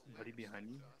anybody behind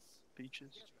you?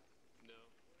 Peaches? No.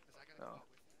 Oh.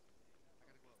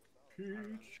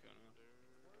 Peach.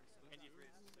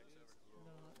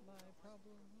 Not my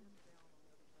problem.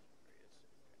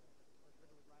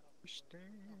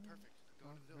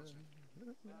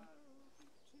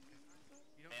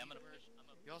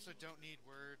 You also don't need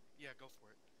word. Yeah, go for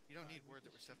it. You don't need word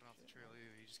that we're stepping off the trail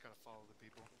either. You just gotta follow the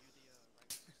people.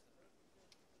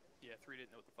 Yeah, 3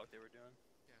 didn't know what the fuck they were doing.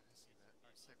 Yeah, I see that.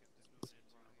 Second didn't see it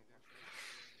either.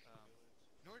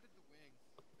 Nor did the wing.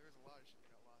 There was a lot of shit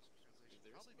that got lost in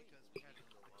translation. Probably because we had a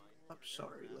dual I'm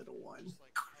sorry, little one.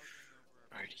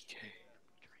 RDK.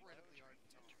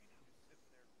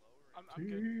 I'm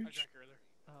good. I drank earlier.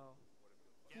 Oh.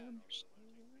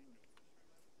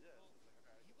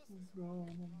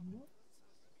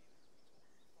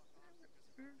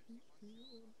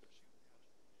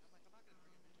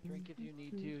 Drink if you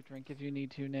need to. Drink if you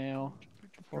need to now.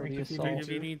 Before Drink the if you assault. need If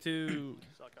you need to.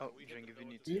 Oh, drink if you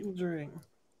need to. Eat and drink.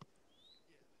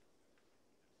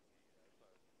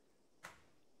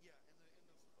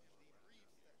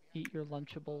 Eat your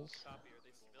Lunchables.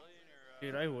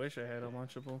 Dude, I wish I had a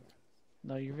Lunchable.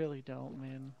 No, you really don't,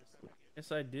 man.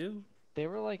 Yes, I do. They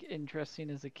were like interesting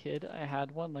as a kid. I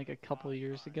had one like a couple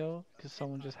years ago because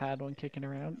someone just had one kicking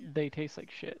around. They taste like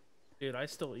shit. Dude, I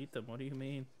still eat them. What do you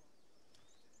mean?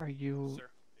 Are you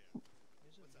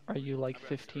like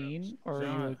 15 or are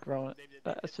you a grown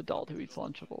ass adult who eats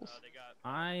Lunchables?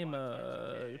 I'm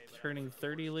turning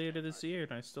 30 later this year,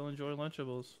 and I still enjoy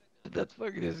Lunchables. That's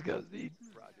fucking disgusting.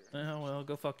 Oh well,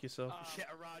 go fuck yourself. Yeah,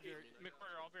 Roger.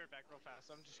 McMurray, I'll be right back real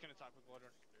fast. I'm just gonna talk with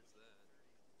Bloodrun.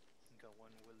 Got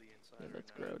one Willy inside. Yeah,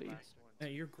 that's grody.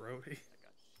 Hey, you're grody.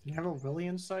 You have a willy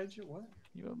inside you? What?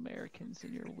 You Americans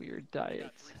and your weird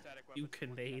diets. You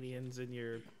Canadians and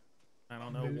your, I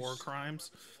don't know, war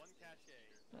crimes.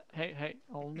 Hey,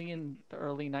 only in the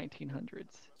early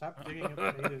 1900s. Stop digging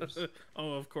up natives.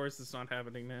 Oh, of course it's not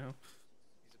happening now.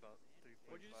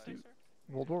 What'd you just say, sir?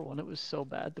 World War I, it was so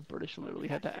bad the British literally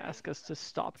had to ask us to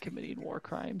stop committing war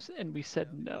crimes, and we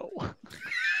said no.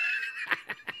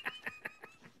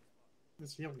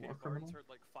 Is he a war criminal? Heard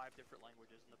like 5 different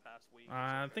languages in the past week.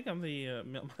 I think I'm the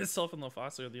myself and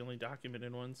LaFosse are the only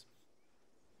documented ones.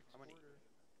 I'm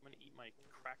gonna eat my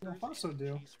crackers LaFosse and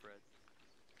do. cheese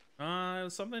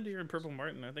spread. Something to your Purple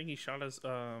Martin. I think he shot a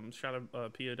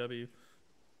POW.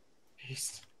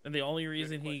 And the only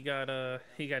reason he got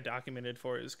documented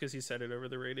for it is because he said it over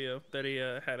the radio that he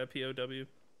had a POW.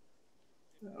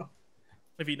 No.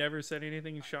 If he never said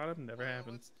anything, he shot him. Never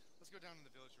happened. Let's go down to the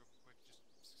village real quick.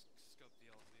 Just scope the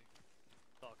LZ.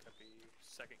 I'll copy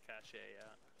second cache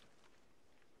out.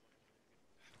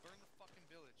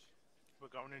 We're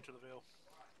going into the Ville.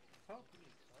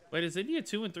 Wait, is India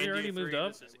 2 and 3 India already moved 3,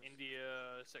 up? This is India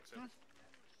 6.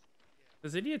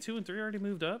 Is India 2 and 3 already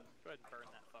moved up? Go ahead and burn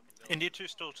that fucking village. India 2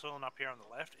 still chilling up here on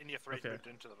the left. India 3 Okay. moved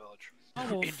into the village. Oh,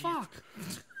 well, India... fuck.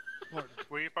 What,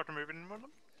 were you about to move in with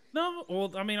them? No,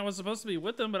 well, I mean, I was supposed to be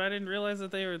with them, but I didn't realize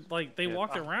that they were, like, they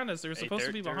walked around us. They were supposed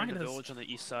to be they're behind in the us. village on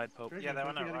the east side, Pope. Yeah, they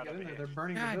were not right up here. They're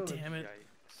burning the God village. damn it.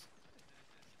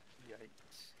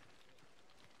 Yikes.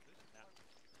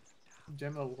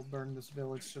 Demo will burn this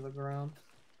village to the ground.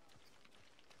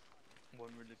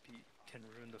 One repeat can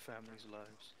ruin the family's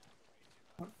lives.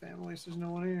 What families? There's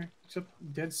no one here except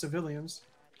dead civilians.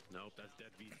 Nope, that's dead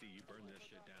VC. You burn this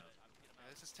shit down.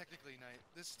 This is technically night.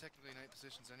 This is technically night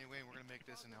positions anyway. We're gonna make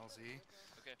this an LZ.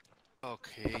 Okay.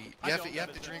 Okay. You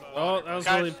have to drink Oh, water. that was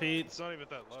Guys, really Pete. It's not even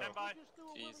that low. Stand by.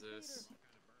 Jesus.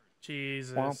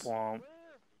 Jesus. Womp womp.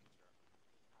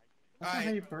 That's not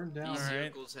how you burn down. These Alright.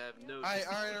 circles have no.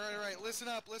 Alright. Listen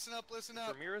up.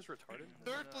 Ramirez retarded?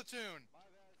 Third platoon.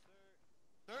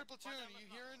 Third platoon, are you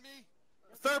hearing me?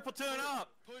 Third platoon up!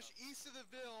 Push east of the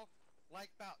Ville, like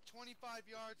about 25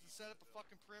 yards, and set up a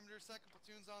fucking perimeter. Second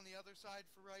platoon's on the other side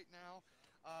for right now.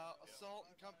 Assault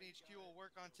and Company HQ will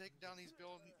work on taking down these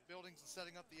buildings and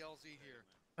setting up the LZ here.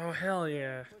 Oh, hell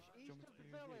yeah.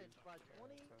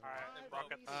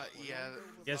 Yeah.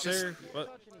 Yes, sir.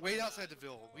 What? Wait outside the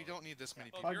Ville. We don't need this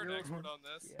many people. You're an expert on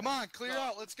this. Come on, clear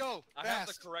out. Let's go. I have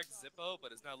the Fast. correct Zippo,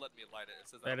 but it's not letting me light it. It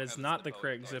says I That don't is have not the Zippo.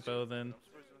 correct Zippo, then.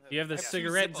 You have the I have two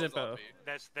cigarette Zippos on Zippo. me.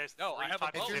 There's No, I three have a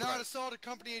types If of you're both. not Zippos. assault at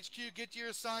Company HQ, get to your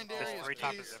assigned There's areas, 3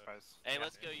 types of please. Zippos. Hey,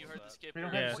 let's go. You heard the skip. We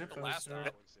don't Yeah. have The Zippos, last so-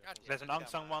 one. There's an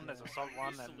unsung one, there's a assault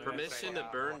one, and Permission to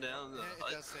burn down the It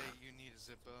hut. does say you need a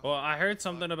Zippo. Well, I heard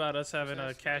something about us having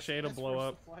a cache to blow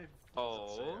up.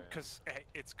 Oh. Because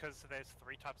there's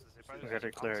 3 types of Zippos. We There's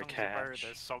gotta declare a unsung Zippo, cache.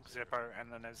 there's SOG Zippo,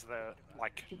 and then there's the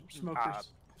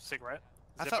Smokers. cigarette.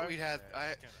 I Zippo. thought we'd had.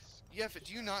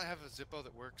 Do you not have a Zippo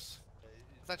that works?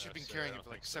 I thought you've been carrying it for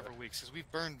like several weeks because we've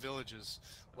burned villages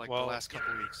like the last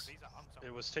couple weeks.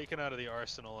 It was taken out of the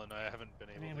arsenal, and I haven't been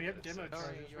able to we get have it demo since.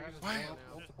 charges. We can What? blow up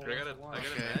multiple I gotta at once.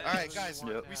 match. Alright, guys,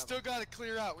 Yep. we still gotta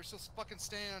clear out. We're still fucking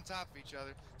staying on top of each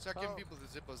other. Start giving people the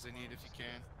Zippos they need if you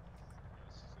can.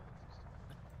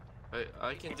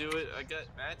 I can do it. I got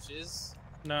matches.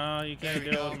 No, you can't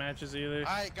There do we it with go. matches either.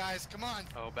 Alright, guys, come on.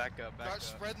 Oh, back up, back Start up.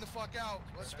 spreading the fuck out.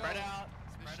 Let's Spread go. out.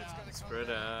 This shit's gonna come Spread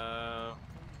down. out.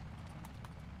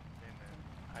 Hey,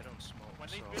 man, I don't smoke, When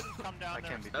these so buildings come I down,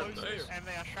 they're can't be explosives, there. and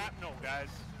they are shrapnel, guys.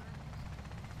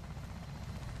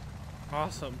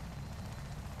 Awesome.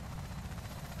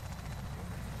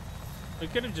 We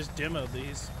could have just demoed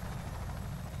these.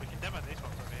 We can demo these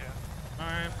ones over here.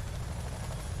 Alright.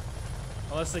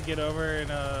 Unless they get over and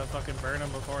fucking burn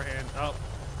them beforehand. Oh.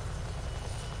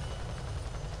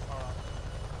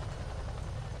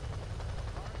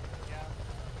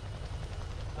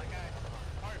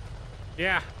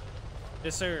 Yeah.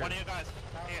 Yes, sir. One of you guys,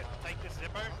 here, take this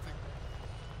Zippo.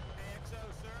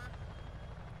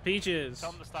 Peaches.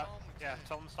 Tell them to start. Yeah,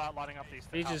 tell them to start lighting up these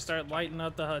things. Peaches, start lighting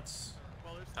up the huts.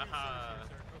 Haha.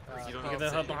 You don't Get have the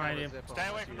to hut say behind you. Stay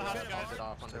away from the hut, guys.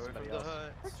 Stay away from the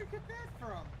hut. Where'd you get that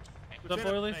from? What's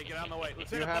up, Boily? Hey, get out of the way.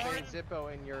 Do you have any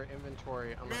Zippo in your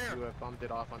inventory unless you have bumped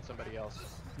it off on somebody else?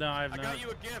 No, I have I not. got you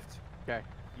a gift. Okay.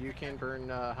 You can burn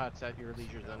huts at your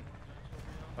leisure then.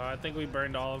 I think we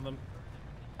burned all of them.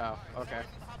 Oh, okay.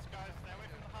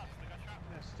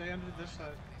 Yeah, stay under this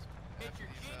hut. After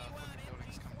these fucking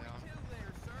buildings come down.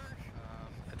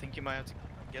 I think you might have to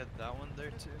get that one there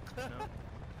too. No?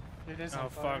 It is Oh, on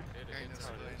fire. fuck. There ain't no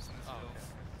civilians in this Oh, building.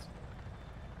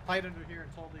 Hide under here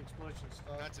until the explosion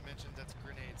stops. Not to mention that's a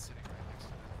grenade sitting right next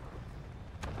to it.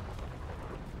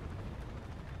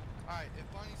 Alright, if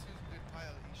Bonnie's who's a good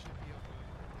pilot, he should be able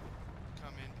to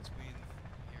come in between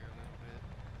here a little bit.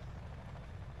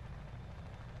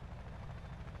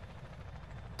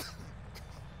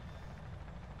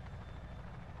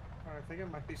 Alright, I think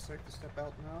it might be safe to step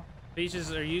out now.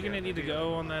 Peaches, are you gonna need to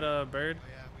go on that bird? Oh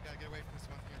yeah, we gotta get away from this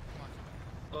one here. Come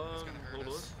on. It's gonna hurt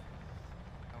hold us.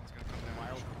 That one's gonna come down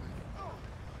shortly.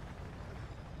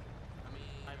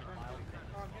 Fine,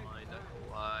 not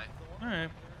gonna lie. Alright.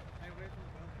 Alright.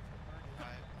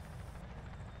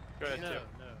 Go ahead, Yeah, Tim. You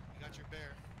got your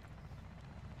bear.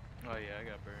 Oh yeah, I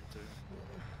got burned too.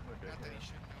 Not that he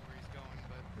should know where he's going,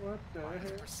 but What the that's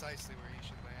heck? precisely where he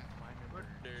should land.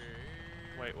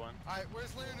 Wait, one. Alright, where's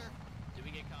Lerner? Did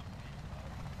we get confirmation?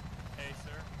 Hey,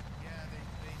 sir. Yeah, they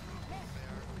moved over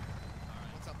there.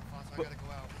 What's up, Foss? I gotta go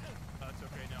out. That's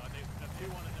okay. No, they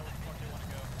want to know where the fuck they want to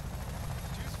go.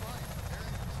 Choose fine.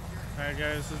 Aaron, security. Alright,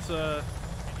 guys, it's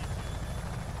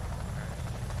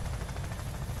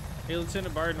Hey,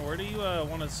 Lieutenant Barton, where do you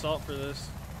want to assault for this?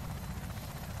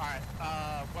 Alright,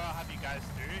 what I'll have you guys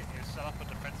do is set up a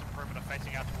defensive perimeter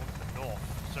facing out towards the north.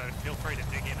 So feel free to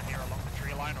dig in here along the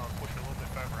tree line or push a little bit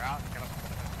further out and get up.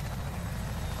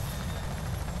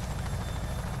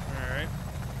 Alright.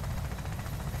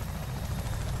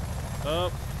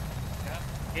 Oh.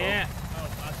 Yeah. Oh,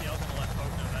 I see. I was gonna let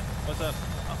Pope know that. What's up?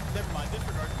 Oh, never mind.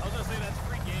 Disregard. I was gonna say that's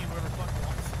free game. Whoever fuck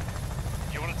wants.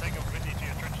 Do you want to take a with you to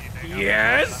your trench?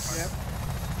 Yes.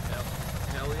 Yep.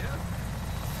 Hell yeah.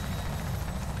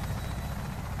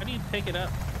 How do you pick it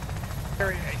up?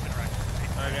 Carry it.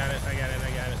 I got it. I got it.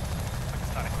 I got it.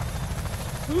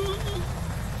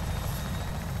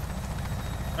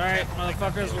 All right,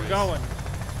 motherfuckers, we're going.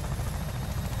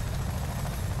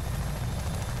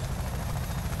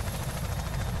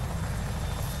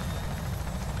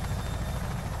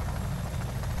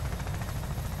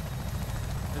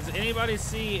 Does anybody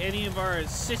see any of our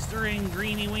sistering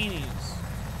greeny weenies?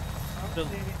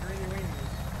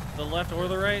 The left or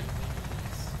the right?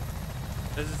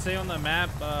 Does it say on the map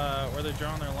where they're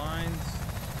drawing their lines?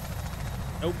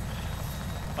 Nope.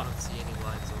 I don't see any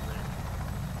lines on there.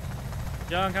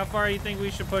 Young, how far do you think we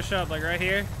should push up? Like right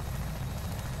here?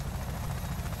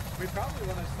 We probably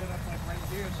want to set up like right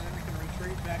here so then we can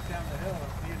retreat back down the hill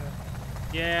if needed.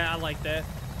 Yeah, I like that.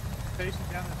 Facing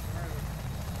down this road.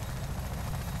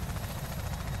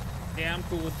 Yeah, I'm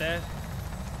cool with that.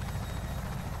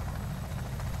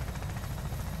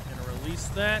 Gonna release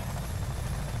that.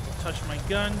 Touch my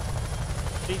gun.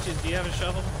 Peaches, do you have a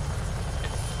shovel?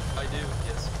 I do,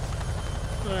 yes.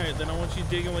 Alright, then I want you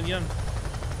digging with Young.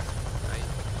 Right.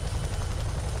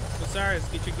 Osiris,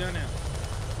 get your gun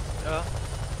out.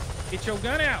 Get your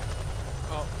gun out!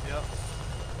 Oh, yep.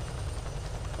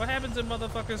 What happens if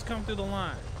motherfuckers come through the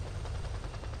line?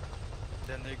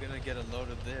 Then they're gonna get a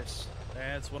load of this.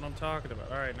 That's what I'm talking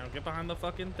about. Alright, now get behind the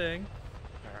fucking thing.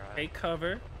 Alright. Take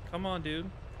cover. Come on,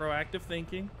 dude. Proactive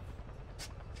thinking.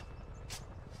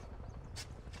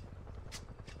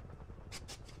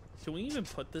 Can we even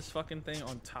put this fucking thing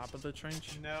on top of the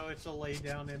trench? No, it's a lay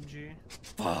down MG.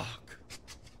 Fuck.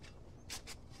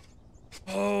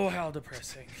 Oh, how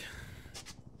depressing.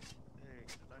 Hey,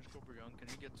 Nice Cobra Young, can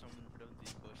you get some rid of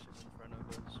these bushes in front of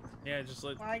us? Yeah, just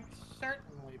let. Like,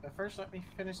 certainly, but first let me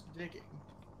finish digging.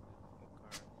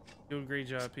 Do a great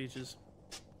job, Peaches.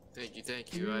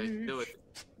 Thank you. I know a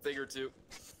thing or two.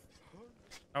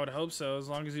 I would hope so, as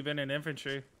long as you've been in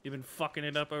infantry. You've been fucking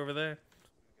it up over there.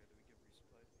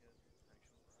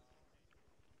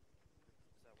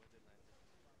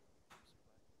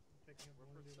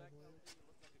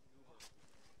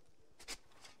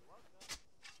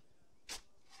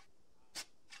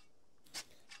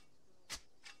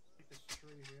 Take this tree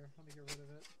here. Let me get rid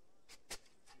of it.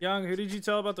 Young, who did you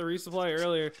tell about the resupply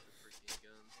earlier?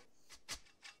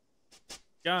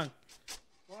 Young.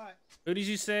 What? Who did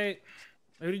you say?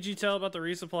 Who did you tell about the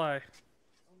resupply?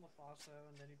 On LaFaso,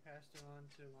 and then he passed it on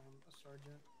to a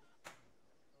sergeant.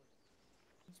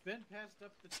 It's been passed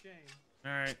up the chain.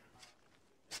 Alright.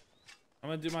 I'm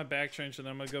gonna do my back trench and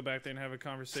then I'm gonna go back there and have a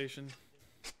conversation.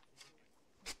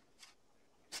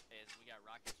 Hey, we got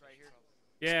rockets right here.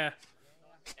 Yeah.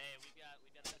 Hey, we got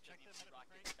the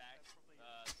rockets back,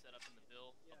 set up in the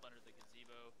bill, up under the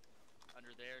gazebo, under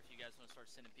there. If you guys want to start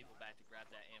sending people back to grab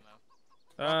that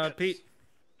ammo. Pete.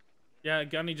 Yeah,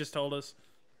 Gunny just told us.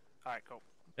 Alright, cool.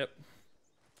 Yep.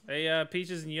 Hey,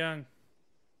 Peaches and Young.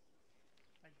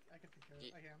 I can take care of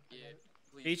it. I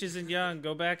can. Peaches and Young,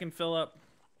 go back and fill up.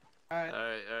 Alright.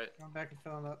 Alright. Going back and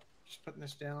filling up. Just putting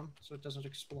this down so it doesn't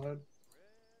explode.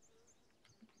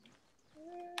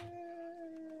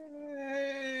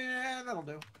 That'll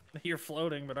do. You're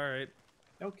floating, but alright.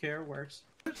 Don't care, works.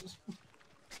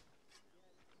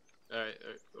 Alright,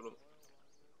 hold on.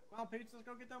 Well, Peach, let's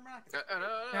go get them rockets.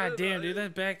 God damn, dude,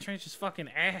 that back trench is fucking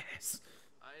ass.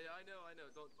 I know.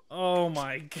 Don't. Oh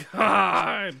my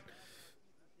god.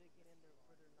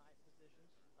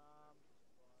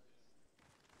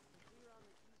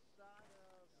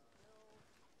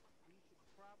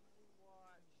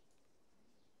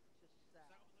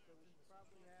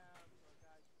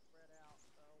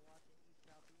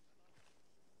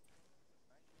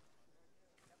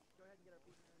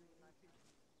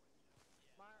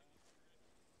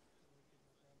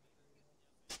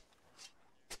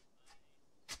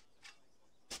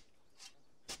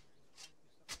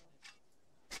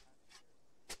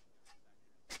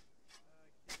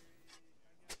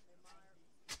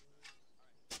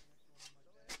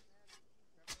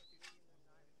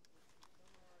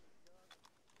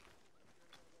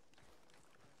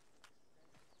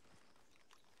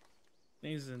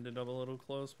 These ended up a little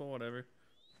close, but whatever.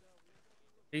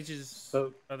 Peaches.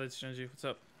 Oh, that's Shinji. What's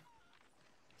up?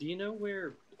 do you know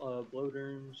where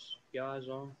Blowdern's guys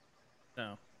are?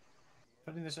 No.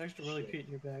 Putting this extra Willy Pete in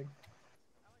your bag.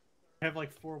 I have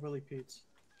like 4 Willy Petes.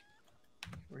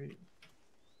 Great.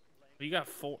 You got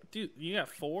 4, dude. You got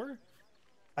 4?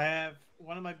 I have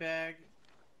 1 in my bag.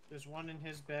 There's 1 in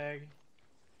his bag.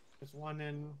 There's 1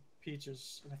 in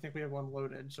Peaches, and I think we have 1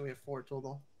 loaded, so we have 4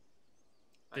 total.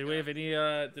 Did we have any?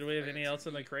 Did we have any else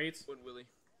in the crates? One Willy.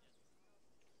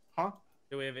 Huh?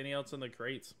 Do we have any else in the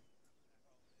crates?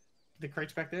 The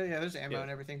crates back there? Yeah, there's ammo Yeah. and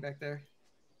everything back there.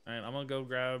 All right, I'm gonna go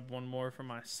grab 1 more for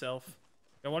myself.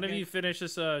 And one of Okay. you finish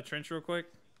this trench real quick.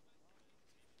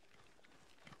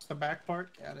 It's the back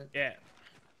part. Got it. Yeah.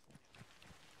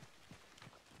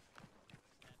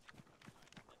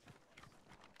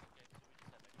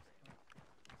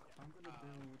 I'm gonna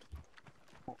build.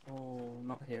 Oh,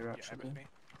 not here actually.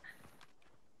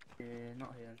 Yeah,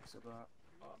 not here. It's about.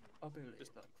 I'll build it.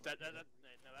 Just no, that's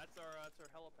our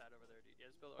helipad over there, dude. Yeah,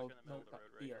 just build it like in the middle of the road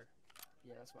right yeah. here.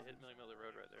 Yeah, that's what Hit the middle of the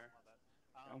road right there.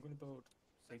 I'm gonna build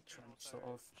big trench sort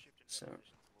of. So.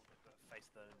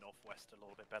 Face the northwest a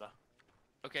little bit better.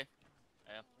 Okay.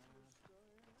 Yeah.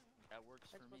 That works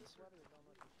for me, sir.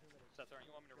 So, sorry,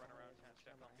 you want me to run around and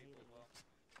check on people as well?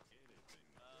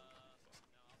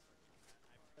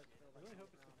 I really hope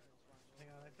it's the...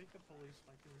 Hang on, I think the police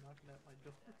might be knocking at my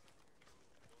door.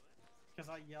 Because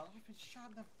I yelled, I've been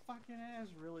shot in the fucking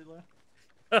ass really loud.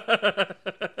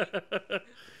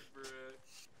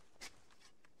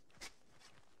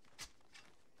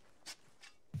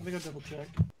 Let me go double check.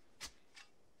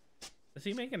 Is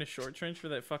he making a short trench for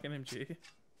that fucking MG?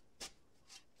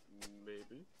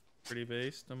 Maybe. Pretty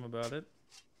based. I'm about it.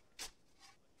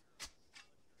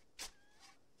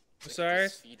 Sorry.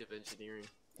 Speed of engineering.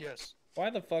 Yes. Why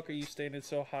the fuck are you standing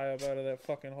so high up out of that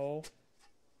fucking hole?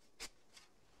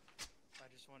 I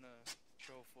just want to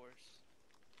show force.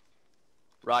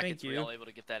 Rockets, Thank were you. y'all able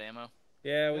to get that ammo?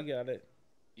 Yeah, we got it.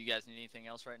 You guys need anything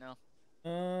else right now?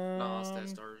 No, that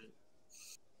started.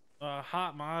 A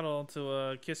hot model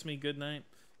to kiss me goodnight.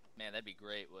 Man, that'd be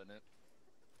great, wouldn't it?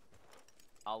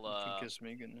 I'll You can kiss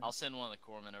me goodnight. I'll send one of the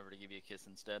corpsmen over to give you a kiss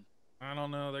instead. I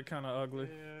don't know. They're kind of ugly.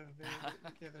 Yeah,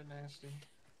 they're nasty.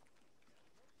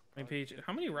 Hey, Peach,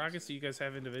 how many rockets do you guys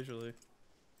have individually?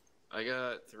 I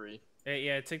got 3. Hey,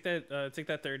 yeah, take that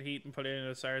 3rd heat and put it in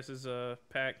Osiris's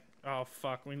pack. Oh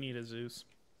fuck, we need a Zeus.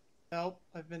 Help!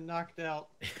 I've been knocked out.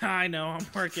 I know. I'm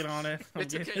working on it. I'm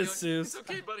It's getting okay, a Zeus. it's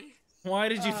okay, buddy. Why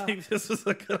did you think this was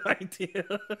a good idea?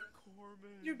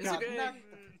 You It's got okay. knocked.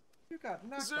 You got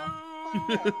knocked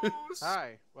Zeus!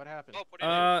 Hi, what happened?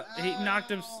 He knocked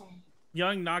him.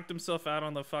 Young knocked himself out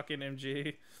on the fucking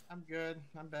MG. I'm good.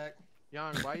 I'm back.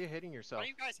 Young, why are you hitting yourself? Why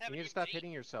you guys have need an to stop MG?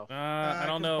 hitting yourself. I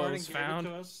don't know. It was Barton gave found.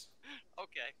 to us.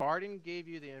 Okay. Barton gave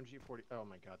you the MG40. Oh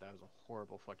my god, that was a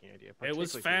horrible fucking idea. It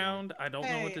was particularly for Young. found. I don't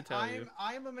know what to tell you.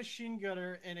 I'm a machine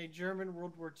gunner in a German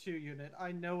World War II unit.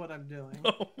 I know what I'm doing.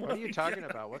 What are you talking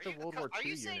about? What's a World War Are II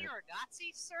you saying unit? you're a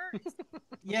Nazi, sir?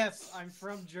 Yes, I'm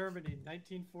from Germany,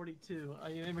 1942.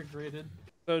 I immigrated.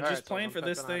 So Alright, just so plan I'm for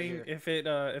this typing outta thing.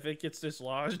 here. If it gets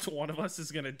dislodged, one of us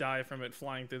is gonna die from it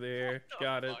flying through the air.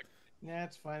 Got it. Nah,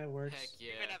 it's fine. It works. Heck yeah.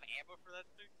 You even have ammo for that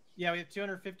thing? Yeah, we have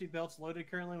 250 belts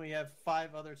loaded currently. We have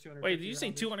 5 other 250. Wait, did you say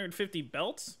rounders. 250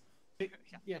 belts?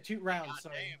 Yeah, 2 rounds.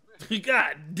 Sorry.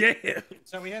 God damn.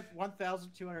 So we have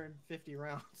 1,250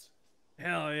 rounds.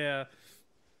 Hell yeah.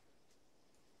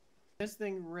 This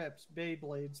thing rips.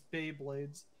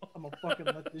 Beyblades. I'm gonna fucking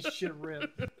let this shit rip.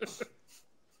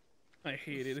 I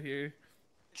hate it here.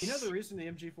 You know the reason the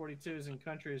MG42 is in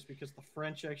country is because the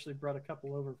French actually brought a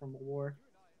couple over from the war.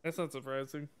 That's not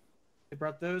surprising. They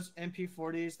brought those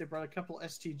MP40s. They brought a couple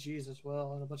STGs as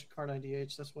well, and a bunch of Car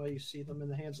 98s. That's why you see them in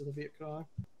the hands of the Viet Cong.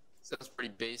 Sounds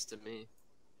pretty base to me.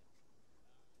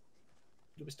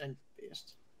 Du bist ein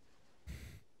Beast.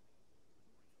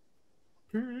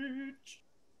 Peach.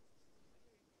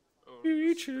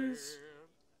 Peaches.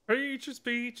 Peaches,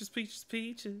 peaches, peaches,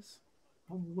 peaches.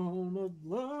 I'm gonna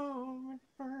love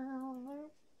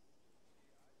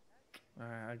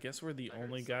I guess we're the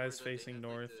only guys facing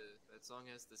north. That song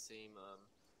has the same,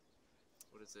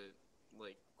 what is it,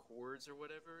 like chords or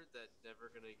whatever that never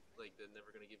gonna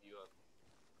give you up.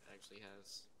 It actually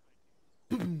has.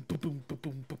 Boom, boom, boom,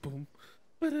 boom, boom, boom.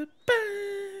 Ba-da-ba.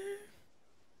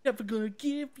 Never gonna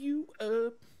give you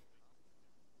up.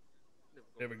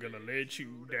 Never gonna let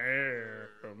you down.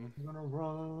 I'm gonna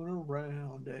run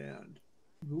around and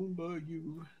Goomba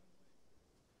you.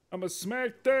 I'ma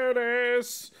smack that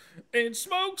ass and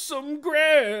smoke some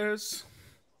grass.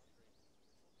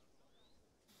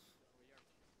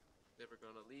 Never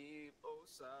gonna leave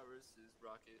Osiris's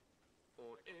rocket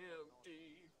on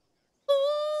empty.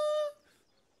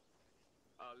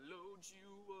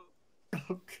 you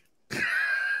up.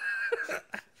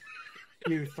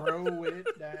 You throw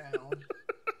it down.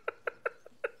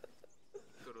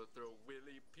 Gonna throw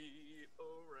Willie P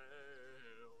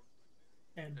around.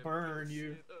 And burn mix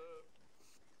you. it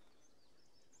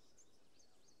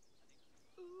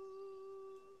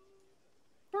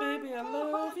up. Baby, I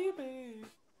love you, babe.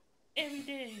 Every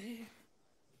day.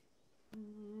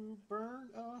 Burn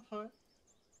a hut.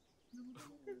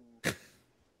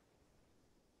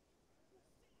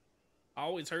 I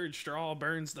always heard straw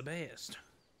burns the best.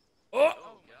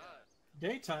 Oh!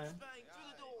 Daytime.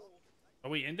 Are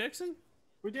we indexing?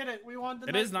 We did it. We won the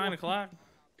It night is 9 one. o'clock.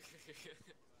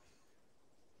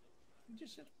 We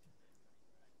just said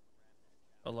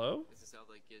Hello? This is how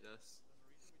they get us.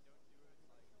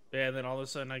 Yeah, and then all of a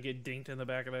sudden I get dinked in the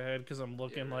back of the head because I'm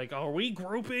looking like, are we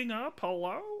grouping up?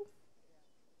 Hello?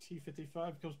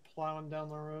 T-55 goes plowing down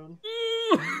the road.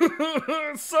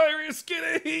 Cyrus, get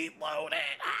a heat loaded.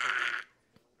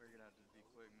 We're gonna have to be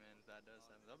quick, man, if that does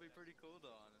happen. That'll be pretty cool,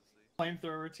 though, honestly.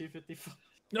 Flamethrower T-55.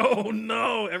 Oh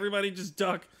no! Everybody just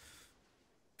duck.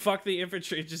 Fuck the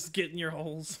infantry, just get in your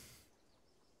holes.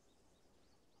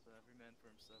 So every man for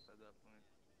himself at that point.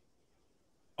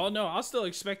 Oh no, I'll still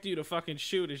expect you to fucking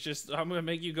shoot. It's just I'm gonna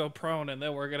make you go prone, and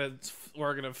then we're gonna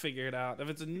figure it out. If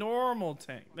it's a normal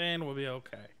tank, then we'll be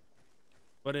okay.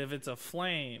 But if it's a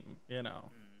flame, you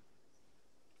know.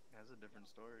 That's a different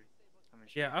story. I mean,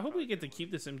 Yeah, I hope we get to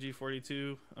keep this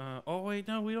MG42. Oh wait,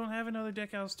 no, we don't have another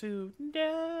Deckhouse 2.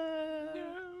 No.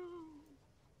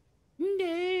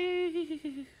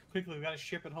 Quickly, we gotta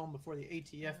ship it home before the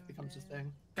ATF becomes a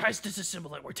thing. Guys,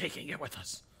 disassemble it. We're taking it with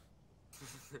us.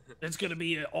 It's gonna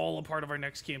be all a part of our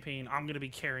next campaign. I'm gonna be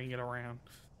carrying it around.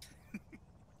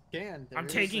 I'm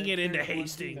taking it into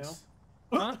Hastings.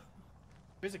 Huh?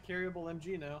 There's a carryable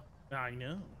MG now. I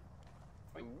know.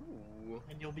 Ooh.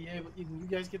 And you'll be able. You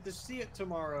guys get to see it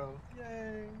tomorrow.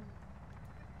 Yay!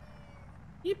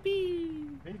 Yippee!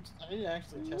 I need to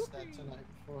actually test that tonight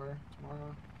before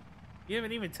tomorrow. You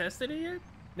haven't even tested it yet?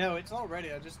 No, it's all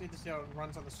ready. I just need to see how it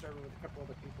runs on the server with a couple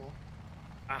other people.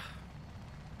 Ah.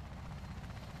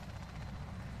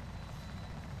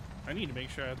 I need to make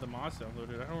sure I have the mods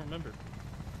downloaded. I don't remember.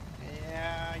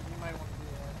 Yeah, you might want to do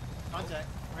that. Contact.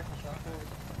 Rifle shot.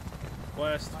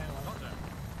 West. Contact.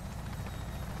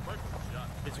 Rifle shot.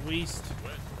 It's West.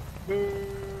 Boo!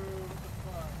 What the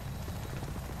fuck?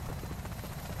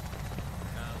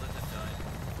 Let them die.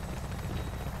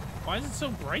 Why is it so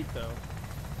bright though?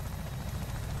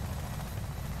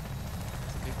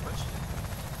 That's a good question.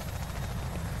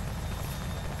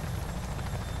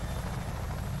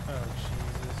 Oh Jesus.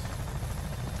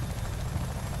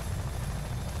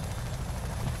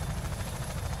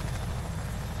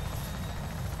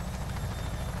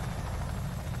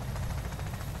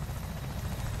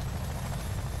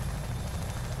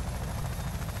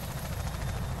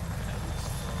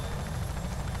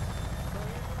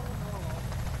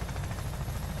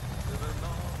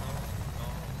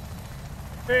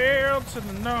 Hell to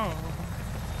the no.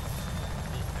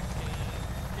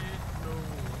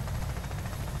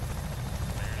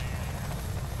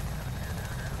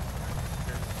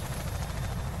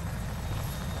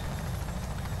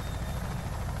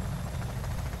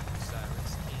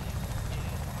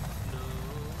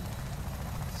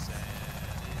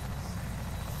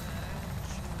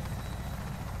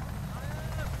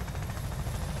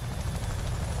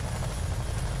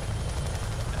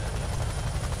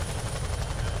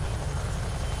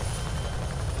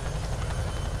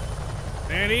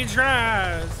 And he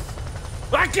tries.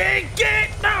 I can't get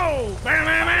no. Bam,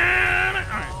 bam, bam. All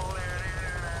right.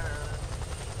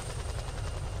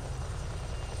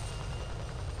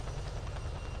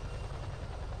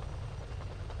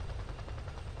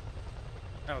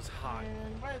 That was hot. Man,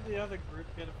 why did the other group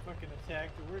get a fucking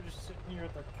attacked? And we're just sitting here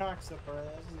with our cocks up our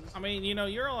asses. I mean, you know,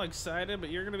 you're all excited, but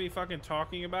you're gonna be fucking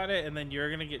talking about it, and then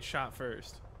you're gonna get shot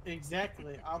first.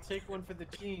 Exactly. I'll take one for the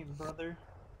team, brother.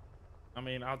 I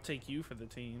mean, I'll take you for the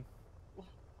team.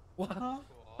 What? Huh?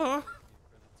 Huh?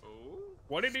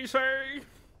 What did he say?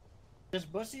 This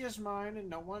pussy is mine and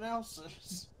no one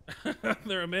else's.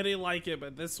 There are many like it,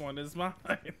 but this one is mine.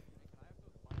 I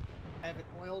have it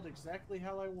oiled exactly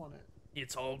how I want it.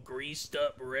 It's all greased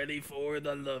up, ready for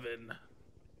the lovin'.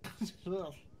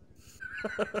 Ugh.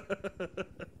 The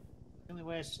only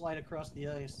way I slide across the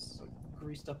ice is a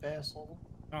greased up asshole.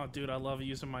 Oh, dude, I love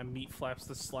using my meat flaps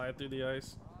to slide through the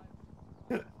ice.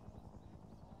 That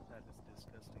is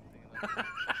disgusting thing.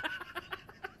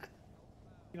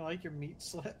 You know, like your meat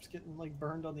slaps getting like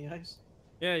burned on the ice.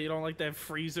 Yeah, you don't like that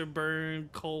freezer burn,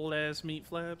 cold ass meat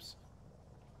flaps?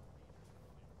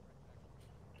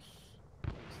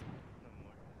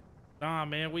 Nah,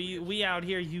 man, we out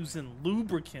here using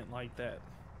lubricant like that.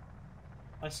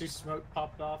 I see smoke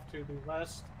popped off to the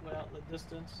west, way out the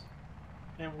distance.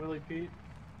 And Willie Pete.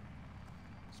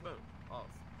 Smoke off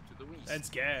to the west. That's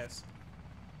gas.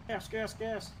 Gas, gas,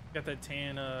 gas. Got that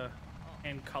tan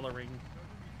and coloring.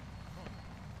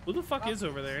 Who the fuck is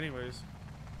over there, anyways?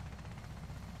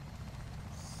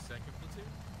 Second platoon,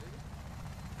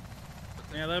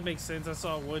 maybe? Yeah, that makes sense. I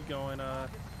saw wood going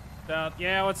south.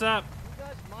 Yeah, what's up? You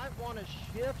guys might want to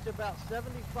shift about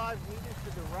 75 meters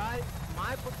to the right.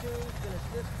 My platoon's going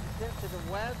to assist descent to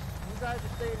the west. You guys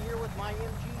are staying here with my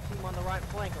MG team on the right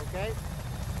flank, okay?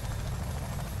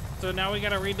 So now we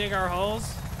gotta redig our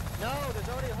holes? No, there's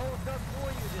already a hole dug for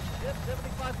you. Just shift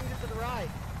 75 meters to the right.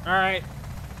 Alright.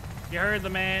 You heard the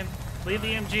man. Leave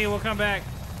the MG, we'll come back.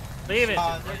 Leave it.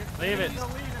 Leave it.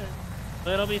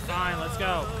 It'll be fine, let's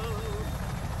go.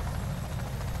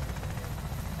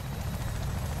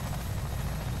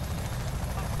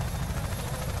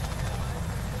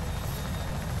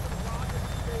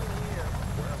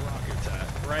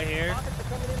 Right here. Okay,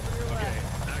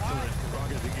 excellent.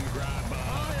 Rockets, you can grab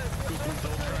Coopman's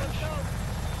old trench.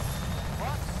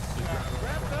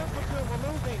 Grab third platoon, we're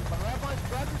moving.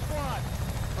 Grab your squad.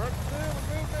 Third platoon, we're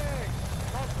moving.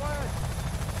 Cross west.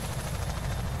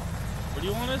 Where do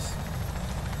you want us?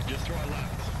 Just to our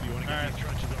left. You want to get these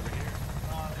trenches over here?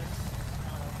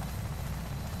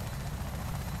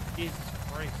 Jesus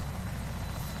Christ.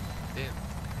 Damn.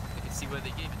 I can see why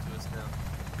they gave it to us now.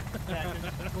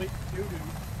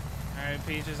 Alright,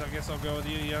 Peaches, I guess I'll go with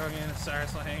you, Young, and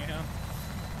Cyrus will hang out.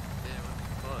 Yeah, what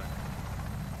the fuck?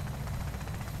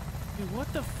 Dude,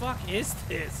 what the fuck is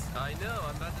this? I know,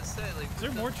 I'm about to say, like... Is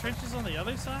there more trenches on the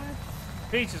other side?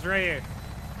 Peaches, right here.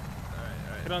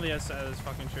 Alright. Get on the other side of this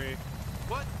fucking tree.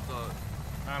 What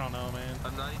the? I don't know, man.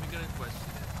 I'm not even gonna question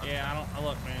it. Yeah, I don't...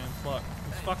 Look, man. Look.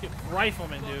 It's fucking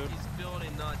riflemen, dude. He's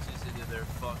building notches into their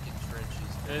fucking trenches,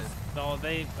 man.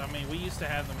 I mean, we used to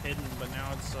have them hidden, but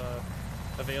now it's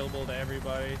available to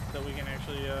everybody that we can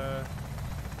actually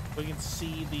we can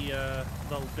see the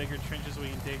bigger trenches we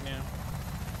can dig now.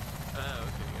 Oh,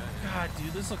 okay, God,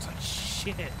 dude, this looks like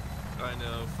shit. I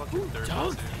know, fucking Who third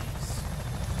dug platoon. these?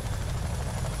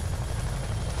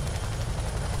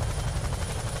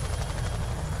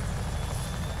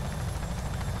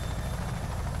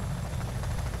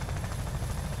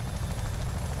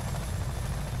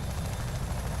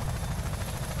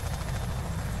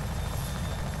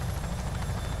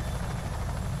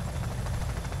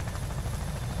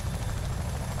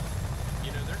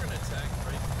 You know, they're gonna attack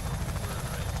right from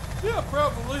right? Yeah,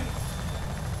 probably.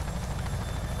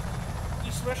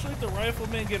 Especially if the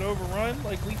riflemen get overrun,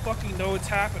 like we fucking know it's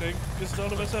happening. Just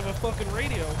none of us have a fucking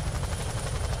radio. I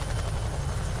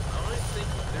don't think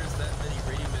there's that many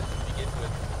radio men to begin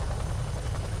with.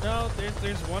 No,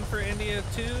 there's one for India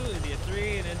 2, India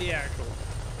 3, and India Actual.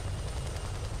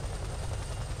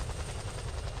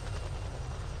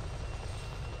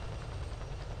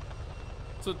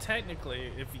 So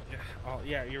technically, if you, oh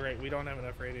yeah, you're right. We don't have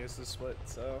enough radios to split.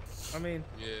 So I mean,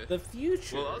 Yeah. the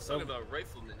future. Well, I was talking of- about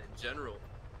riflemen in general.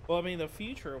 Well, I mean, the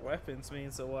future of weapons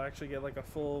means that we'll actually get like a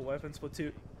full weapons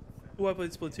platoon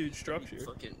structure.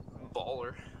 Fucking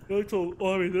baller. That's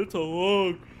that's a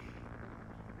long.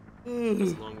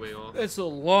 That's a long way off. It's a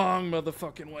long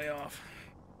motherfucking way off.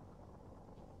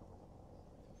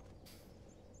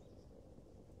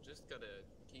 Just gotta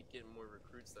keep getting more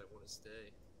recruits that want to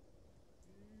stay.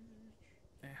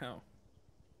 How?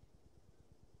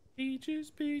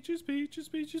 Peaches, peaches, peaches,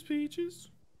 peaches, peaches.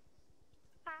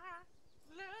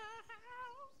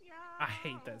 I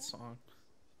hate that song.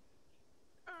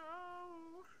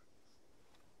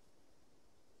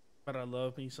 But I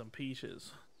love me some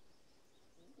peaches.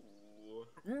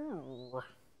 Ooh.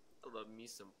 I love me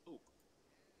some poop.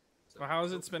 Well, how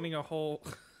is it spinning a whole?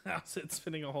 How's it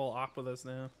spinning a whole op with us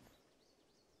now?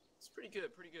 It's pretty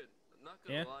good, pretty good. I'm not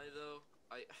gonna Yeah? lie though,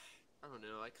 I don't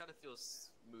know. I kind of feel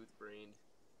smooth-brained.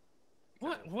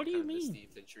 What do you Miss mean? the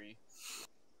infantry.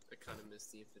 I kind of miss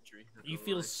the infantry. not You gonna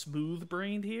feel lie.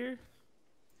 smooth-brained here?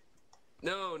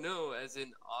 No, as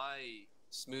in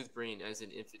smooth-brained as in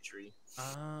infantry.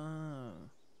 Ah.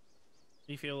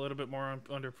 You feel a little bit more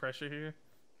under pressure here?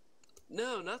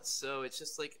 No, not so. It's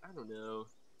just like, I don't know.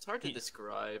 It's hard to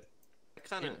describe. I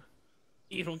kind of...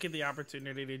 You don't get the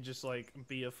opportunity to just like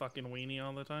be a fucking weenie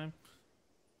all the time?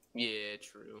 Yeah,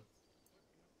 true.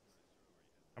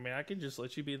 I mean, I could just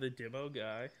let you be the demo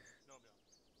guy.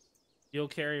 You'll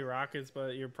carry rockets,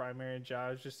 but your primary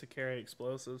job is just to carry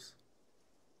explosives.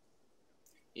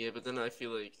 Yeah, but then I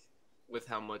feel like with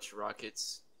how much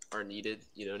rockets are needed,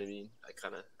 you know what I mean? I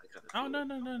kind of. Oh,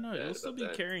 no. You'll still be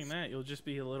that. carrying that. You'll just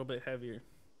be a little bit heavier.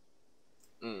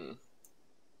 Mm.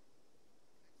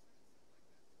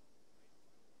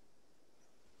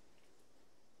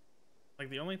 Like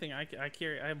the only thing I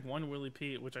carry, I have one Willie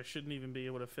Pete, which I shouldn't even be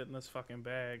able to fit in this fucking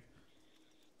bag.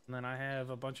 And then I have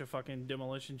a bunch of fucking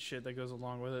demolition shit that goes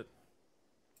along with it.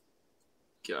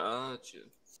 Gotcha.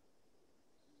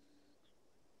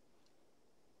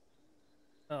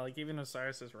 Like even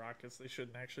Osiris's rockets, they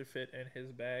shouldn't actually fit in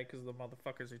his bag because the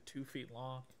motherfuckers are 2 feet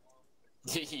long.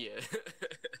 Yeah.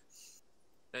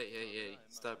 Hey,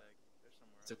 stop.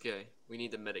 It's okay. We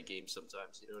need to meta game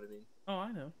sometimes, you know what I mean? Oh,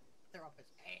 I know. They're up his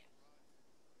ass.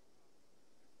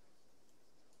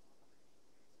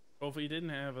 Well, if we didn't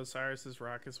have Osiris's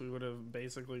rockets, we would have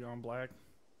basically gone black.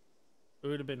 We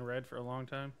would have been red for a long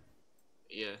time.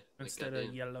 Yeah. Instead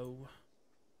of yellow.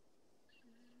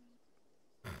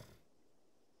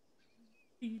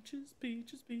 Peaches,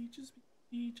 peaches, peaches,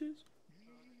 peaches.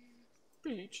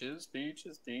 Peaches,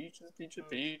 peaches, peaches, peaches,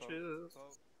 peaches.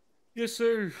 Yes,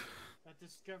 sir. That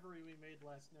discovery we made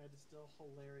last night is still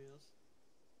hilarious.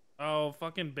 Oh,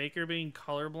 fucking Baker being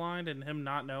colorblind and him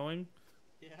not knowing.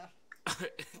 Yeah.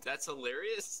 That's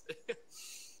hilarious.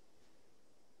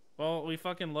 Well, we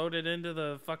fucking loaded into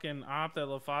the fucking op that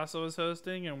LaFossa was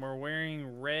hosting, and we're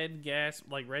wearing red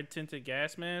tinted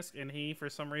gas mask, and he, for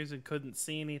some reason, couldn't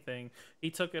see anything. He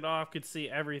took it off, could see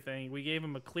everything. We gave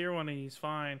him a clear one, and he's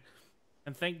fine.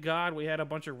 And thank God we had a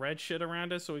bunch of red shit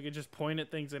around us, so we could just point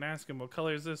at things and ask him, what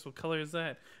color is this? What color is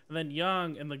that? And then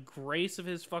Young, in the grace of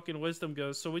his fucking wisdom,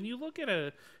 goes, so when you look at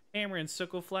a hammer and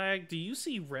sickle flag, do you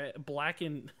see black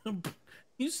and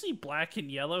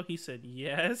yellow? He said,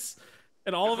 yes.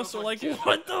 And all of us are like,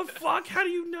 what the fuck? How do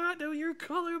you not know you're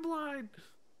colorblind?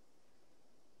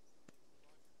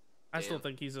 I still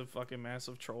think he's a fucking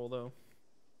massive troll, though.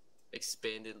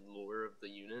 Expanded lore of the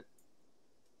unit.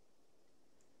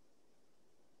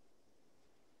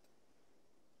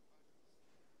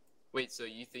 Wait, so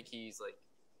you think he's like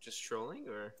just trolling,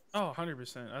 or? Oh,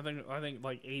 100%. I think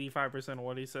like 85% of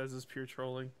what he says is pure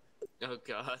trolling. Oh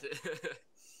God.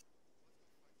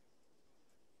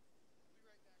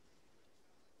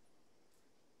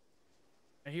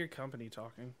 I hear company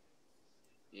talking.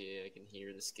 Yeah, I can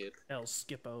hear the skip.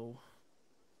 LCpl.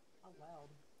 How loud?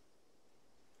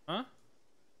 Huh?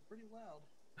 Pretty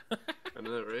loud. I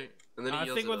know, right? And then he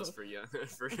yells at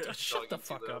us for shut the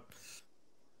fuck up.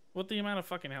 With the amount of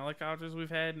fucking helicopters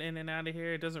we've had in and out of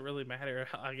here, it doesn't really matter,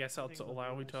 I guess, how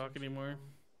loud we talk anymore.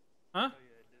 Huh? Oh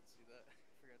yeah, I did see that. I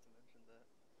forgot to mention that.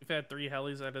 We've had 3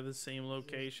 helis out of the same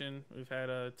location. We've had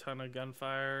a ton of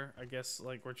gunfire. I guess,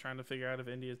 like, we're trying to figure out if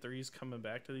India 3's coming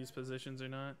back to these positions or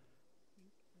not.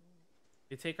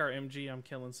 You take our MG, I'm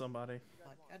killing somebody.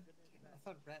 I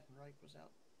thought Rattenreich was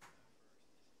out.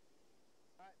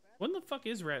 When the fuck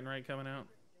is Rattenreich coming out?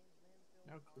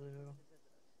 No clue.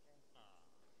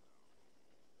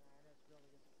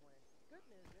 Good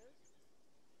news is,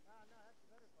 no, that's the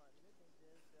better part. The good news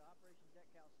is the Operation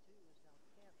Deckhouse 2 is now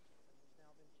canceled and has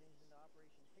now been changed into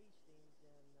Operation Hastings,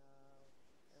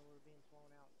 and we're being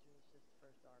flown out to assist the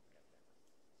First Army up there.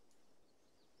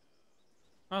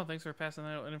 Oh, thanks for passing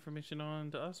that information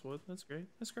on to us, Wood. That's great.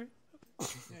 That's great.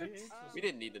 We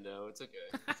didn't need to know. It's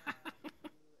okay.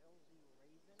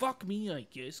 Fuck me, I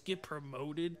guess. Get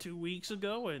promoted 2 weeks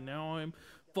ago, and now I'm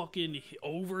fucking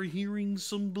overhearing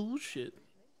some bullshit.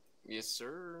 Yes,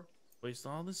 sir. Waste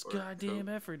all this goddamn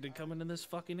effort to come into this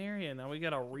fucking area. Now we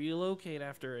gotta relocate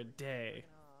after a day.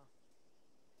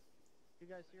 You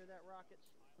guys hear that, Rockets?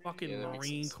 Fucking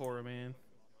Marine Corps, man.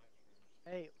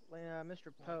 Hey,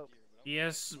 Mr. Pope.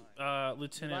 Yes,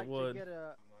 Lieutenant Wood. Would you like to get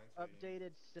a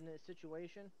updated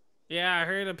situation? Yeah, I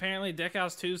heard apparently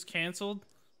Deckhouse 2's canceled.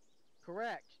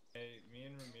 Correct. Hey, me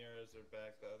and Ramirez are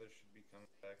back. The others should be coming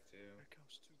back too.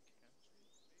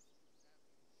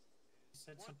 He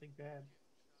said something bad.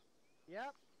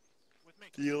 Yep.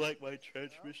 Do you like my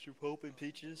trench, Mr. Pope and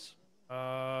Peaches?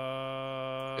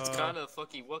 It's kind of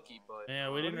fucky wucky, but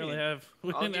yeah, we didn't really have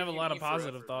a lot of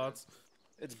positive thoughts.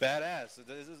 It's badass.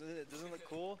 It doesn't look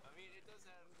cool. I mean, it does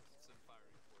have some fire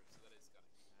reports, so that is kind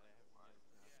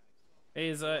of. Hey,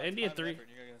 is India 3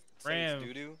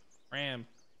 Ram?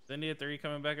 Is India 3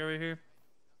 coming back over here?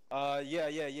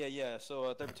 Yeah.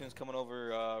 So third platoon's coming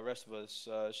over. Rest of us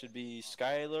should be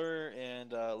Skylar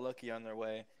and Lucky on their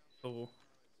way. Cool.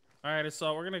 All right,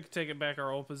 so we're gonna take it back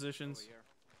our old positions.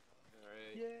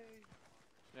 Alright. Yay!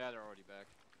 Yeah, they're already back.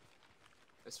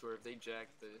 I swear, if they jack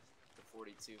the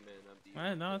 42 man, I'd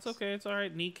be. No, it's okay. It's all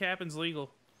right. Kneecapping's legal.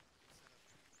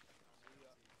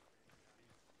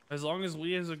 As long as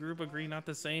we as a group agree not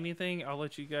to say anything, I'll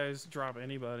let you guys drop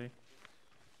anybody.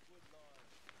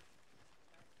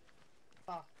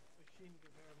 Machine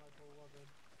Gewehr, my beloved.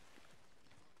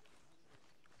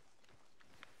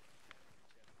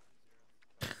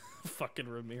 fucking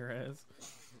Ramirez.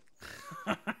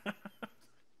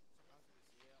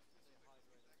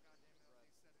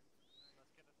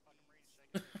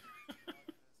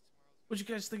 What'd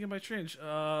you guys think of my trench?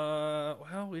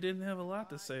 Well, we didn't have a lot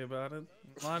to say about it.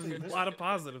 A lot of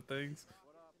positive things.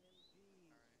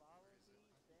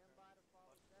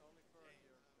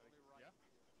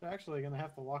 We're actually gonna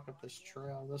have to walk up this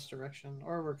trail, this direction,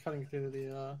 or we're cutting through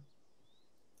the.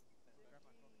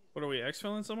 What are we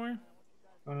exfilling somewhere?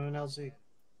 An LZ.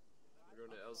 We're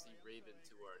going to LZ Raven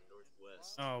to our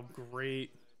northwest. Oh, great.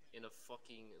 In a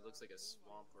fucking, it looks like a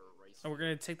swamp or a rice Oh, we're field.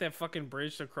 gonna take that fucking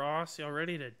bridge to cross. Y'all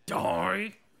ready to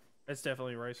die? That's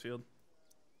definitely rice field.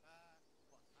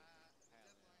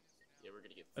 Yeah, we're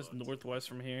gonna get That's fucked. northwest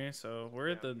from here, so we're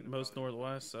at the most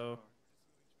northwest. So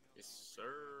Yes,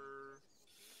 sir.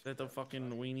 that the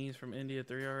fucking weenies from India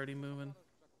 3 already moving.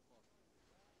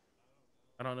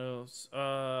 I don't know.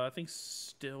 I think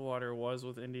Stillwater was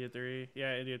with India 3.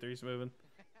 Yeah, India 3's moving.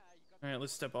 All right,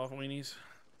 let's step off, weenies.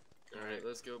 All right,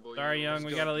 let's go, boy. Sorry, young.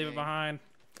 We gotta leave it behind.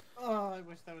 Oh, I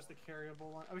wish that was the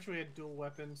carryable one. I wish we had dual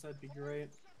weapons. That'd be great.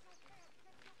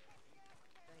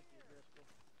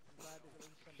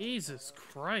 Jesus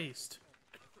Christ.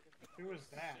 Who was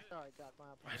that?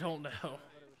 I don't know.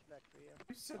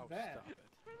 Who said that?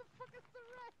 Where the fuck is the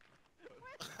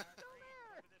rest?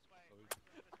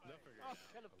 I'm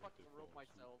gonna fucking rope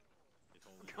myself.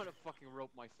 I'm gonna fucking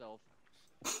rope myself.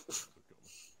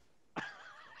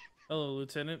 Hello,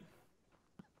 Lieutenant.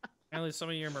 Apparently some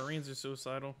of your Marines are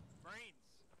suicidal. Marines,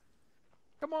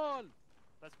 Come on!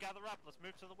 let's gather up. Let's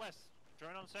move to the west.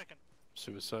 Join on second.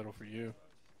 Suicidal for you.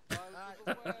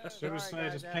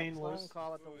 Suicide is painless. Phone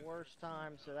call at the worst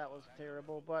time, so that was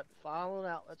terrible. But follow it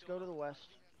out. Let's go to the west.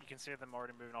 You can see them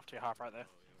already moving off to your half right there.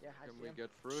 Yeah, I Can see we him. get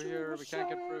through here? We can't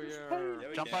get through here. Yeah,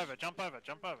 we Jump can. over, jump over,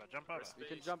 jump over, jump over. We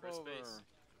can jump over.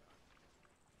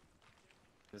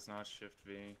 Does not shift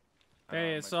V.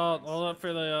 Hey, Assault, hold up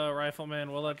for the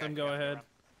rifleman. We'll let them go ahead.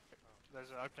 There's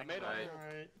an I opening. made a on the hole.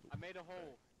 right. I made a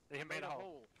hole. He made a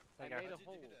hole. I There you made go. a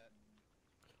hole.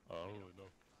 I don't really know.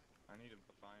 I need to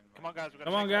find. Come on, guys.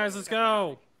 Come on, guys, let's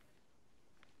go.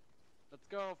 Let's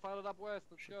go. File it up west.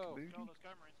 Let's go. Let's go, Marines.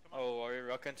 Come on. Oh, are we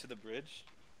rocking to the bridge?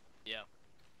 Yeah.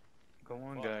 Go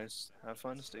on, guys. Have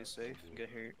fun. Stay safe. Get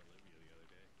hurt.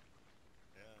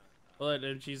 We'll let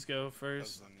MGs go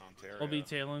first. We'll be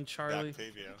tailing Charlie.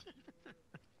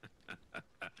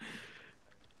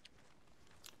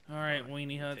 Alright,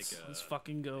 weenie huts. Let's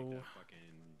fucking go.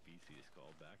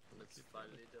 Let's file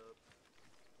it up.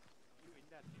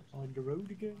 On the road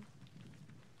again.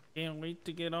 Can't wait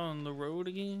to get on the road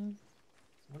again.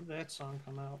 When did that song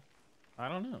come out? I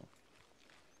don't know.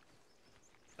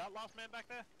 That last man back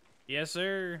there? Yes,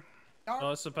 sir.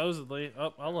 Well, supposedly.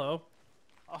 Oh, hello.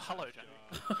 Oh, hello,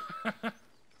 Jen.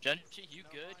 Genji, you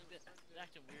good? You've been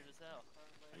acting weird as hell.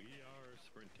 We are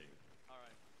sprinting.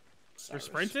 Alright. We're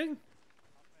sprinting?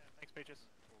 Thanks, Peaches.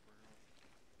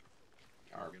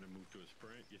 We're gonna move to a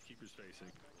sprint. Just keep your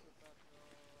spacing.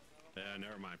 Yeah,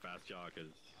 never mind. Fast jog, cause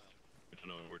we don't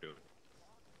know what we're doing.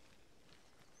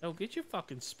 Oh, get your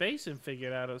fucking spacing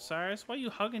figured out, Osiris. Why you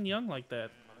hugging Young like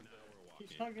that?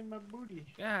 He's hugging my booty.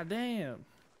 God damn.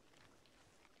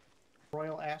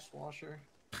 Royal ass washer.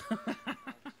 You saw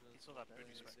that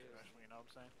booty sweat commercial, you know what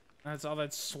I'm saying? That's all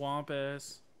that swamp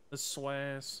ass. The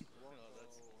swass.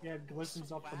 Yeah, it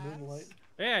glistens off the moonlight.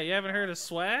 Yeah, you haven't heard of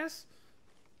swass?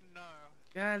 No.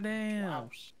 God damn.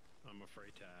 I'm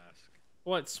afraid to ask.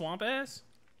 What, swamp ass?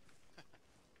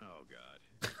 Oh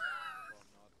god.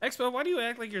 Expo, why do you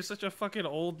act like you're such a fucking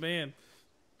old man?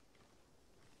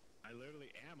 I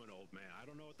literally am an old man. I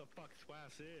don't know what the fuck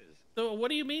swass is. So what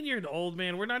do you mean you're an old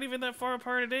man? We're not even that far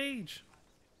apart in age.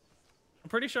 I'm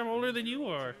pretty sure I'm older than you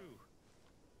are.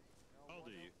 How old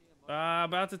are you?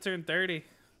 About to turn 30.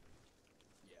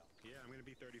 Yeah, I'm gonna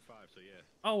be 35, so yeah.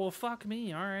 Oh, well, fuck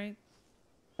me, alright.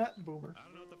 That boomer. I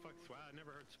don't know what the fuck swass. I never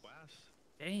heard swass.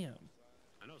 Damn.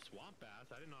 I know swamp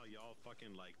ass. I didn't know y'all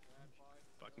fucking like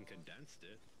fucking condensed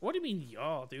it. What do you mean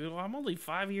y'all, dude? Well, I'm only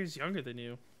 5 years younger than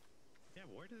you. Yeah,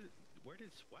 where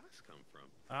did swass come from?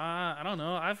 I don't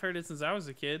know. I've heard it since I was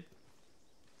a kid.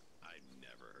 I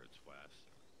never heard swass.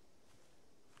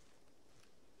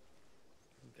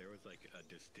 There was like a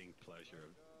distinct pleasure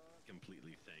of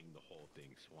completely saying the whole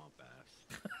thing swamp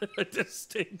ass. A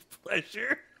distinct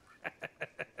pleasure.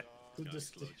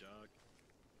 Slow jog.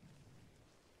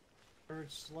 Or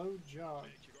slow jog.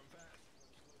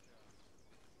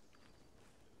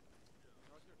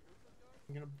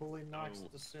 I'm gonna bully Knox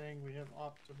into saying we have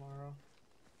op tomorrow.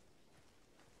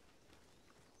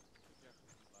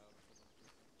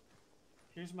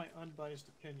 Here's my unbiased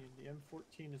opinion. The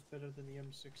M14 is better than the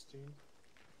M16.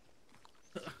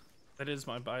 That is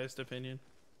my biased opinion.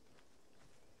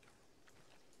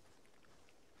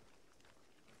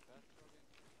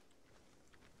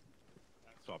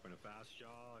 Swapping a fast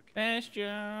jog. Fast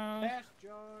jog. Fast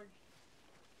jog.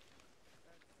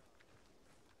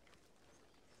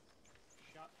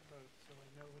 Shot both, so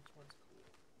I know which one's cool.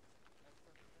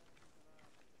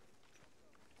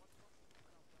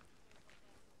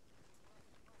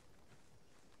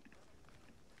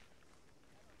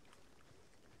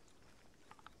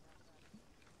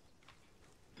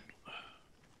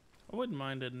 I wouldn't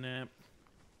mind a nap.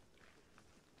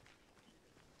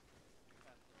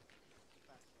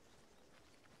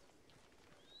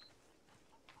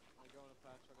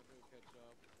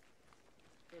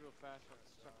 Go to a fast jog.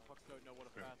 Some fucks don't know what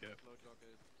a fast and slow jog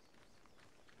is.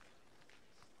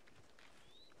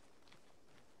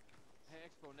 Hey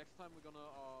Expo, next time we're gonna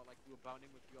like do a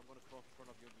bounding with you, I'm gonna cross in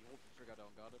front of you and you hold the trigger down,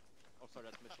 got it? Oh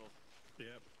sorry, that's Mitchell.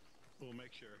 Yep, we'll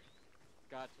make sure.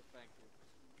 Gotcha, thank you.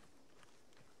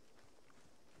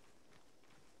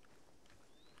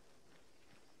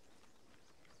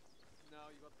 No,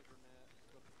 you got the grenade.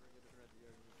 You got the grenade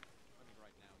here. I mean,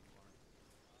 right now you aren't.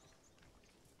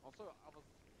 Also, I was.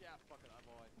 Yeah, fuck it, I'm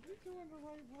alright. You're doing the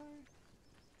right way.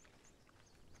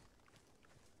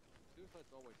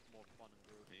 Suicide's always more fun and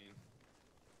brutal.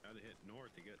 Had to hit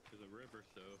north to get to the river,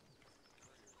 so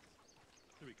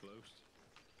it'll be close.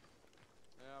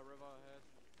 Yeah, river ahead.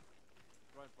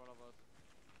 Right in front of us.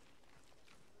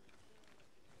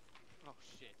 Oh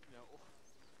shit, no.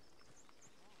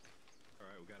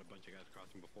 Alright, we got a bunch of guys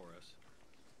crossing before us.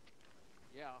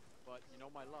 Yeah, but you know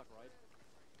my luck, right?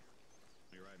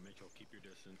 You're right, Mitchell, keep your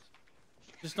distance.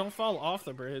 Just don't fall off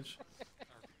the bridge.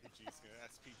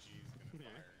 SPG's gonna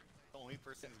fire. The only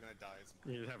person who's gonna die is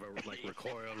You just have a like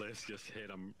recoilless, just hit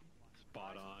them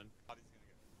spot on.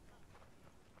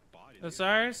 Body.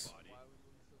 Osiris?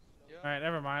 Alright,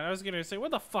 never mind. I was gonna say,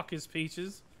 what the fuck is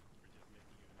Peaches?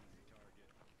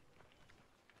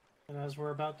 And as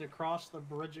we're about to cross, the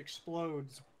bridge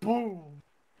explodes. Boom!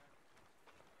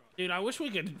 Dude, I wish we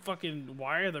could fucking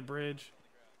wire the bridge.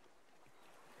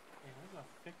 Yeah, that's a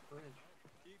thick bridge.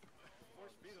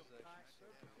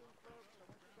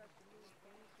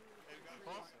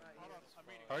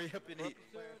 Hurry up and eat.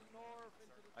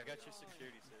 I got your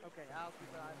security, sir. Okay, I'll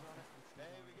keep eyes on it.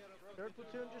 Third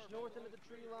platoon just north into the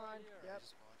tree line. Yep.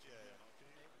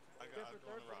 Fifth or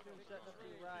third platoon setting up to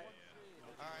your right.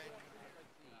 Alright.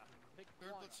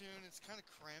 Third platoon, it's kind of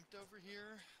cramped over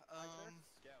here.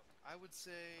 I would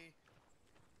say,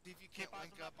 see if you can't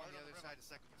link up on the other side of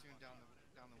second platoon down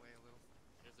the way a little.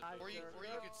 Or you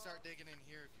could start digging in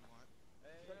here if you want.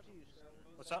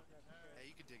 What's up? Hey,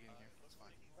 you could dig in here. That's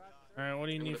fine. Alright, what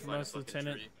do you need from us,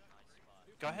 Lieutenant?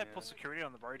 Go ahead, put security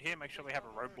on the road here. Make sure we have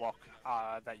a roadblock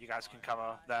that you guys can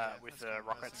cover with the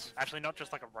rockets. Actually, not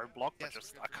just like a roadblock, but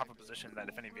just a cover position that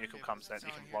if any vehicle comes, that you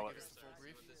can blow it.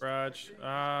 Raj,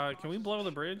 can we blow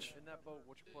the bridge? In that boat,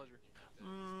 what's your pleasure?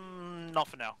 Not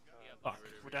for now. Fuck.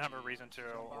 We don't have a reason to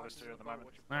or orders to at the moment.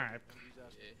 Alright.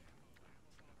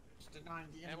 Just denying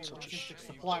the enemy logistics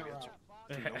supply route.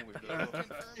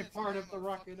 A part of the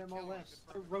rocket MOS.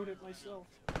 I wrote it myself.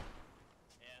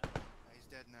 He's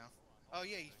dead now. Oh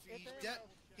yeah, he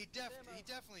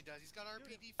definitely does. He's got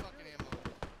RPD fucking ammo.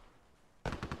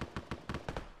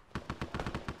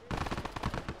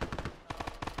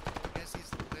 I guess he's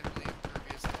literally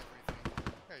impervious to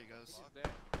everything. There he goes.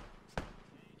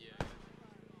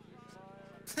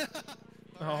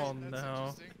 Oh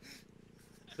no.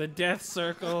 The death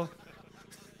circle.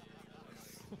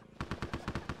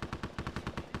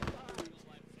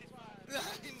 I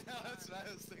know, that's what I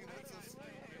was thinking. That's so stupid.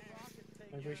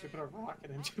 Maybe we should put a rocket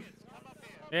into it.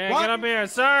 Yeah, get up here.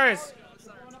 Cyrus!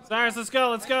 Cyrus, let's go,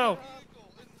 let's go.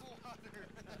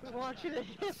 We want you to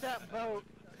hit that boat.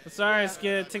 Cyrus,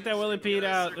 take that Willie Pete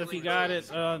out if you got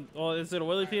it. Well, is it a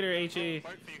Willie Pete or HE?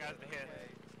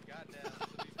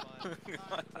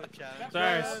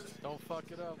 Cyrus. Don't fuck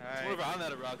it up. Whatever, I'm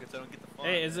out of rockets, I don't get the fun.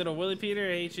 Hey, is it a Willie Pete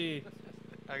or HE?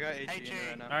 I got HE in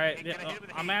right now. Alright, yeah,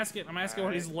 I'm asking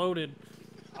when he's loaded.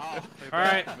 Oh.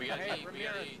 Alright. We got heat, we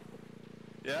got heat.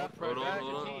 Yeah? Hold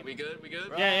on. We good? We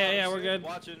good? Yeah, we're good.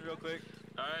 Watching real quick.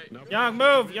 Alright. Nope. Young,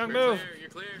 move! Young, move! You're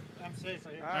clear. I'm safe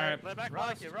right here. Alright. Play back,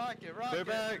 Rocket. They're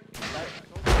back.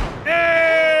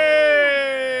 Hey!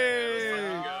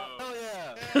 Hell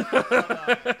yeah.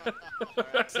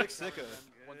 Sick sicko.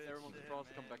 Once everyone's across,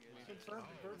 come back to me.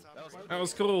 That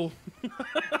was cool.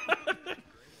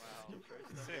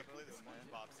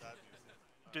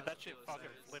 Dude, that shit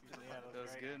fucking flipped in the air.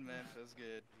 Feels good, man. Feels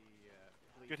good.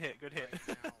 Good hit, good hit.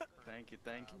 Thank you,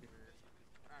 thank you.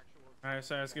 Alright,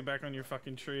 Cyrus, get back on your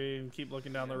fucking tree and keep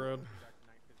looking down the road.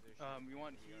 You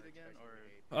want heat again,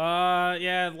 or?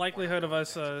 Yeah, likelihood of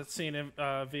us seeing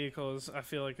vehicles, I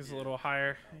feel like is a little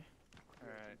higher.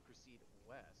 Alright.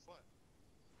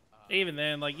 Even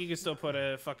then, like, you can still put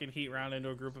a fucking heat round into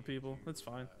a group of people. That's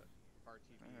fine.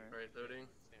 Right, loading.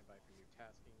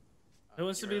 Who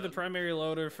wants to be the primary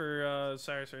loader for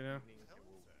Cyrus right now?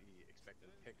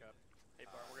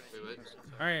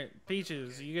 Alright,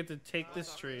 Peaches, you get to take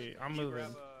this tree. I'm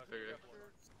moving.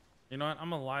 You know what? I'm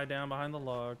gonna lie down behind the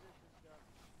log.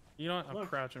 You know what? I'm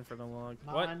crouching for the log.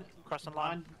 What? Cross the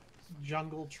line.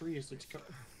 Jungle trees.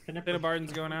 Peter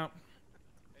Barton's going out.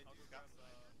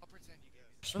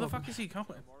 Where the fuck is he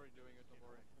coming?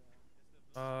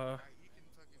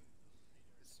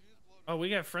 Oh, we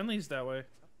got friendlies that way.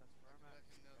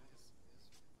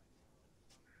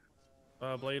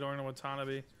 Blade Orn and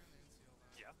Watanabe.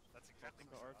 Yeah, that's exactly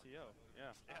the RTO.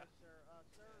 Yeah.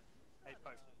 Hey,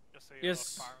 Pope, just so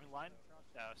Yes. firing line.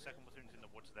 Second platoon's in the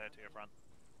woods there to your front.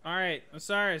 Alright,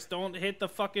 Osiris, don't hit the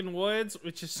fucking woods,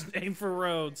 which is aim for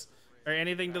roads. Or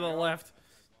anything to the left.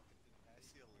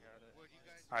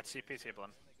 Alright, CP's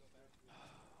Blin.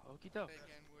 Okie doke.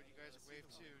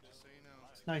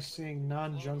 It's nice seeing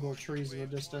non-jungle trees in the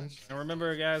distance. And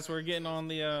remember, guys, we're getting on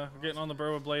the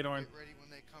bird with Blade Orn.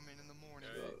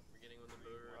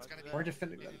 We're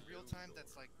defending them. In real time,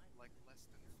 that's like less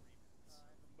than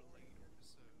 3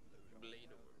 minutes. This is gonna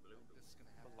happen.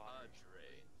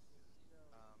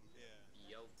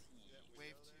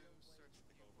 Wave 2 starts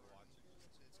with you.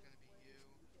 So it's gonna be you.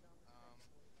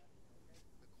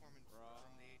 The corpsman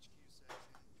from the HQ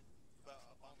section.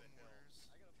 All the mortars.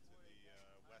 To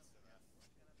the west of us.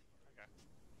 Okay.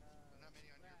 Not many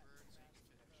on your bird, so you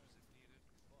can fit extras if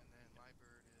needed. And then my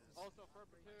bird is. Also, for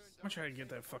platoon. I'm gonna try to get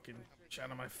that fucking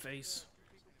shot on my face.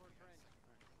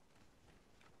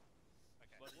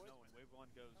 Let you know when wave 1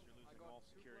 goes, you're losing all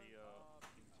security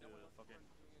into fucking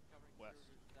west.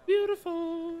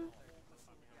 Beautiful.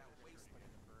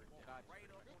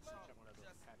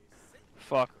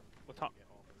 Fuck.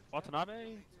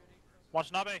 Watanabe?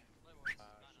 Watanabe!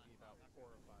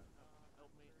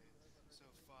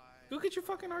 Go get your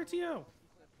fucking RTO.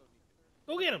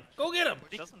 Go get him. Go get him.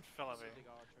 He doesn't fill me.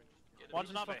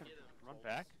 Watanabe. Run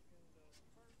back?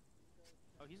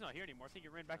 Oh, he's not here anymore. I think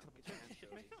you ran back to the platoon. Are you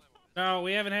shitting me? No,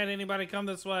 we haven't had anybody come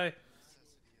this way.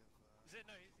 Is it?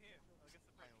 No, he's here.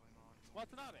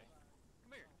 Watanabe.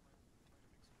 Come here.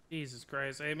 Jesus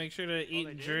Christ. Hey, make sure to eat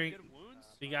and drink.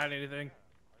 You got anything?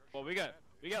 Well, we got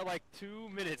like 2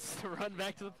 minutes to run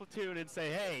back to the platoon and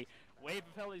say, hey, wave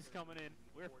of helis coming in.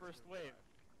 We're first wave.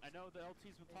 I know the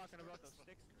LT's been talking about those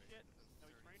sticks and shit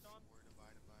that we trained on.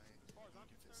 As far as I'm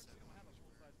concerned, we don't have a full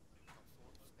size.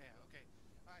 Yeah, okay.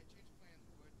 Alright, change of plans,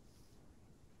 Wood.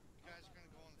 You guys are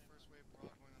gonna go on the first wave. We're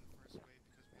all going on the first wave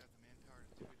because we have the manpower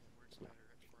to do it and it works better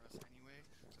for us anyway.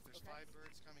 So if there's 5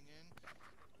 birds coming in,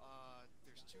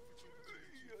 there's 2 for 2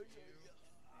 platoon, 2 for 2.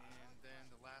 And then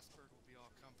the last bird will be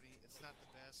all company. It's not the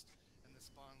best, and the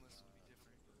spawn list will be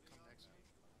different. Come next week.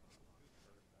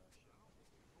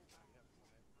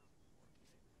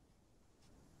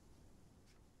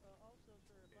 Also,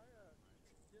 sir, if I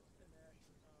disconnect,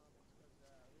 it's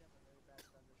because we have a very bad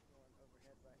thunderstorm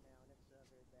overhead right now, and it's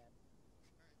very bad.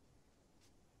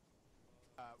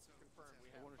 Confirm.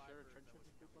 We want to share a trench with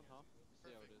people, huh?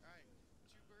 See how it is. Alright,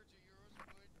 2 birds are yours,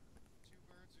 Wood. 2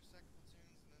 birds are second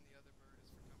platoons, and then the other bird is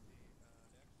for company.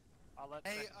 I'll let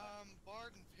Hey,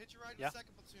 Barton, hitch a ride to Yeah? the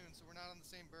second platoon, so we're not on the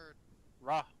same bird.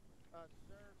 Rah. Sir,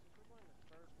 since we're going the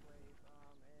first wave,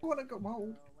 I wanna go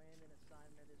home. landing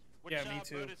assignment is Which Yeah, me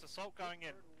too. bird is assault going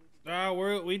in?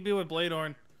 We'd be with Blade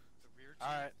Orn. The rear team,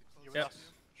 Alright, the you closest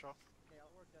with us? to. Sure.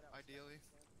 Ideally.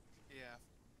 Yeah.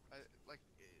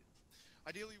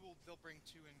 Ideally, they'll bring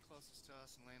 2 in closest to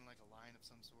us and land like a line of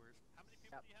some sort. How many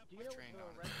people do you have? Do you know trained the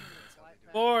on it. rest of the That's how flight they do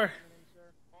it. path 4. coming in,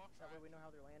 sir? That way we know how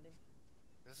they're landing.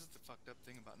 This is the fucked up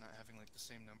thing about not having like the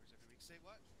same numbers every week. Say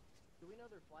what? Do we know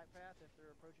their flight path if they're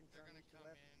approaching They're from gonna east to come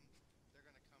west? in. They're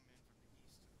gonna come in from the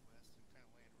east to the west and kind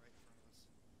of land right in front of us.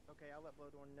 Okay, I'll let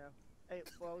Blowdorn know. Hey,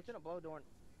 well, Lieutenant Blowdorn.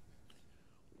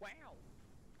 Wow.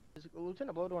 Is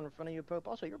Lieutenant Blowdorn in front of you, Pope?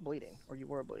 Also, you're bleeding, or you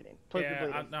were bleeding. Pope, you're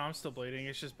Yeah, bleeding. I'm still bleeding.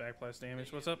 It's just backblast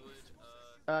damage. What's up?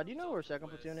 Do you know where second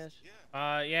platoon is?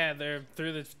 Yeah, they're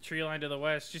through the tree line to the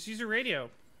west. Just use your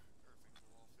radio.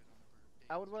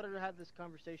 I would rather have this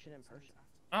conversation in person.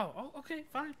 Oh, okay,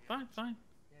 fine.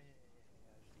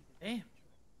 Damn.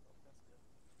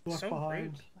 Left So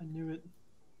behind. rude. I knew it.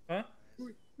 Huh?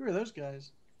 Who are those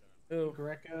guys? Who?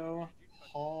 Greco,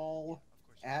 Hall,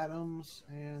 Adams,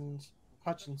 and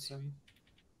Hutchinson.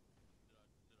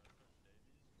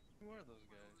 Who are those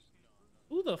guys?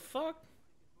 Who the fuck?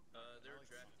 They're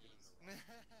draftees.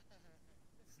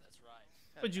 That's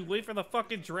Would you wait for the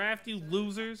fucking draft, you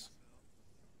losers?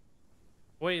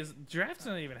 Wait, draft's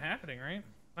not even happening, right?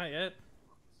 Not yet.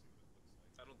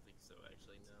 I don't think so,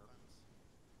 actually. No.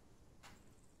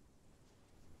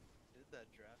 Did that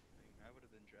draft thing? I would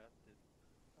have been drafted.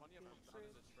 One of them down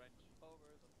in the trench.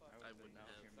 Over the fuck. I wouldn't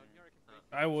have.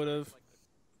 I would have. Like the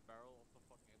barrel of the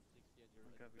fucking M60 and you're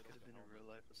Oh in God, the we middle could have of been the a real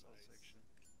life assault section.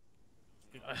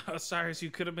 Cyrus,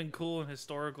 you could have been cool and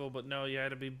historical, but no, you had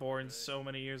to be born so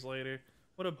many years later.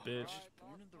 What a bitch.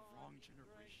 Born in the wrong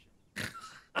generation.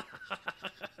 talking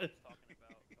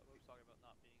about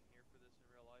not being here for this in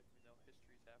real life. We know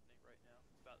history's happening right now.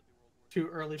 It's about to be World War II. Too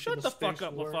early for Shut the the fuck space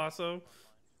up, war. LaFaso.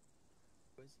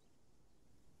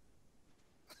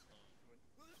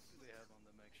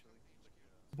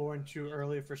 Born too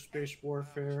early for space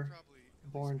warfare.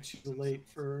 Born too late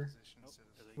for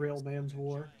real man's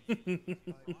war. Yeah,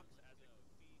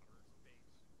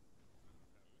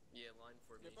 line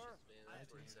formations, man.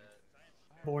 That's where it's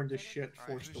at. Born to shit, Alright,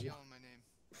 forced who's to yelling my name?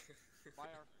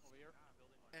 Meyer, over here.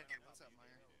 Hey, what's up,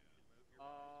 Meyer?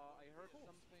 I heard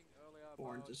something earlier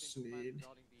Born about to change of plans Sneed,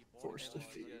 regarding the boarding forced to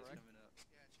area, feed. correct? Yeah,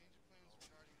 change of plans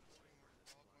regarding the boarding.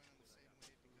 We're all going on the same wave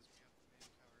because we have the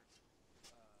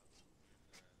manpower to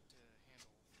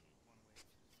handle one wave flight.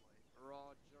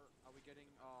 Roger. Are we getting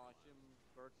Jim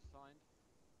Bird signed?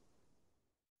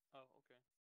 Oh, okay.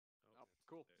 Oh,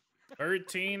 cool.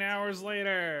 13 hours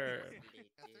later. Yeah, 13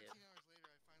 hours later, I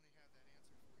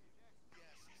finally have that answer for you.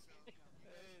 Yes, so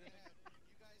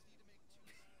you guys need to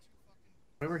make two fucking.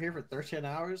 We were here for 13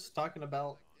 hours talking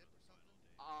about.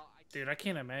 Dude, I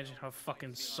can't imagine how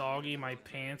fucking soggy my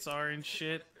pants are and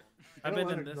shit. I've I've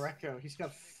been in this. Greco. He's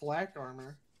got flak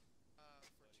armor.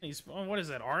 He's, what is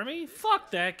that, Army?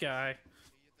 Fuck that guy.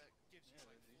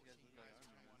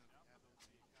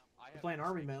 We're playing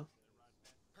Army, man.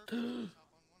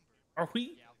 Are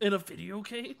we in a video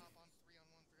game?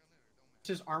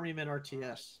 This is Army Man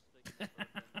RTS. Dude,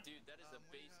 that is a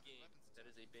base game. That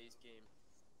is a base game.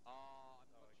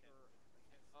 I'm not sure.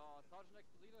 Sergeant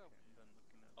Expedito.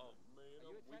 Oh man,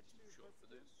 I'm way too short for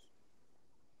this.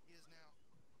 He is now.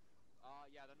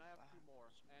 Yeah, then I have 2 more.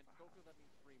 And total that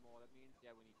means 3 more. That means,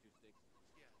 yeah, we need 2 sticks.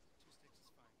 Yeah, 2 sticks is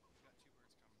fine. We got 2 birds coming.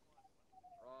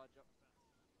 Roger.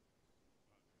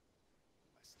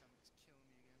 My stomach's killing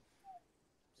me again.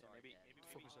 Sorry, maybe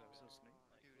focus on listening.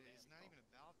 Dude, it's not even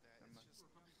about that. It's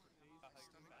just my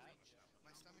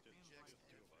stomach rejects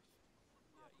everything.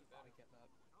 I get that.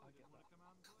 I get that.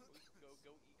 Go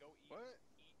eat. What?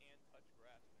 Eat and touch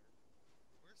grass, nerd.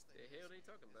 Worst The thing hell are you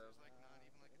talking about? like not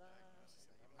even like a diagnosis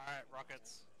that you Alright,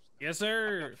 Rockets. Yes,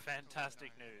 sir. I've got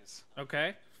fantastic news.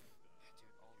 Okay.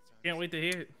 Can't wait to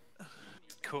hear it.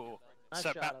 Cool. Nice So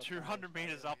shot about up, 200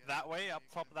 meters up that way, up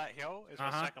top of that hill, is where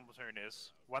Uh-huh. second platoon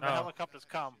is. When the Oh. helicopters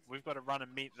come, we've got to run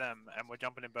and meet them, and we're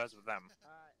jumping in birds with them.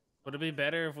 Would it be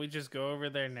better if we just go over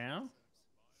there now?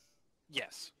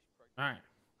 Yes. Alright.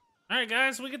 Alright,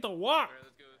 guys, we get to walk.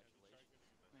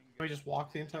 Can we just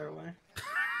walk the entire way?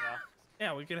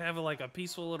 Yeah, we could have like a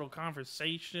peaceful little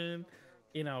conversation,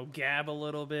 you know, gab a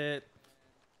little bit.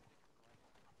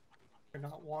 We're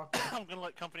not walking. I'm gonna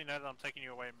let company know that I'm taking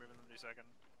you away and moving them in a second.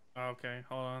 Okay,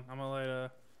 hold on. I'm gonna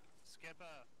let Skipper,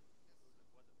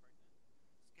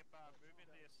 move in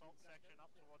the assault section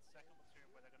up towards second platoon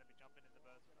where they're gonna be jumping into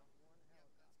birds with them.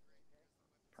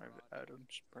 Private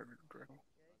Adams, Private Greco,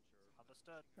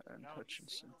 Understood. and No.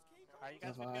 Hutchinson. How you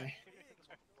guys Have been doing? I? Let's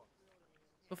go.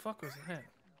 the fuck was that?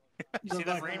 You see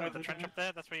that ring with the trench up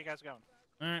there? That's where you guys are going.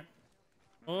 Alright.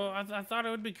 Well, I thought it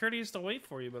would be courteous to wait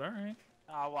for you, but alright.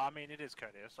 Oh, well, I mean, it is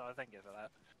courteous, so I thank you for that.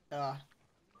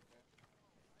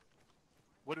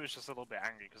 Wood was just a little bit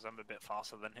angry because I'm a bit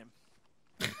faster than him.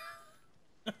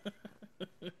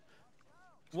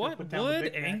 What? put down the Wood?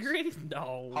 Big Macs. Angry?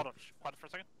 No. Hold on, quiet for a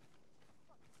second.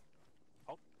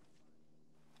 Hold.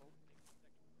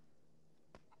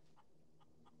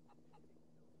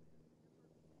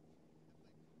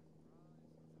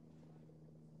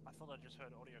 I thought I just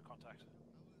heard audio contact.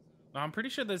 No, I'm pretty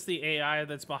sure that's the AI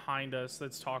that's behind us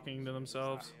that's talking to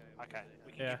themselves. Okay,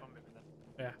 we can Yeah. keep on moving then.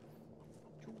 Yeah.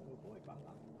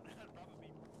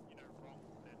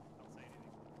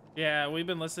 Yeah, we've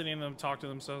been listening to them talk to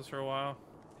themselves for a while.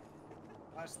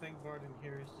 Last thing Varden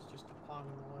hears is just a pong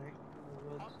in the way in the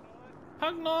woods.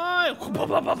 Hug no!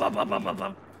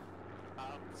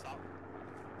 Stop.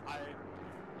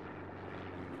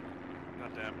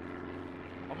 God damn.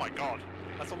 Oh my god,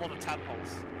 that's a lot of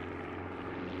tadpoles.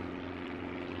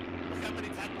 Look how many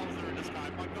tadpoles are in the sky,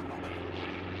 my god.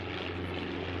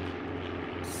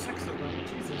 6 of them,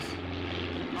 Jesus.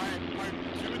 Alright,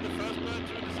 2 in the first bird,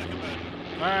 2 in the second bird.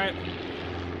 Alright.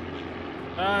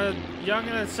 Young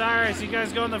and Cyrus, you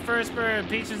guys go in the first bird.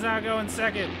 Peach is now going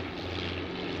second.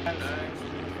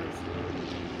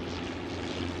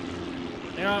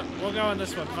 You know, we'll go in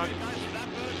this one. Fuck it.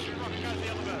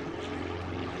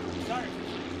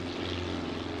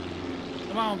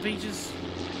 Come on, Peaches.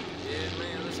 Yeah,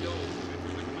 man, let's go.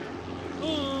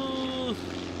 Ooh.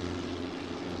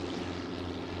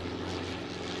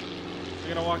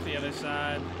 We're gonna walk the other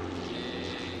side.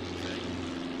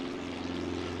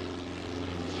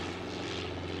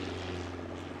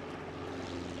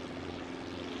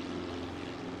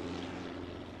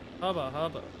 Hubba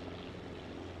hubba.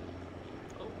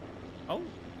 Oh,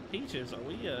 Peaches, are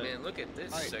we Man, look at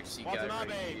this sexy guy right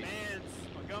here. Mans,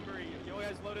 Montgomery, you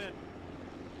guys load in.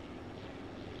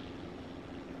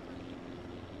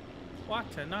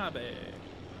 Watanabe.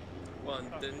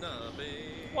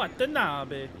 Watanabe.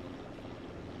 Watanabe.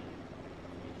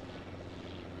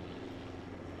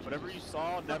 Whatever you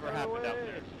saw never happened out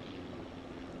there.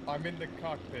 I'm in the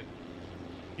cockpit.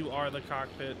 You are the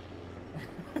cockpit.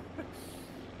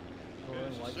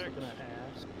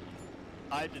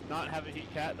 I did not have a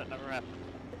heat cat. That never happened.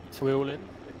 So we all in?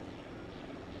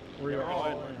 We're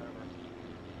all in.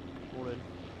 All in.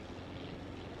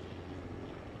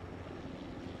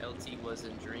 LT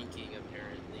wasn't drinking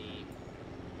apparently.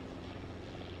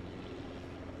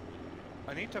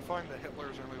 I need to find the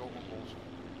Hitlers and the Overalls.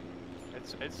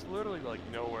 It's literally like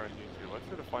nowhere in YouTube. I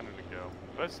try to find it to go.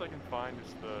 Best I can find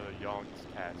is the Yonk's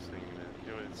cat singing it.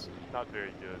 You know, it's not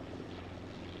very good.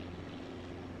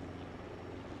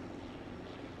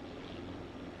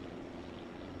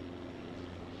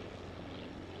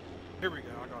 Here we go,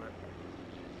 I got it.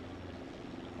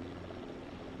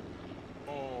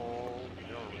 Oh,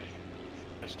 no.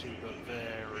 That's too but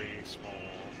very small.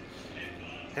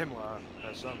 Himmler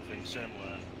has something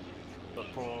similar. The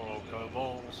poor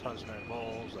Goebbels has no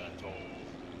balls at all.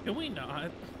 Can we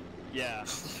not? Yeah,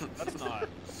 that's not.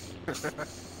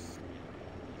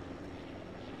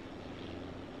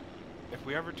 If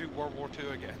we ever do World War II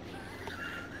again.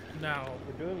 No.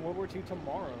 We're doing World War II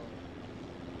tomorrow.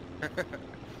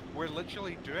 We're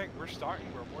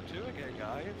starting World War II again,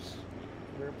 guys.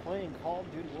 We're playing Call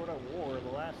of Duty World at War, the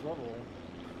last level,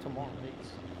 tomorrow.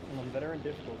 On veteran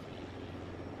difficulty.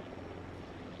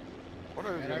 What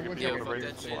are Yeah, fuck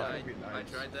that shit. I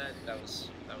tried that. That was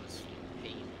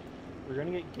pain. We're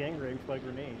gonna get gang raped by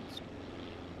grenades.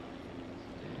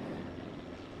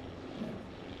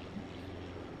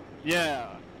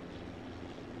 Yeah.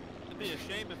 It'd be a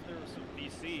shame if there was some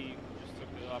VC who just took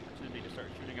the opportunity to start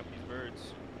shooting up these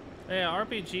birds. Yeah,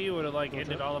 RPG would have like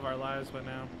ended all of our lives by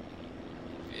now.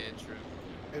 Yeah, true.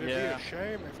 It'd be a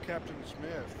shame if Captain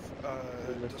Smith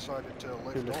decided to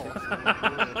lift off. It would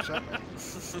really upset me.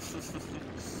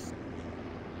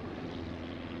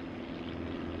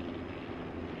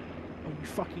 Oh, you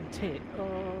fucking tit.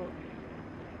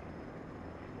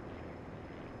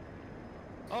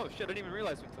 Oh shit, I didn't even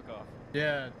realize we took off.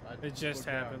 Yeah, it just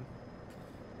happened.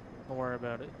 Don't worry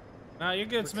about it. No, you're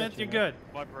good, Smith. You're good.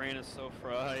 My brain is so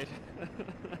fried.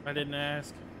 I didn't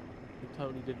ask. You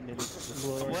totally didn't need it.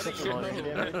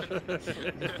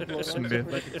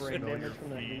 Brain damage from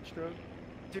that heat stroke.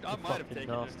 Dude, I might have taken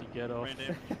nasty get off. brain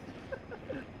damage.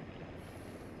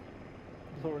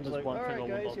 Lauren's There's like, one thing I alright will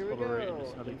guys, not here we tolerate in go. this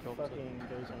He helicopter. fucking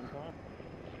goes on top.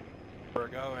 We're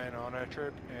going on a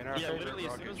trip in our Yeah, favorite literally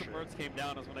as soon rocket as the ship. birds came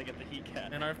down is when I get the heat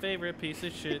cat. And our favorite piece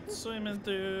of shit swimming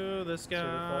through the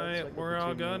sky. Certified We're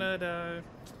all gonna die.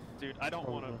 Dude, I don't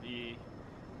want to be...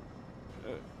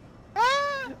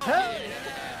 I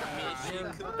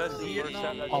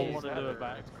want to do it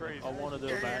back. I want to do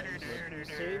it back.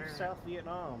 Save South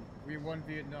Vietnam. We won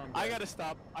Vietnam. I gotta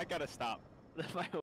stop.